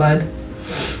the outside.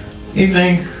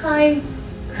 Evening. Hi.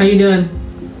 How you doing?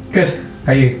 Good.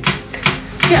 How are you?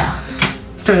 Yeah.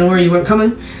 Starting to worry you weren't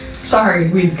coming. Sorry,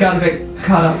 we got a bit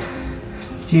caught up.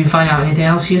 Did you find out anything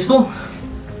else useful?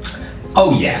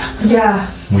 Oh yeah. Yeah.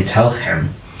 We tell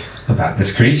him about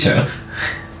this creature.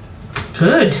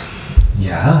 Good.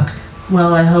 Yeah.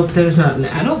 Well, I hope there's not an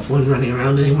adult one running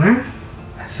around anywhere.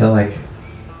 I feel like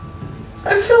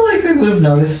they would have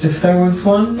noticed if there was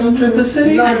one under the A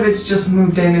city. lot of it's just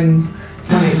moved in and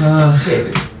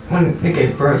when it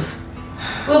gave birth.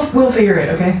 We'll figure it,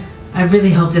 okay? I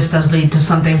really hope this does lead to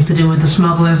something to do with the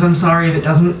smugglers. I'm sorry if it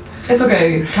doesn't. It's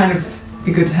okay. It'd kind of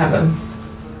be good to have an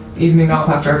evening off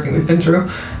after everything we've been through.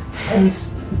 And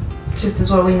it's just as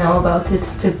well we know about it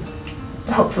to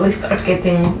hopefully start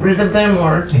getting rid of them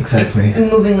or Exactly.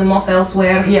 moving them off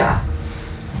elsewhere. Yeah.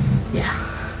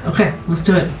 Okay, let's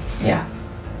do it. Yeah.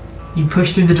 You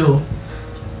push through the door.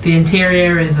 The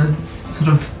interior is a sort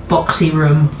of boxy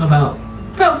room about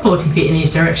 40 feet in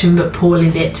each direction, but poorly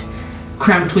lit,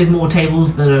 cramped with more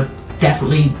tables than are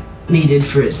definitely needed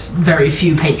for its very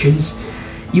few patrons.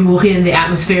 You walk in and the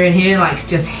atmosphere in here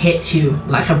just hits you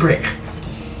like a brick.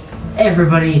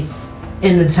 Everybody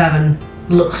in the tavern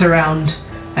looks around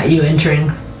at you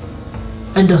entering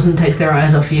and doesn't take their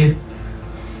eyes off you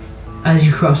as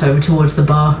you cross over towards the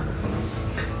bar.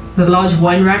 The large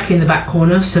wine rack in the back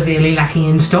corner, severely lacking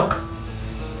in stock.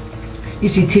 You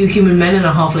see 2 human men and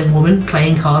a halfling woman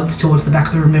playing cards towards the back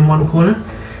of the room in one corner,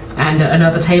 and at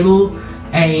another table,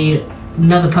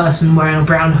 another person wearing a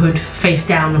brown hood face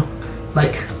down,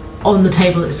 on the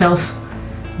table itself,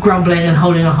 grumbling and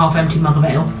holding a half-empty mug of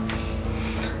ale.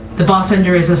 The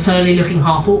bartender is a surly-looking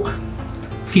half-orc,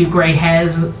 a few grey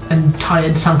hairs and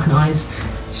tired, sunken eyes,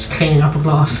 just cleaning up a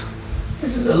glass.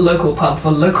 This is a local pub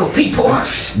for local people.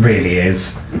 It really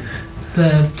is.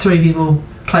 The three people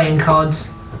playing cards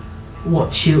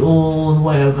watch you all the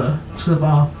way over to the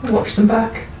bar, Watch them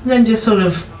back. and then just sort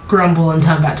of grumble and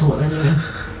turn back to what they're doing.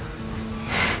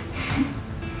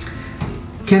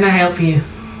 Can I help you?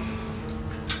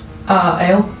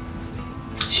 Ale.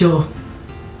 Sure.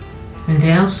 Anything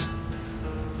else?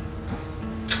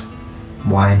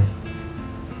 Wine.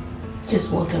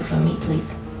 Just water from me,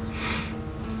 please.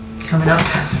 Coming up.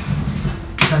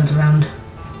 Turns around.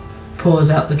 Pours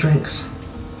out the drinks.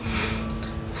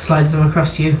 Slides them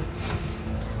across to you.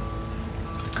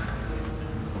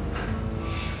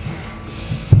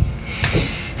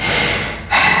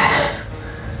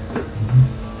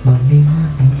 Money,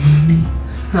 money, money.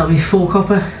 That'll be 4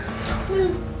 copper.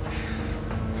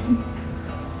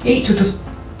 Each or just...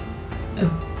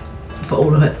 For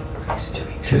all of it.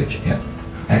 Huge, yeah.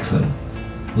 Excellent.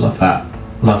 Love that.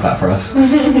 Love that for us.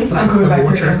 Slides coming the back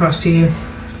water again. across to you.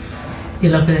 You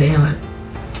look at it and you're like,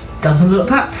 doesn't look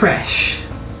that fresh.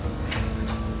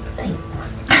 Thanks.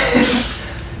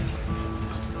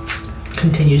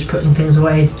 Continues putting things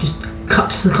away, just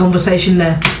cuts the conversation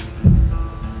there.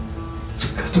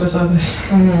 Customer service.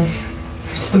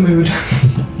 It's the mood.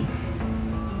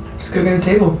 Just go get a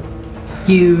table.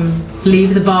 You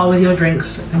leave the bar with your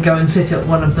drinks and go and sit at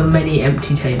one of the many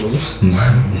empty tables.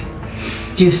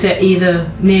 Do you sit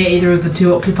near either of the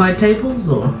 2 occupied tables,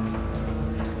 or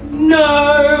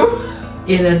No!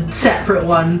 in a separate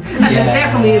one? And there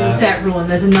definitely is a separate one.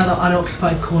 There's another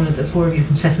unoccupied corner that 4 of you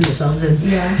can settle yourselves in.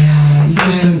 Yeah. Yeah, you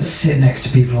just don't sit next to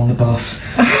people on the bus.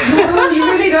 You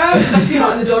really don't. Especially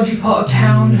not in the dodgy part of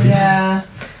town. Yeah.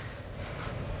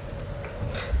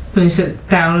 When you sit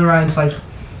down and around, it's like,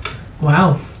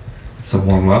 wow, It's a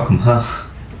warm welcome, huh?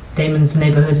 Damon's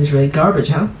neighbourhood is really garbage,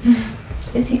 huh?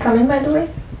 Is he coming, by the way?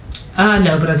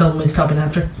 No, but I told him we'd stop in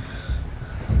after.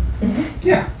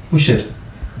 Yeah, we should.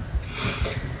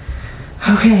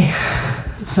 Okay,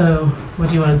 so what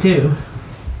do you want to do?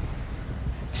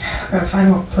 Gotta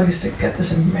find what place to get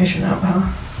this information out,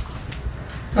 huh?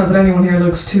 Not that anyone here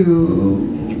looks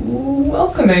too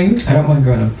welcoming. I don't mind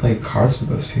going and play cards with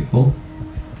those people.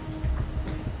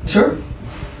 Sure.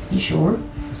 You sure?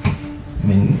 I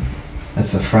mean,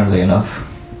 it's a friendly enough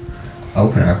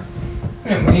opener.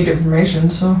 Yeah, we need information,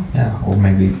 so. Yeah, or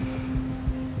maybe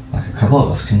like a couple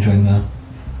of us can join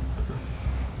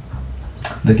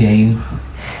the game.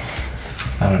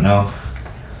 I don't know.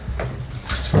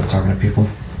 It's worth talking to people.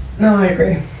 No, I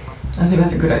agree. I think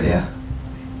that's a good idea.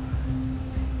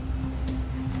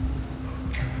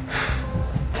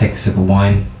 Take a sip of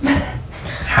wine.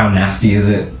 How nasty is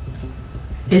it?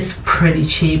 It's pretty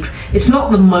cheap. It's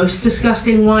not the most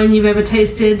disgusting wine you've ever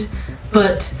tasted,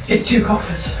 but It's 2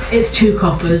 coppers. it's 2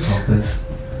 coppers.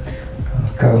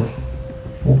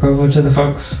 We'll go over to the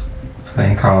folks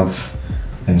playing cards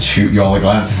and shoot you all a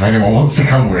glance if anyone wants to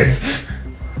come with.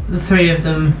 The 3 of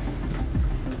them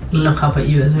look up at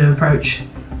you as you approach.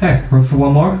 Hey, room for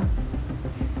one more?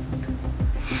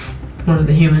 One of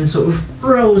the humans sort of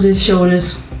rolls his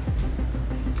shoulders.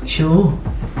 Sure.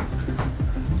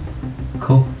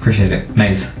 Cool, appreciate it.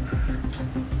 Nice.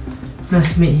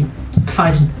 Nice to meet you.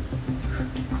 Fiden.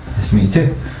 Nice to meet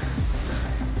you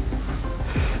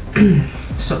too.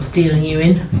 Starts dealing you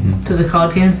in Mm-hmm. to the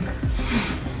card game.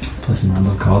 Play some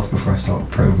random cards before I start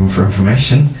probing for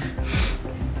information.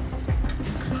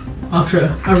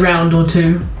 After a round or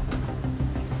 2,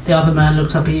 the other man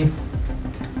looks up at you.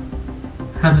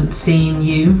 Haven't seen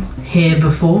you here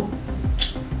before.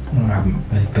 I haven't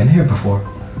really been here before.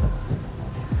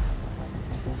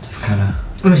 Just kinda...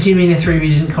 I'm assuming the 3 of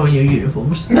you didn't come in your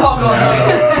uniforms. No,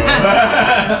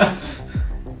 God.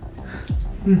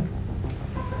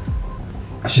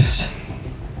 I've just...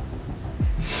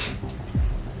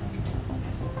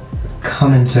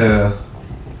 come into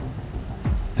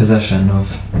possession of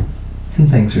some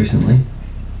things recently.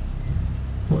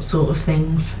 What sort of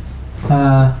things?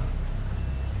 A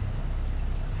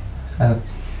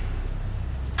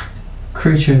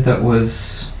creature that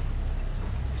was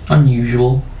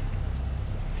unusual.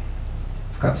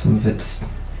 Got some of its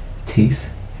teeth.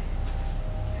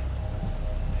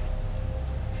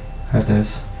 Heard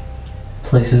there's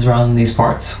places around these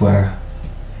parts where,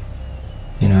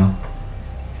 you know,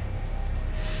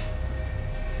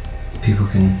 people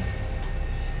can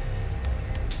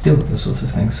deal with those sorts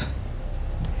of things.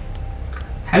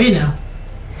 How you know?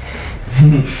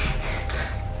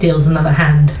 Deals another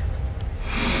hand.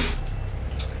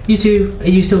 You two, are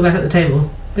you still back at the table?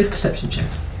 Make a perception check.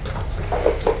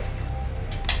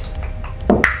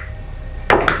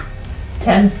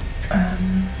 10.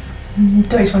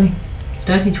 Dirty 20.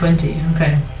 Dirty 20,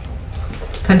 okay.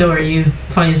 Pandora, you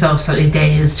find yourself slightly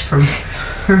dazed from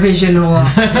revision or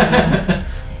a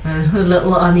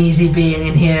little uneasy being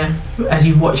in here as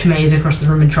you watch Maze across the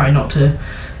room and try not to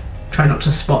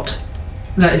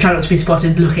be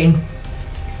spotted looking.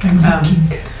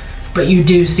 But you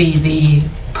do see the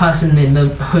person in the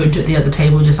hood at the other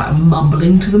table just like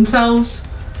mumbling to themselves.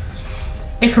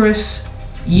 Icarus,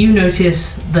 you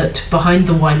notice that behind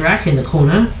the wine rack in the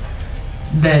corner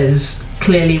there's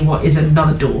clearly what is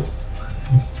another door.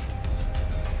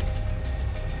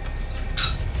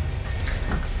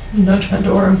 Nudge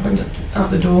Pandora and point out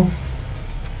the door.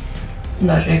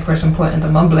 Nudge Icarus and point at the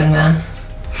mumbling man.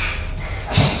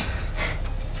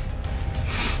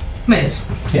 Maze,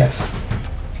 Yes.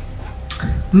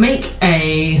 make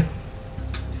a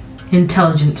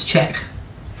intelligence check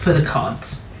for the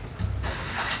cards.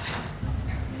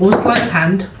 Or sleight of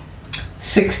hand.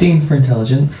 16 for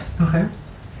intelligence. Okay.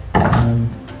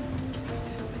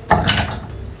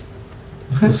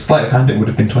 If it was sleight of hand, it would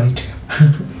have been 22.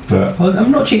 But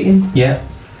I'm not cheating yet.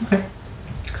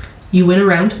 You win a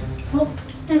round.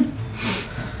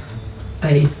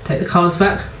 They take the cards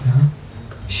back,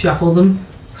 shuffle them,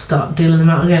 start dealing them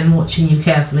out again, watching you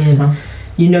carefully, and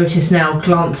you notice now,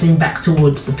 glancing back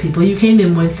towards the people you came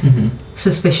in with,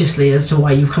 suspiciously as to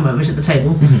why you've come over to the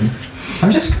table.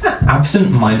 I'm just gonna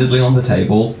absent-mindedly on the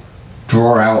table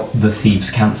draw out the thieves'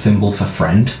 cant symbol for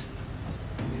friend.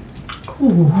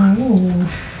 Ooh.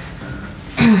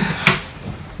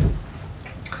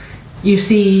 You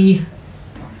see,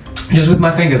 Just with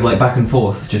my fingers like back and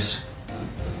forth, just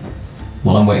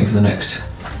while I'm waiting for the next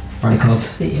round of let's cards.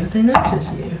 see if they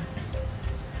notice you.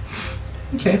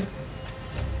 Okay.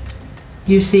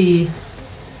 You see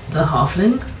the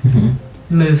halfling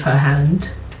move her hand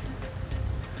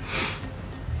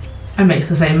and makes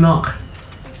the same mark.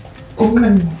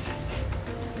 And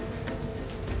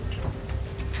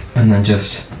then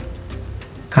just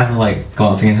kind of like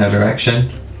glancing in her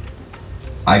direction.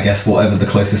 I guess whatever the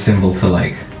closest symbol to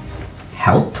like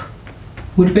help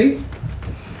would be.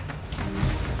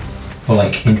 Or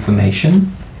like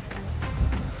information.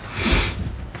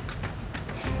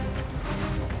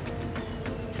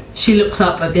 She looks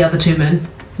up at the other two men,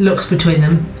 looks between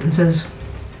them, and says,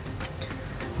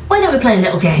 "Why don't we play a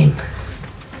little game?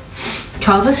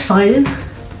 Carver's finding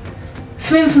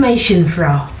some information for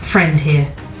our friend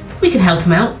here. We can help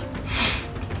him out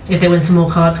if they win some more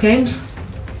card games.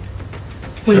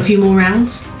 Win a few more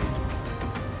rounds."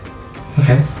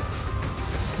 Okay.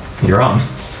 You're on.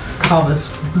 Carver's,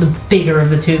 the bigger of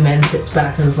the two men, sits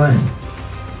back and is like,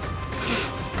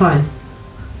 "Fine.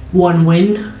 One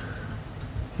win,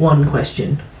 one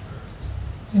question."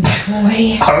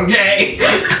 Boy. Okay.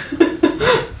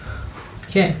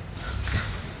 Okay.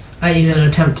 Are you going to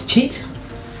attempt to cheat?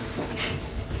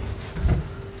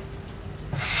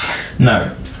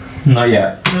 No. Not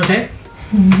yet. Okay.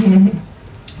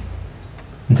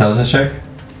 Intelligence check?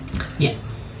 Yeah.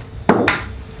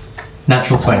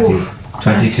 Natural 20. Ooh,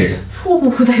 22. Nice. Oh,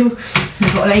 they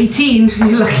got an 18.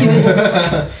 You're lucky.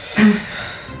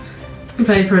 You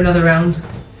play for another round.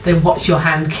 They watch your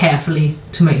hand carefully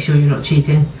to make sure you're not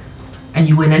cheating, and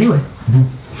you win anyway.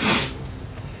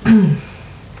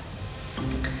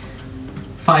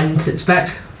 Fine sits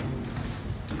back.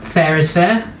 Fair is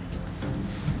fair.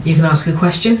 You can ask a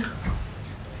question.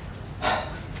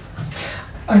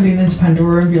 I lean into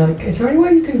Pandora and be like, is there any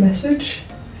way you can message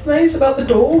Maze about the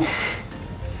door?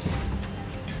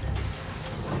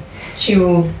 She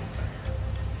will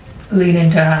lean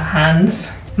into her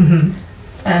hands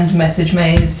and message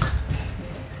Maze.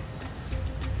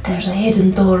 There's a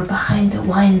hidden door behind the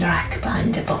wine rack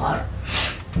behind the bar.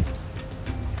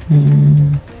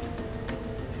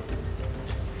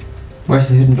 Where's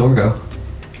the hidden door go?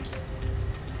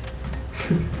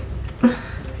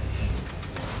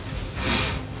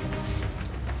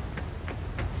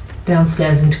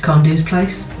 Downstairs into Condu's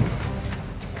place.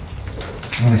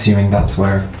 I'm assuming that's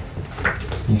where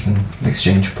you can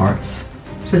exchange parts.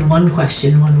 Said one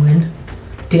question, one win.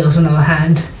 Deals another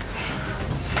hand.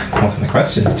 Wasn't a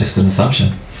question, it's just an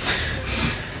assumption.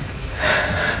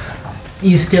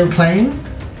 You still playing?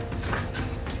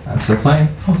 I'm still playing.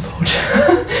 Oh lord.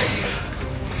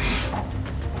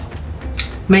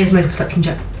 Maze, make a perception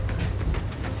check.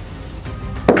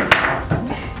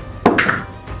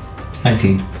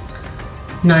 19.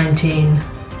 19.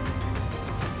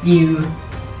 You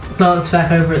glance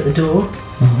back over at the door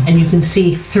and you can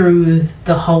see through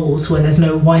the holes where there's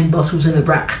no wine bottles in the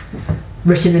rack,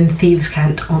 written in thieves'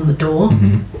 cant on the door,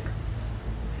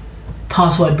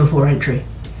 password before entry.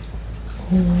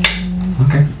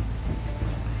 Okay.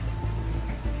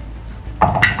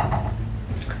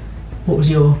 What was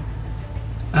your...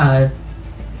 oh,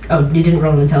 you didn't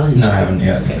roll an intelligence No, I check? haven't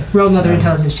yet. Okay, roll another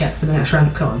intelligence check for the next round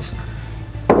of cards.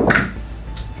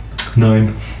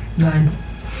 9. 9.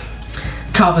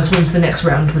 Carvus wins the next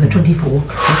round with a 24.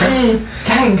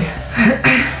 Dang.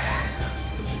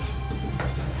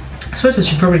 I suppose I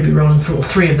should probably be rolling for all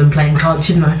 3 of them playing cards,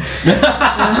 shouldn't I?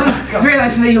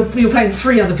 Realising that you're playing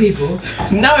 3 other people.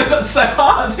 No, that's so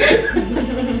hard.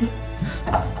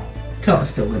 Carvus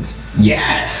still wins.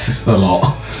 Yes, a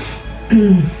lot.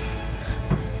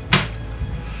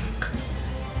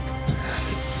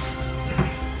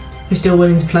 You're still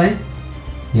willing to play?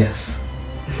 Yes.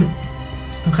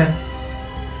 Okay.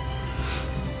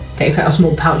 Takes out a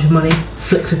small pouch of money,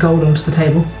 flicks a gold onto the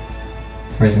table.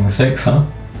 Raising the stakes, huh?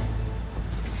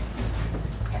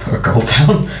 Put a gold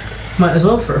down. Might as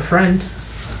well for a friend.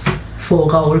 4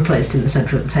 gold placed in the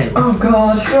centre of the table. Oh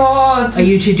God. Are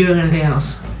you two doing anything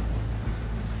else?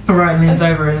 Orion leans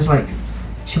over and is like,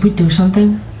 should we do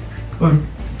something? Or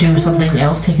do something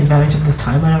else, take advantage of this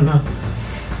time? I don't know.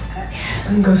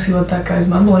 And go see what that guy's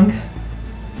mumbling.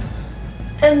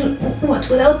 And what,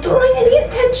 without drawing any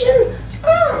attention?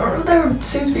 They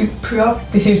seem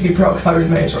to be preoccupied with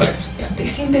maze, right? Yes. Yeah, they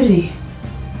seem busy.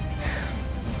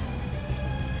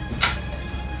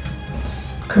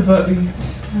 Covertly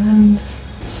stand,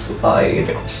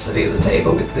 slide, study the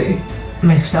table with the...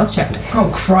 Make a stealth check.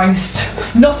 Oh Christ.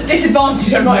 Not at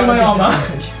disadvantage, I'm not in my armour.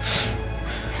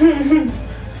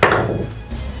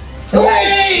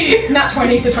 Yay! Nat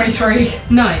 20 to 23.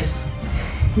 Nice.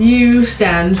 You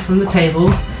stand from the table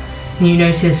and you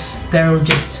notice they're all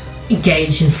just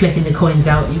engaged in flipping the coins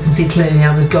out. You can see clearly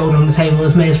now there's gold on the table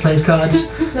as Mayor's plays cards.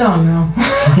 Oh no.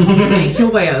 You make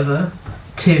your way over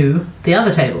to the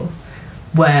other table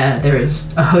where there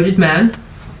is a hooded man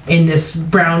in this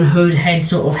brown hood, head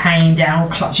sort of hanging down,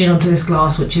 clutching onto this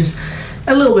glass, which is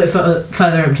a little bit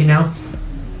further empty now,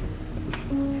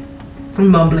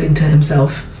 mumbling to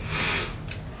himself.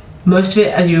 Most of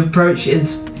it, as you approach,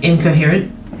 is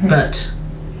incoherent, but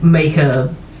make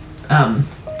a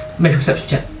perception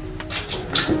check.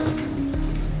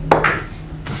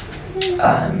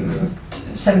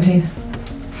 17.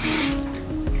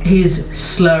 He's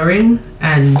slurring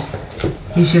and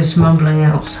he's just mumbling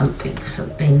out something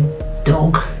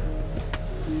dog.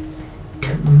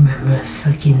 Don't remember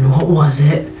fucking what was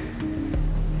it.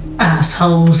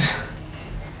 Assholes.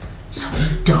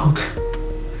 Something dog.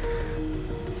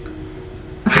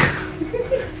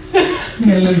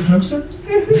 Get a little closer.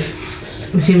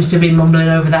 He seems to be mumbling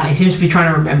over that. He seems to be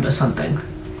trying to remember something.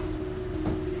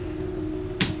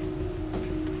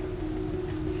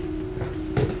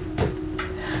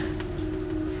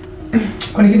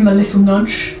 I'm gonna give him a little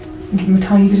nudge and give him a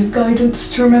tiny bit of guidance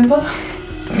to remember.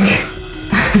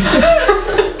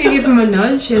 You give him a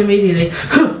nudge and immediately.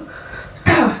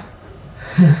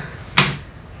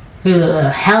 Who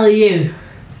the hell are you?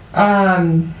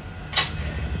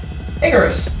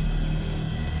 Icarus.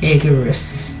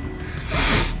 Icarus.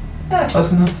 Yeah,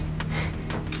 close enough.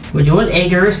 Would you want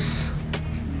Icarus?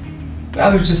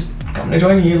 I was just coming to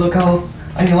join you. Look how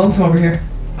I'm lonesome over here.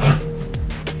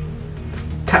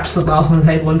 Taps the glass on the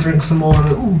table and drinks some more.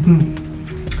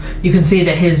 You can see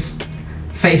that his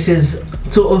face is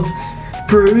sort of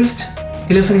bruised.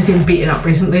 He looks like he's been beaten up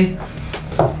recently.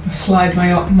 Slide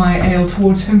my ale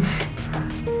towards him.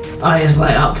 Eyes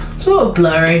light up, sort of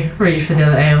blurry. Reach for the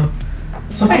other ale.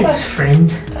 So about Thanks, friend.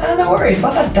 no worries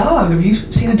about that dog. Have you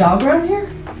seen a dog around here?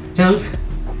 Dog?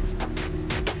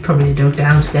 Probably a dog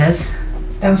downstairs.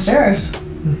 Downstairs.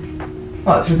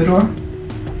 Oh, through the door.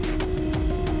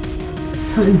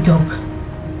 Something dog.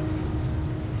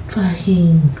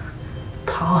 Fucking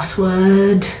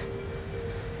password.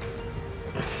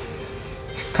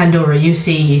 Pandora, you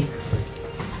see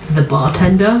the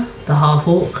bartender, the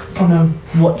half-orc, Oh no.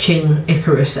 watching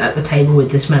Icarus at the table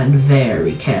with this man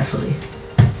very carefully.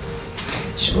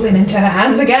 Shooting into her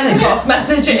hands again and cross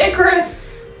message at Icarus.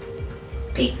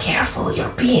 Be careful, you're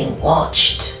being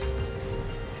watched.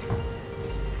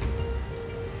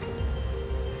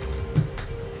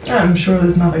 I'm sure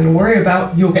there's nothing to worry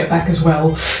about. You'll get back as well.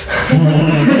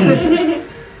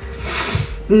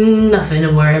 Nothing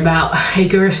to worry about,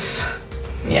 Icarus.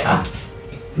 Yeah.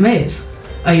 Maze,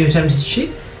 are you attempting to shoot?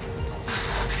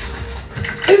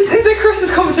 Is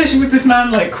Icarus's conversation with this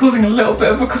man like causing a little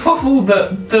bit of a kerfuffle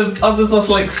that the others are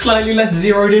like slightly less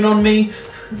zeroed in on me?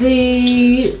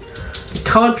 The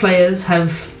card players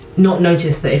have not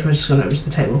noticed that Icarus has gone over to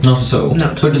the table. Not at all.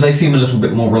 Not at But do they seem a little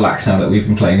bit more relaxed now that we've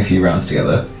been playing a few rounds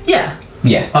together? Yeah.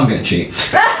 Yeah, I'm gonna cheat.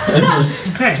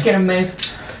 Okay. Get him, Maze.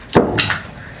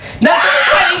 Natural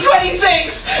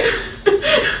 2026!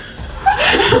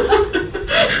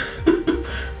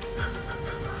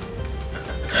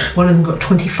 One of them got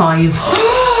 25.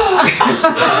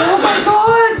 Oh my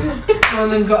god! One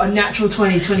of them got a natural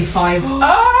 20, 25.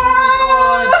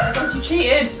 I thought you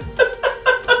cheated.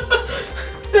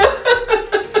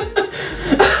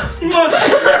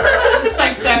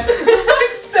 Thanks, Steph.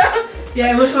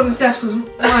 Yeah, which one of Steph's was mine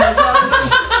as well.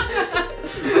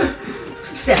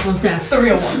 Steph on Steph. The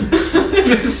real one.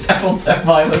 This is step on step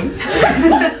violence.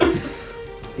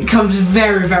 It comes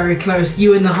very, very close.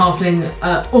 You and the halfling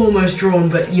are almost drawn,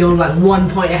 but you're like 1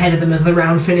 point ahead of them as the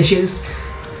round finishes.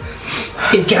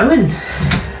 Get going.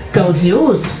 Gold's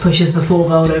yours. Pushes the 4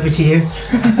 gold over to you.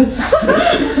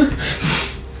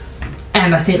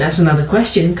 And I think that's another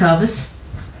question, Carvis.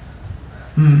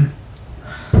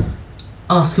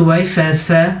 Ask away, fair's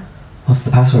fair. What's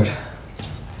the password?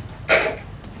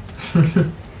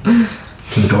 To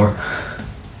the door.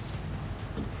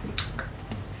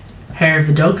 Hair of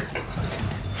the dog.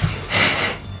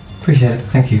 Appreciate it,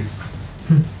 thank you.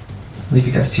 Leave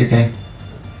you guys to your game.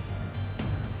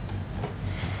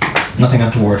 Nothing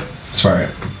untoward. Swear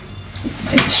it.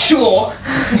 Sure.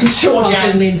 Sure, Halfling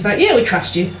Jan. leans back. Yeah, we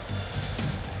trust you.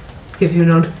 Give you a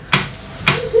nod.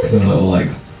 Give them a little, like,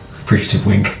 appreciative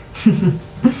wink.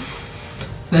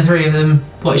 The 3 of them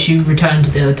watch you return to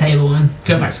the other table and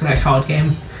go back to their card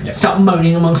game. Yep. Start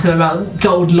moaning amongst them about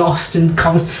gold lost, and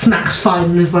Carl smacks 5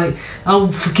 and is like,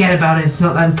 oh, forget about it, it's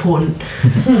not that important.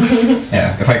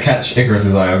 Yeah, if I catch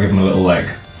Icarus's eye, I'll give him a little, like,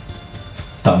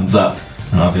 thumbs up.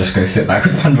 And I'll just go sit back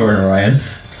with Pandora and Orion.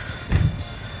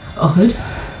 Oh, good.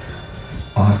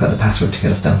 Oh, I've got the password to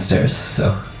get us downstairs,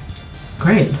 so...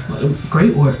 Great.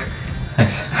 Great work.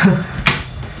 Thanks.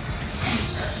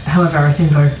 However, I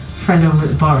think our friend over at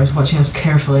the bar is watching us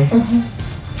carefully.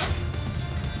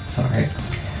 It's alright.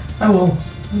 I will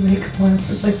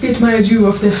bid my adieu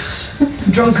of this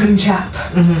drunken chap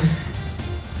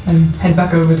and head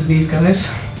back over to these guys.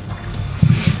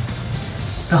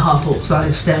 The half-orc's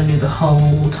eyes stare on you the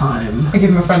whole time. I give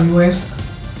him a friendly wave.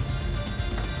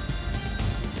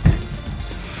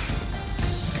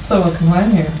 So what's the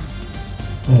plan here?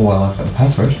 Well, I've got the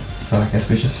password, so I guess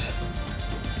we just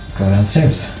go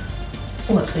downstairs.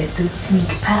 What, we have to sneak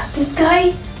past this guy?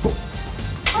 I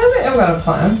think I've got a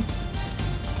plan.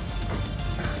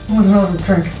 What's another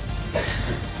drink?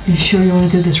 You sure you want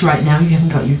to do this right now? You haven't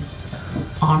got your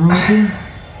armor with you?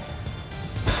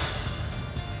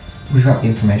 We've got the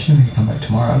information, we can come back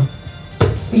tomorrow.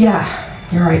 Yeah,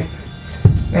 you're right.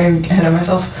 I'm ahead of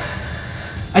myself.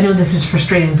 I know this is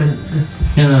frustrating, but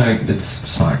No, it's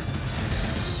smart.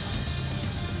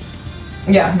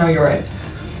 Yeah, no, you're right.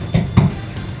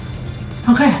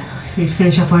 okay. We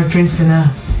finish up our drinks and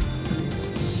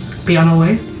be on our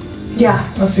way.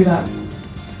 Yeah, let's do that.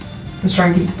 Let's try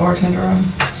and keep the bartender on,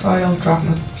 so I'll drop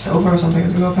him a silver or something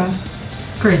as we go past.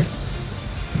 Great.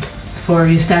 Before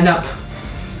you stand up,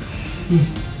 you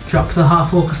drop the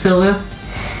half-orc a silver.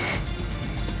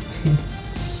 He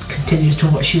continues to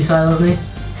watch you silently.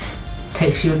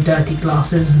 Takes your dirty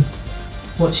glasses and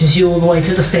watches you all the way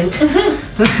to the sink.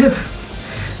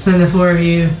 Then the 4 of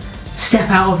you step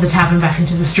out of the tavern back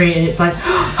into the street, and it's like,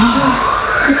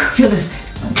 feel this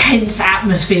tense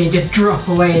atmosphere just drop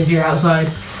away as you're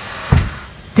outside.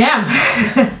 Damn.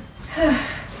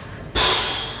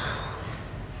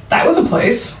 That was a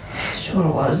place. Sure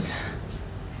was.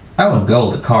 I want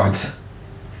gold at cards.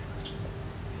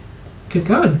 Good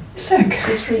going. Sick.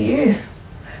 Good for you.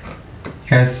 You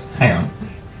guys, hang on.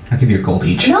 I'll give you a gold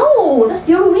each. No, that's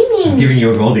your winning. I'm giving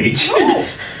you a gold each. No,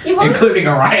 you've already Including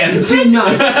Orion. Be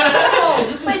nice.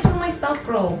 you paid for my spell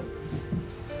scroll.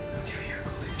 I'll give you a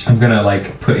gold each. I'm gonna,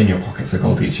 like, put in your pockets a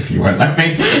gold each if you won't let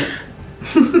me.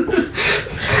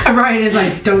 And Ryan is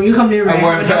like, don't you come near me. I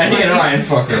won't put any in Orion's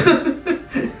pockets.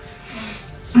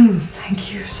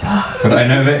 Thank you, sir. But I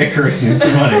know that Icarus needs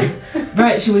some money.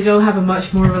 Right, should we go have a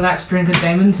much more relaxed drink at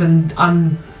Damon's and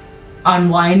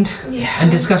unwind and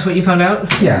discuss what you found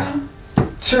out? Yeah.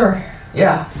 Sure.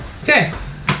 Yeah. Okay,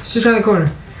 it's just around the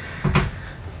corner.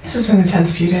 This has been a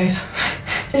tense few days.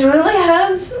 It really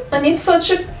has. I need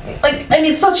such a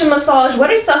massage.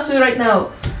 Where is Sasu right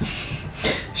now?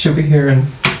 She'll be here in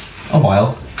a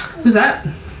while. Who's that?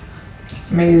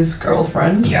 May's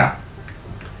girlfriend. Yeah.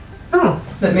 Oh,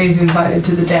 That May's invited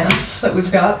to the dance that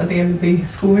we've got at the end of the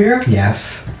school year.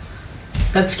 Yes.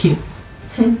 that's cute.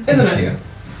 Isn't it?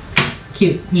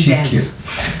 Cute. Cute. She's Dance. cute.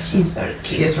 She's very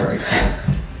She cute. is very cool.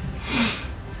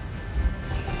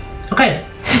 Okay.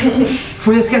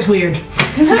 Before this gets weird,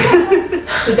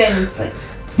 The Damon's place.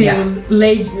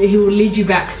 he will lead you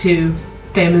back to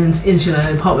Damon's insular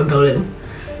apartment building,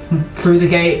 through the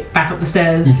gate, back up the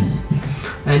stairs,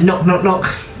 and knock, knock,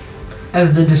 knock,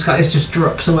 as the disguise just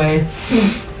drops away.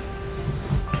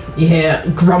 You hear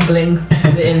grumbling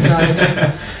from the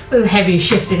inside, with heavy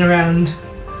shifting around,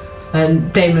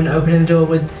 and Damon opening the door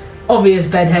with obvious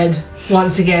bedhead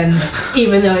once again,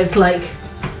 even though it's like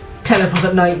 10 o'clock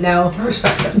at night now. I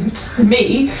respect it. It's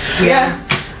me. Yeah.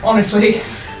 Honestly.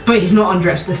 But he's not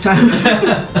undressed this time.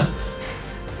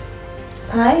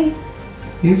 Hi.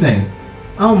 Evening.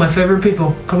 Oh, my favourite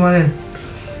people. Come on in.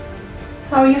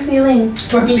 How are you feeling?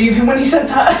 Do I believe him when he said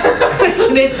that?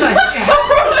 It's like, Stop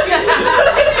rolling!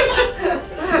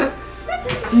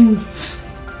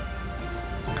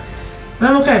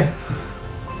 I'm okay.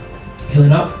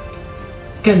 Healing up?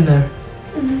 Getting there.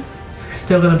 Mhm. It's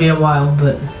still gonna be a while,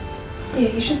 but Yeah,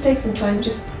 you should take some time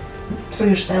just for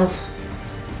yourself.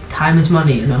 time is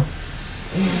money, you know.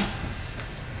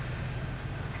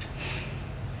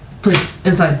 Please,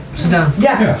 inside. Sit down.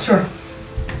 Yeah, sure.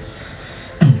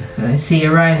 I see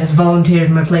Orion has volunteered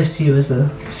my place to you as a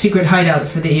secret hideout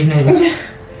for the evening.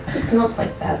 It's not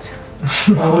like that.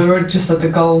 Well, we were just at the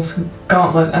Gull's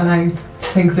Gauntlet, and I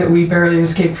think that we barely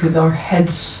escaped with our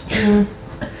heads.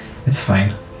 It's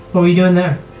fine. What were you doing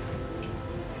there?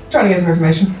 Trying to get some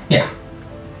information.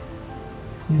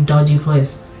 Dodgy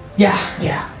place.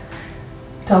 Yeah.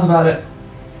 Tell us about it.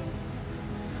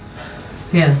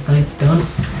 Yeah, like, don't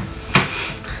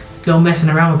go messing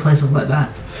around with places like that.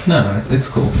 No, it's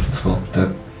cool. It's cool.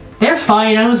 They're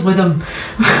fine, I was with them.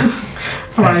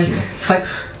 Thank Orion, you. like,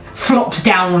 flops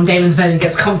down on Damon's bed and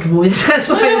gets comfortable with his head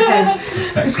on his head.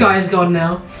 Respect. This guy's gone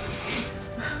now.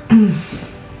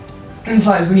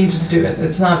 Besides, we needed to do it.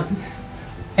 It's not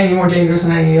any more dangerous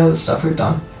than any other stuff we've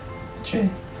done. True.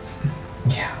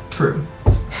 Yeah. True.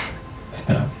 It's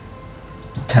been a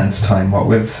tense time, what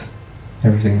with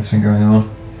everything that's been going on.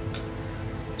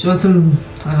 Do you want some,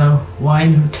 I don't know,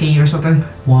 wine or tea or something?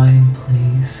 Wine,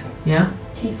 please. Yeah?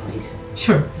 Tea, please.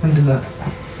 Sure, I can do that.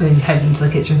 And then he heads into the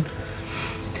kitchen.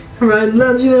 Alright,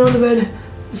 lounging there on the bed.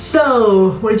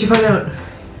 So, what did you find out?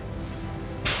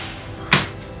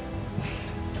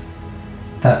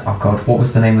 Oh god, what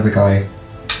was the name of the guy?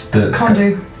 The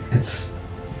Condu. It's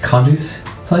Condu's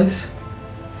place?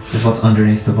 Is what's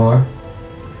underneath the bar?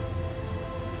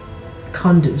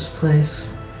 Condu's place.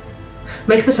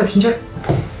 Make a perception check.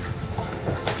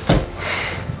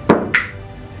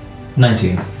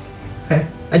 19. Okay.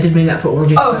 I did mean that for all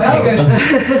of you. Oh, very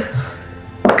good.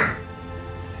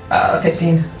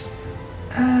 15.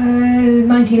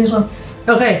 19 as well.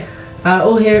 Okay.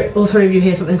 All three of you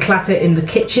hear something clatter in the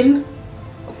kitchen.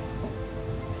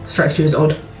 Strikes you as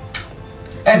odd.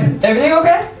 And everything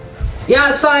okay? Yeah,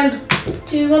 it's fine.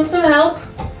 Do you want some help?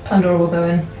 Pandora will go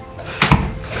in.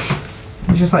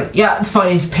 He's just like, yeah, it's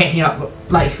fine. He's picking up,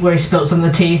 like, where he spilled some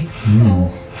of the tea.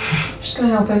 Just gonna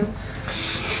help him.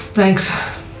 Thanks.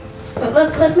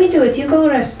 But let me do it. You go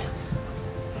rest.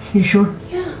 You sure?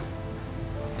 Yeah.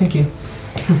 Thank you.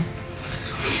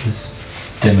 Does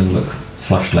Damon look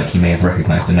flushed like he may have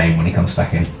recognised a name when he comes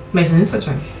back in? Make an insight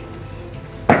check.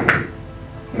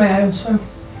 May I also?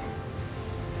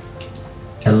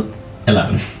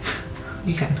 11.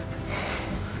 You can.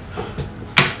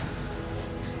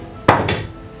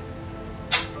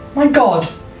 My god.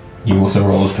 You also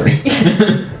rolled 3.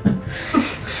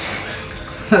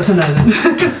 That's a no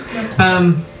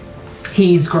then.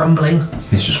 He's grumbling.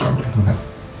 He's just grumbling, okay.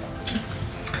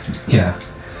 Yeah,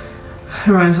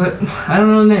 Ryan's like, I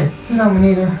don't know the name. No, me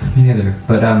neither. me neither.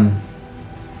 But,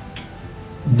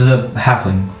 the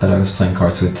halfling that I was playing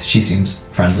cards with, she seems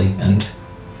friendly and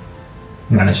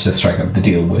managed to strike up the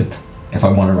deal with, if I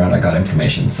want around, I got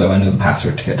information, so I know the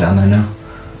password to get down there now.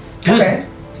 Good. Okay.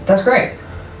 That's great.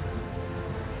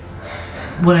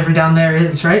 Whatever down there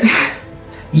is, right?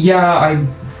 Yeah, I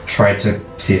tried to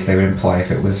see if they would imply if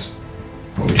it was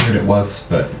what we heard it was,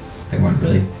 but they weren't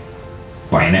really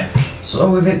buying it.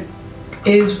 So if it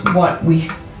is what we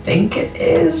think it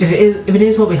is, If it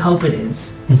is what we hope it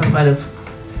is, some kind of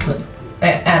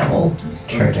animal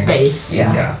Trading. base.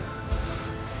 Yeah.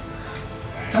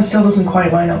 That still doesn't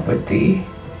quite line up with the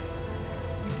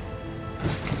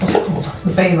what's it called?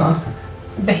 The Bema.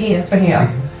 Bahia.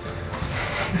 Bahia.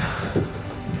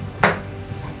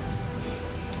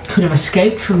 Could have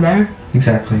escaped from there.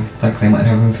 Exactly. Like they might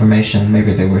have information.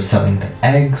 Maybe they were selling the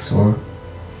eggs, or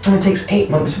And it takes 8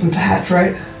 months for them to hatch,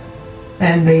 right?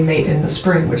 And they mate in the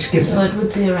spring, which gives So it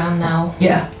would be around now.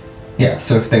 yeah. yeah.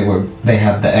 So if they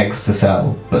had the eggs to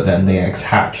sell, but then the eggs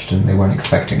hatched and they weren't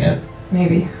expecting it.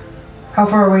 Maybe. How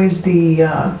far away is the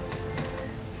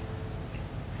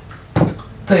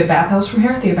bathhouse from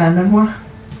here? The abandoned one?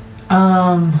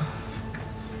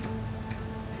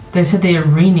 They said the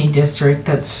Arini district,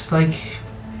 that's like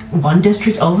one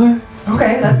district over.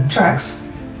 Okay, that tracks.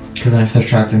 Because then if they're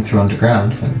traveling through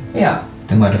underground, then Yeah.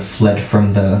 They might have fled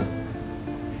from the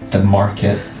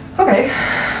market. Okay.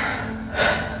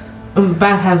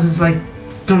 Bathhouses like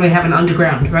normally have an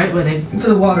underground, right? Where they For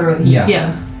the water or the heat. Yeah.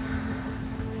 yeah.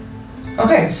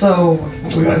 Okay, so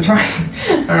we're gonna try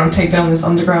and, I don't know, take down this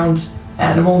underground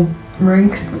animal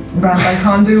rink ran by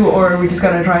Kondu, or are we just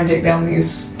gonna try and take down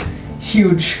these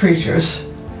huge creatures?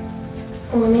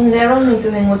 Well, I mean, they're only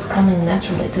doing what's coming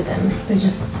naturally to them. They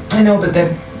just, I know, but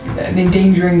they're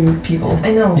endangering people.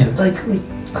 I know, Yeah. like, we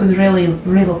could really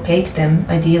relocate them,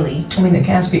 ideally. I mean, they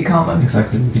can't speak common.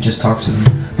 Exactly. We could just talk to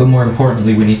them. But more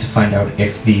importantly, we need to find out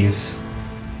if these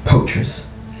poachers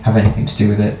have anything to do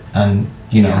with it. And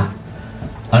you know, Yeah.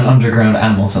 an underground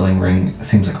animal selling ring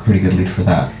seems like a pretty good lead for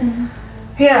that.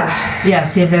 Yeah. Yeah,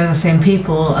 see if they're the same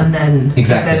people, and then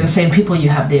Exactly. if they're the same people, you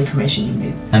have the information you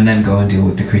need. And then go and deal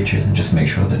with the creatures and just make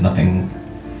sure that nothing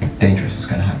dangerous is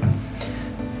going to happen.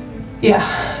 Yeah,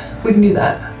 we can do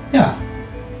that. Yeah.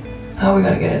 How are we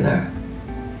gonna get in there?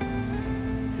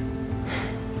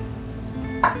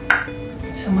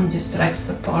 Someone distracts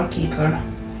the barkeeper.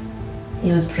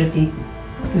 He was pretty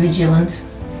vigilant.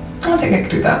 I don't think I could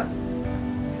do that.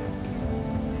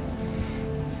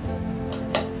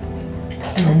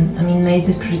 And then, I mean, Maze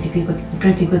is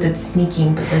pretty good at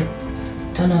sneaking, but I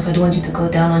don't know if I'd want you to go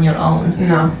down on your own.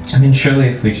 No. I mean, surely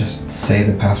if we just say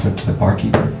the password to the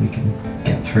barkeeper, we can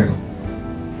get through.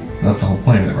 That's the whole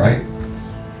point of it, right?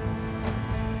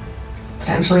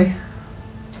 Potentially.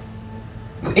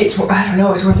 It's, I don't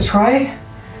know, it's worth a try.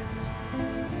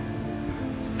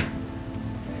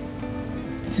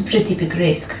 It's a pretty big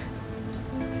risk.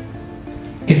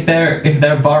 If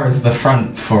their bar is the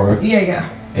front for Yeah.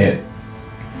 it,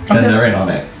 I'm then not- they're in on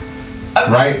it,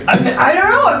 right? I don't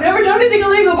know, I've never done anything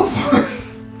illegal before.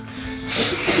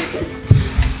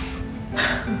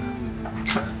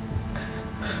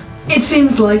 It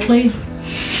seems likely.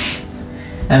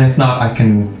 And if not, I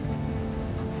can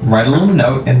write a little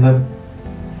note in the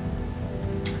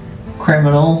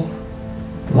criminal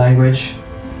language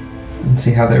and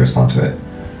see how they respond to it.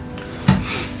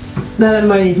 That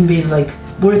might even be like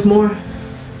worth more.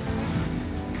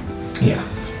 Yeah.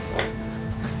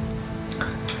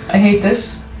 I hate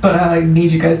this, but I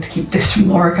need you guys to keep this from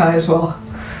Lorikai as well.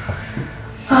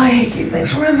 I hate keeping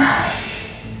things from him.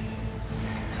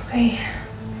 Okay.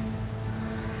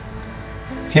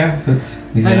 Yeah, that's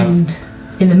easy enough. And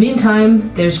in the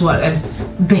meantime, there's what, a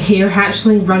Behir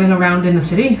hatchling running around in the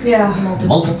city? Yeah.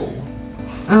 Multiple.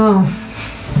 Oh.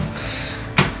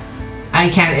 I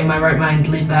can't in my right mind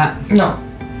leave that. No.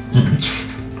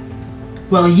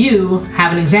 Well, you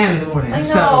have an exam in the morning, I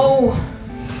so know.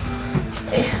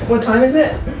 What time is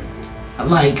it?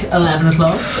 like 11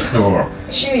 o'clock.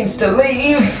 She needs to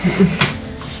leave.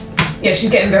 Yeah, she's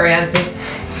getting very antsy.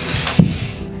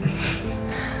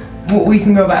 We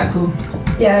can go back, Pooh.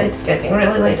 Yeah, it's getting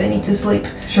really late. I need to sleep.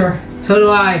 Sure. So do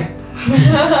I.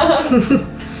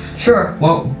 Sure.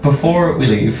 Well, before we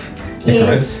leave,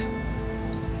 Icarus,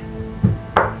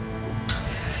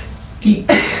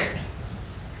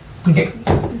 Okay.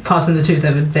 Passing the tooth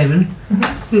over to Damon.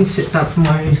 He sits up from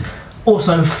where he's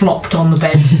also flopped on the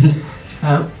bed.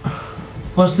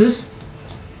 What's this?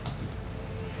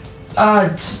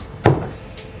 It's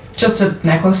just a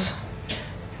necklace.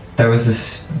 there was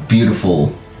this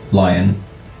beautiful lion,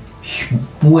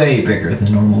 way bigger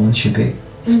than normal one should be.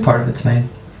 It's part of its mane.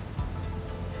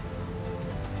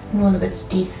 One of its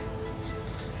teeth.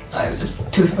 It was a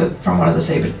tooth from one of the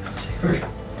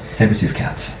Saber-toothed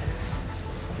cats.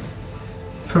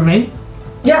 For me?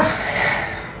 Yeah.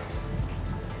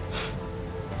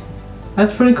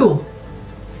 That's pretty cool.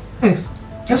 Thanks.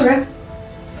 That's okay.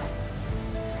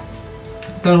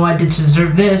 Don't know why I did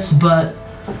deserve this, but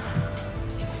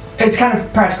It's kind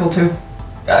of practical too.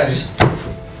 I just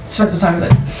spent some time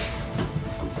with it.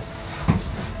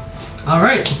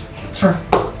 alright. Sure.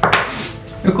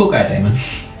 You're a cool guy, Damon.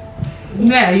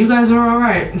 Yeah, you guys are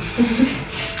alright.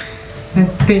 I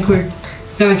think we're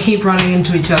gonna keep running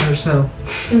into each other, so.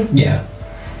 Yeah.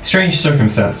 Strange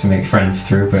circumstance to make friends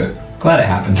through, but glad it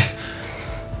happened.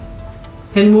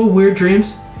 Any more weird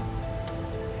dreams?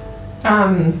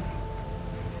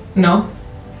 No.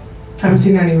 Haven't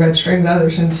seen any red strings either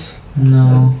since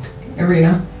No.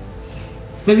 Arena.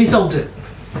 Maybe you solved it.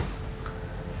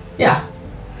 Yeah.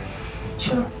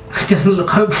 Sure. It doesn't look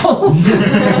hopeful.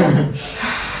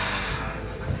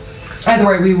 Either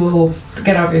way, we will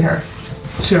get out of here.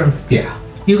 Sure. Yeah.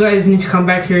 You guys need to come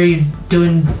back here. You're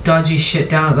doing dodgy shit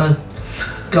down at the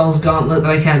Gull's Gauntlet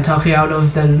that I can't talk you out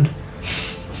of, then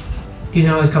you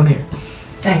can always come here.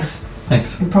 Thanks.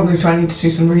 Thanks. We're probably trying to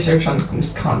do some research on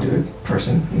this conduit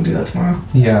person. We'll do that tomorrow.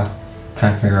 Yeah.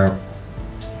 Trying to figure out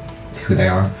who they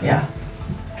are. Yeah.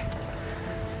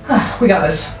 We got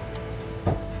this.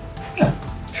 Yeah.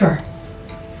 Sure.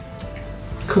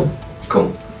 Cool.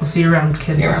 Cool. I'll see you around,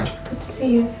 kids. See you around. Good to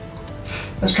see you.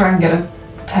 Let's try and get a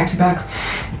taxi back.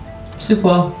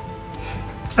 Super.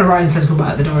 And Ryan says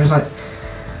goodbye at the door. He's like,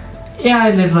 yeah,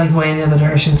 I live like way in the other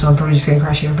direction, so I'm probably just gonna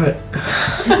crash here, but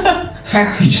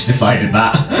Fair. You just decided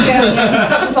that. Yeah,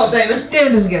 hasn't told David.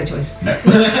 David doesn't get a choice. No.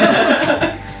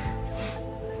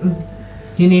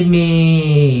 You need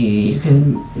me, you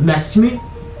can message me.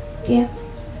 Yeah.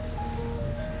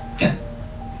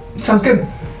 Sounds good.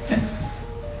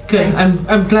 Good. Thanks.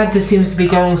 I'm glad this seems to be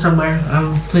going somewhere.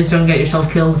 Please don't get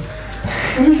yourself killed.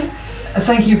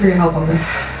 Thank you for your help on this.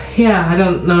 Yeah, I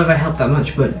don't know if I helped that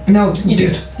much, but No, You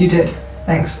did. You did.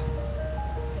 Thanks.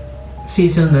 see you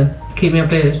soon then. Keep me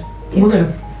updated. Will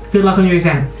do. Good luck on your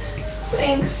exam.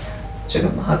 Thanks. Should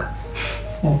give him a hug.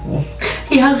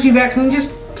 He hugs you back and just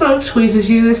sort of squeezes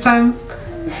you this time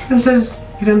and says,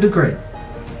 you're gonna do great.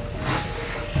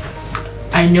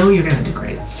 I know you're gonna do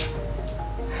great.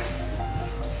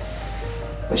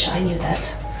 Wish I knew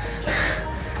that.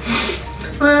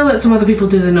 Well, let some other people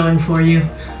do the knowing for you.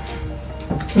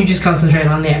 You just concentrate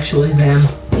on the actual exam.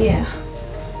 Yeah.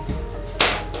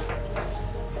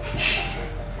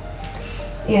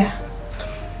 Yeah.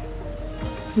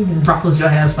 Ruffles your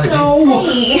hair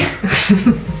slightly. Hey.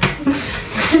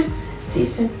 See you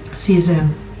soon. See you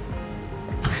soon.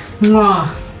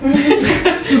 Mwah.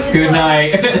 Good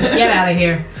night. Get out of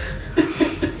here.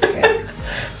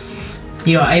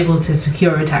 You are able to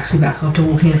secure a taxi back after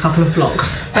walking a couple of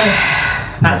blocks.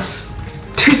 That's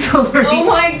 2 silver Oh each.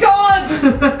 my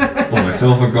god! All my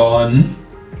silver gone.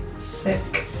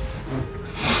 Sick.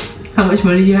 How much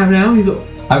money do you have now? You got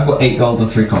I've got 8 gold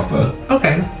and 3 copper.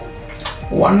 okay.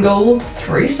 1 gold,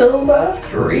 3 silver,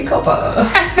 3 copper.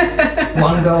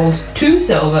 1 gold, 2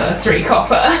 silver, 3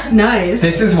 copper. Nice.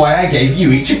 This is why I gave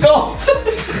you each a gold.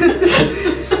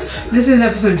 This is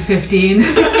episode 15.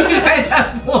 You guys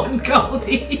have 1 gold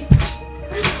each.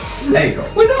 There you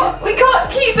go. We can't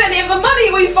keep any of the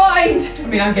money we find! I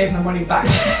mean, I gave my money back.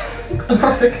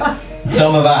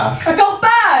 Dumb of ass. I felt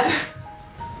bad!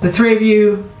 The 3 of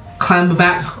you clamber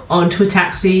back onto a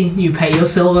taxi. You pay your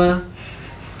silver.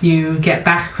 You get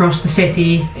back across the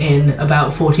city in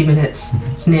about 40 minutes.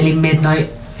 It's nearly midnight.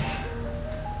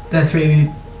 The 3 of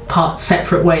you part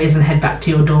separate ways and head back to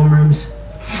your dorm rooms.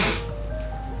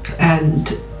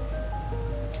 And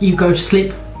you go to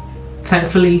sleep.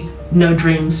 Thankfully, no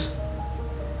dreams.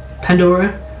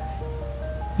 Pandora,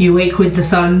 you wake with the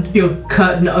sun, your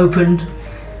curtain opened.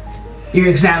 Your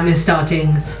exam is starting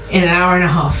in an hour and a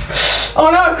half. Oh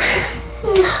no!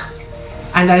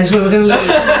 And that is where we're going to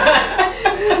leave.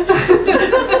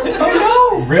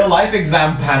 Oh Real life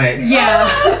exam panic. Yeah.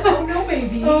 no! Oh no,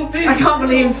 baby. Oh, baby. I can't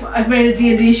believe I've made a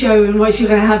D&D show in which you're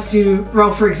going to have to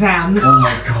roll for exams. Oh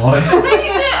my god.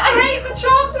 I hate the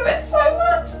chance of it so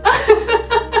much.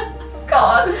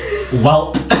 God.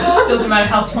 Well, Doesn't matter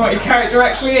how smart your character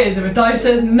actually is, if a die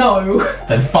says no.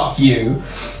 then fuck you.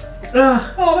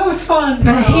 Ugh, Oh, that was fun.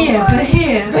 but here.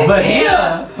 But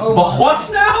here. Oh. But what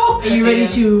now? Are you ready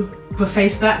to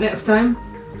face that next time?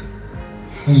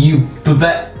 You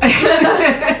bet.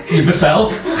 You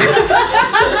yourself.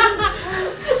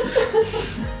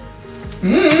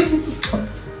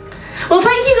 Well,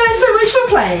 thank you guys so much for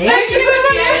playing. Thank you so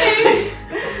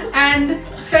much! And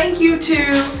thank you to...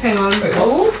 Hang on.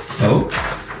 Oh.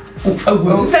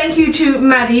 Oh. Thank you to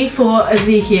Maddie for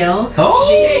Ezekiel. Oh.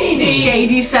 Shady.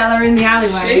 Shady seller in the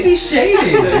alleyway.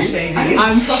 Shady.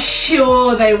 I'm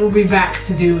sure they will be back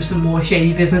to do some more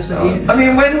shady business with you. I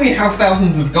mean, when we have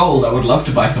thousands of gold, I would love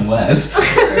to buy some wares.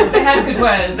 They had good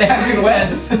wares. They have good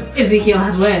wares. Ezekiel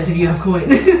has wares if you have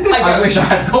coin. I wish I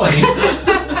had coin.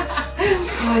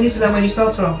 Oh, I used to learn when you spell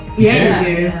scroll. Yeah,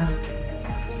 you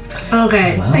do.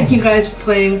 Okay, Wow. thank you guys for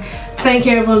playing. Thank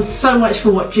you everyone so much for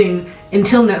watching.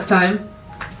 Until next time,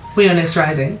 we are Next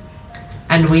Rising,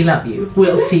 and we love you.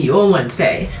 We'll see you on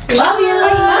Wednesday. Love you!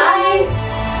 Bye!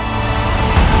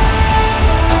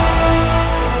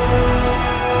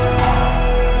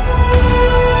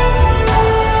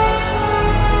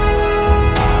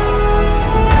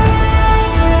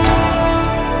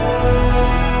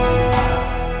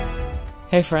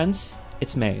 Hey friends,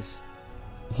 it's Maze.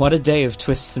 What a day of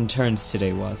twists and turns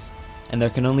today was, and there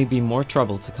can only be more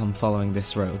trouble to come following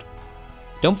this road.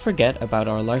 Don't forget about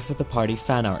our Life of the Party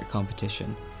fan art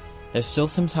competition. There's still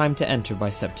some time to enter by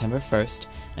September 1st,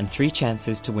 and 3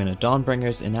 chances to win a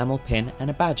Dawnbringer's enamel pin and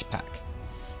a badge pack.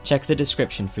 Check the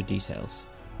description for details.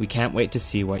 We can't wait to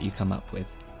see what you come up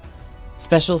with.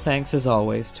 Special thanks as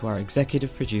always to our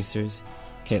executive producers,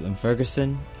 Caitlin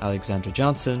Ferguson, Alexandra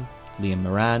Johnson, Liam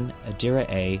Moran, Adira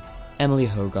A., Emily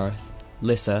Hogarth,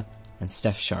 Lissa, and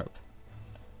Steph Sharp.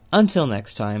 Until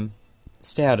next time,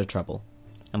 stay out of trouble,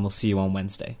 and we'll see you on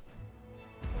Wednesday.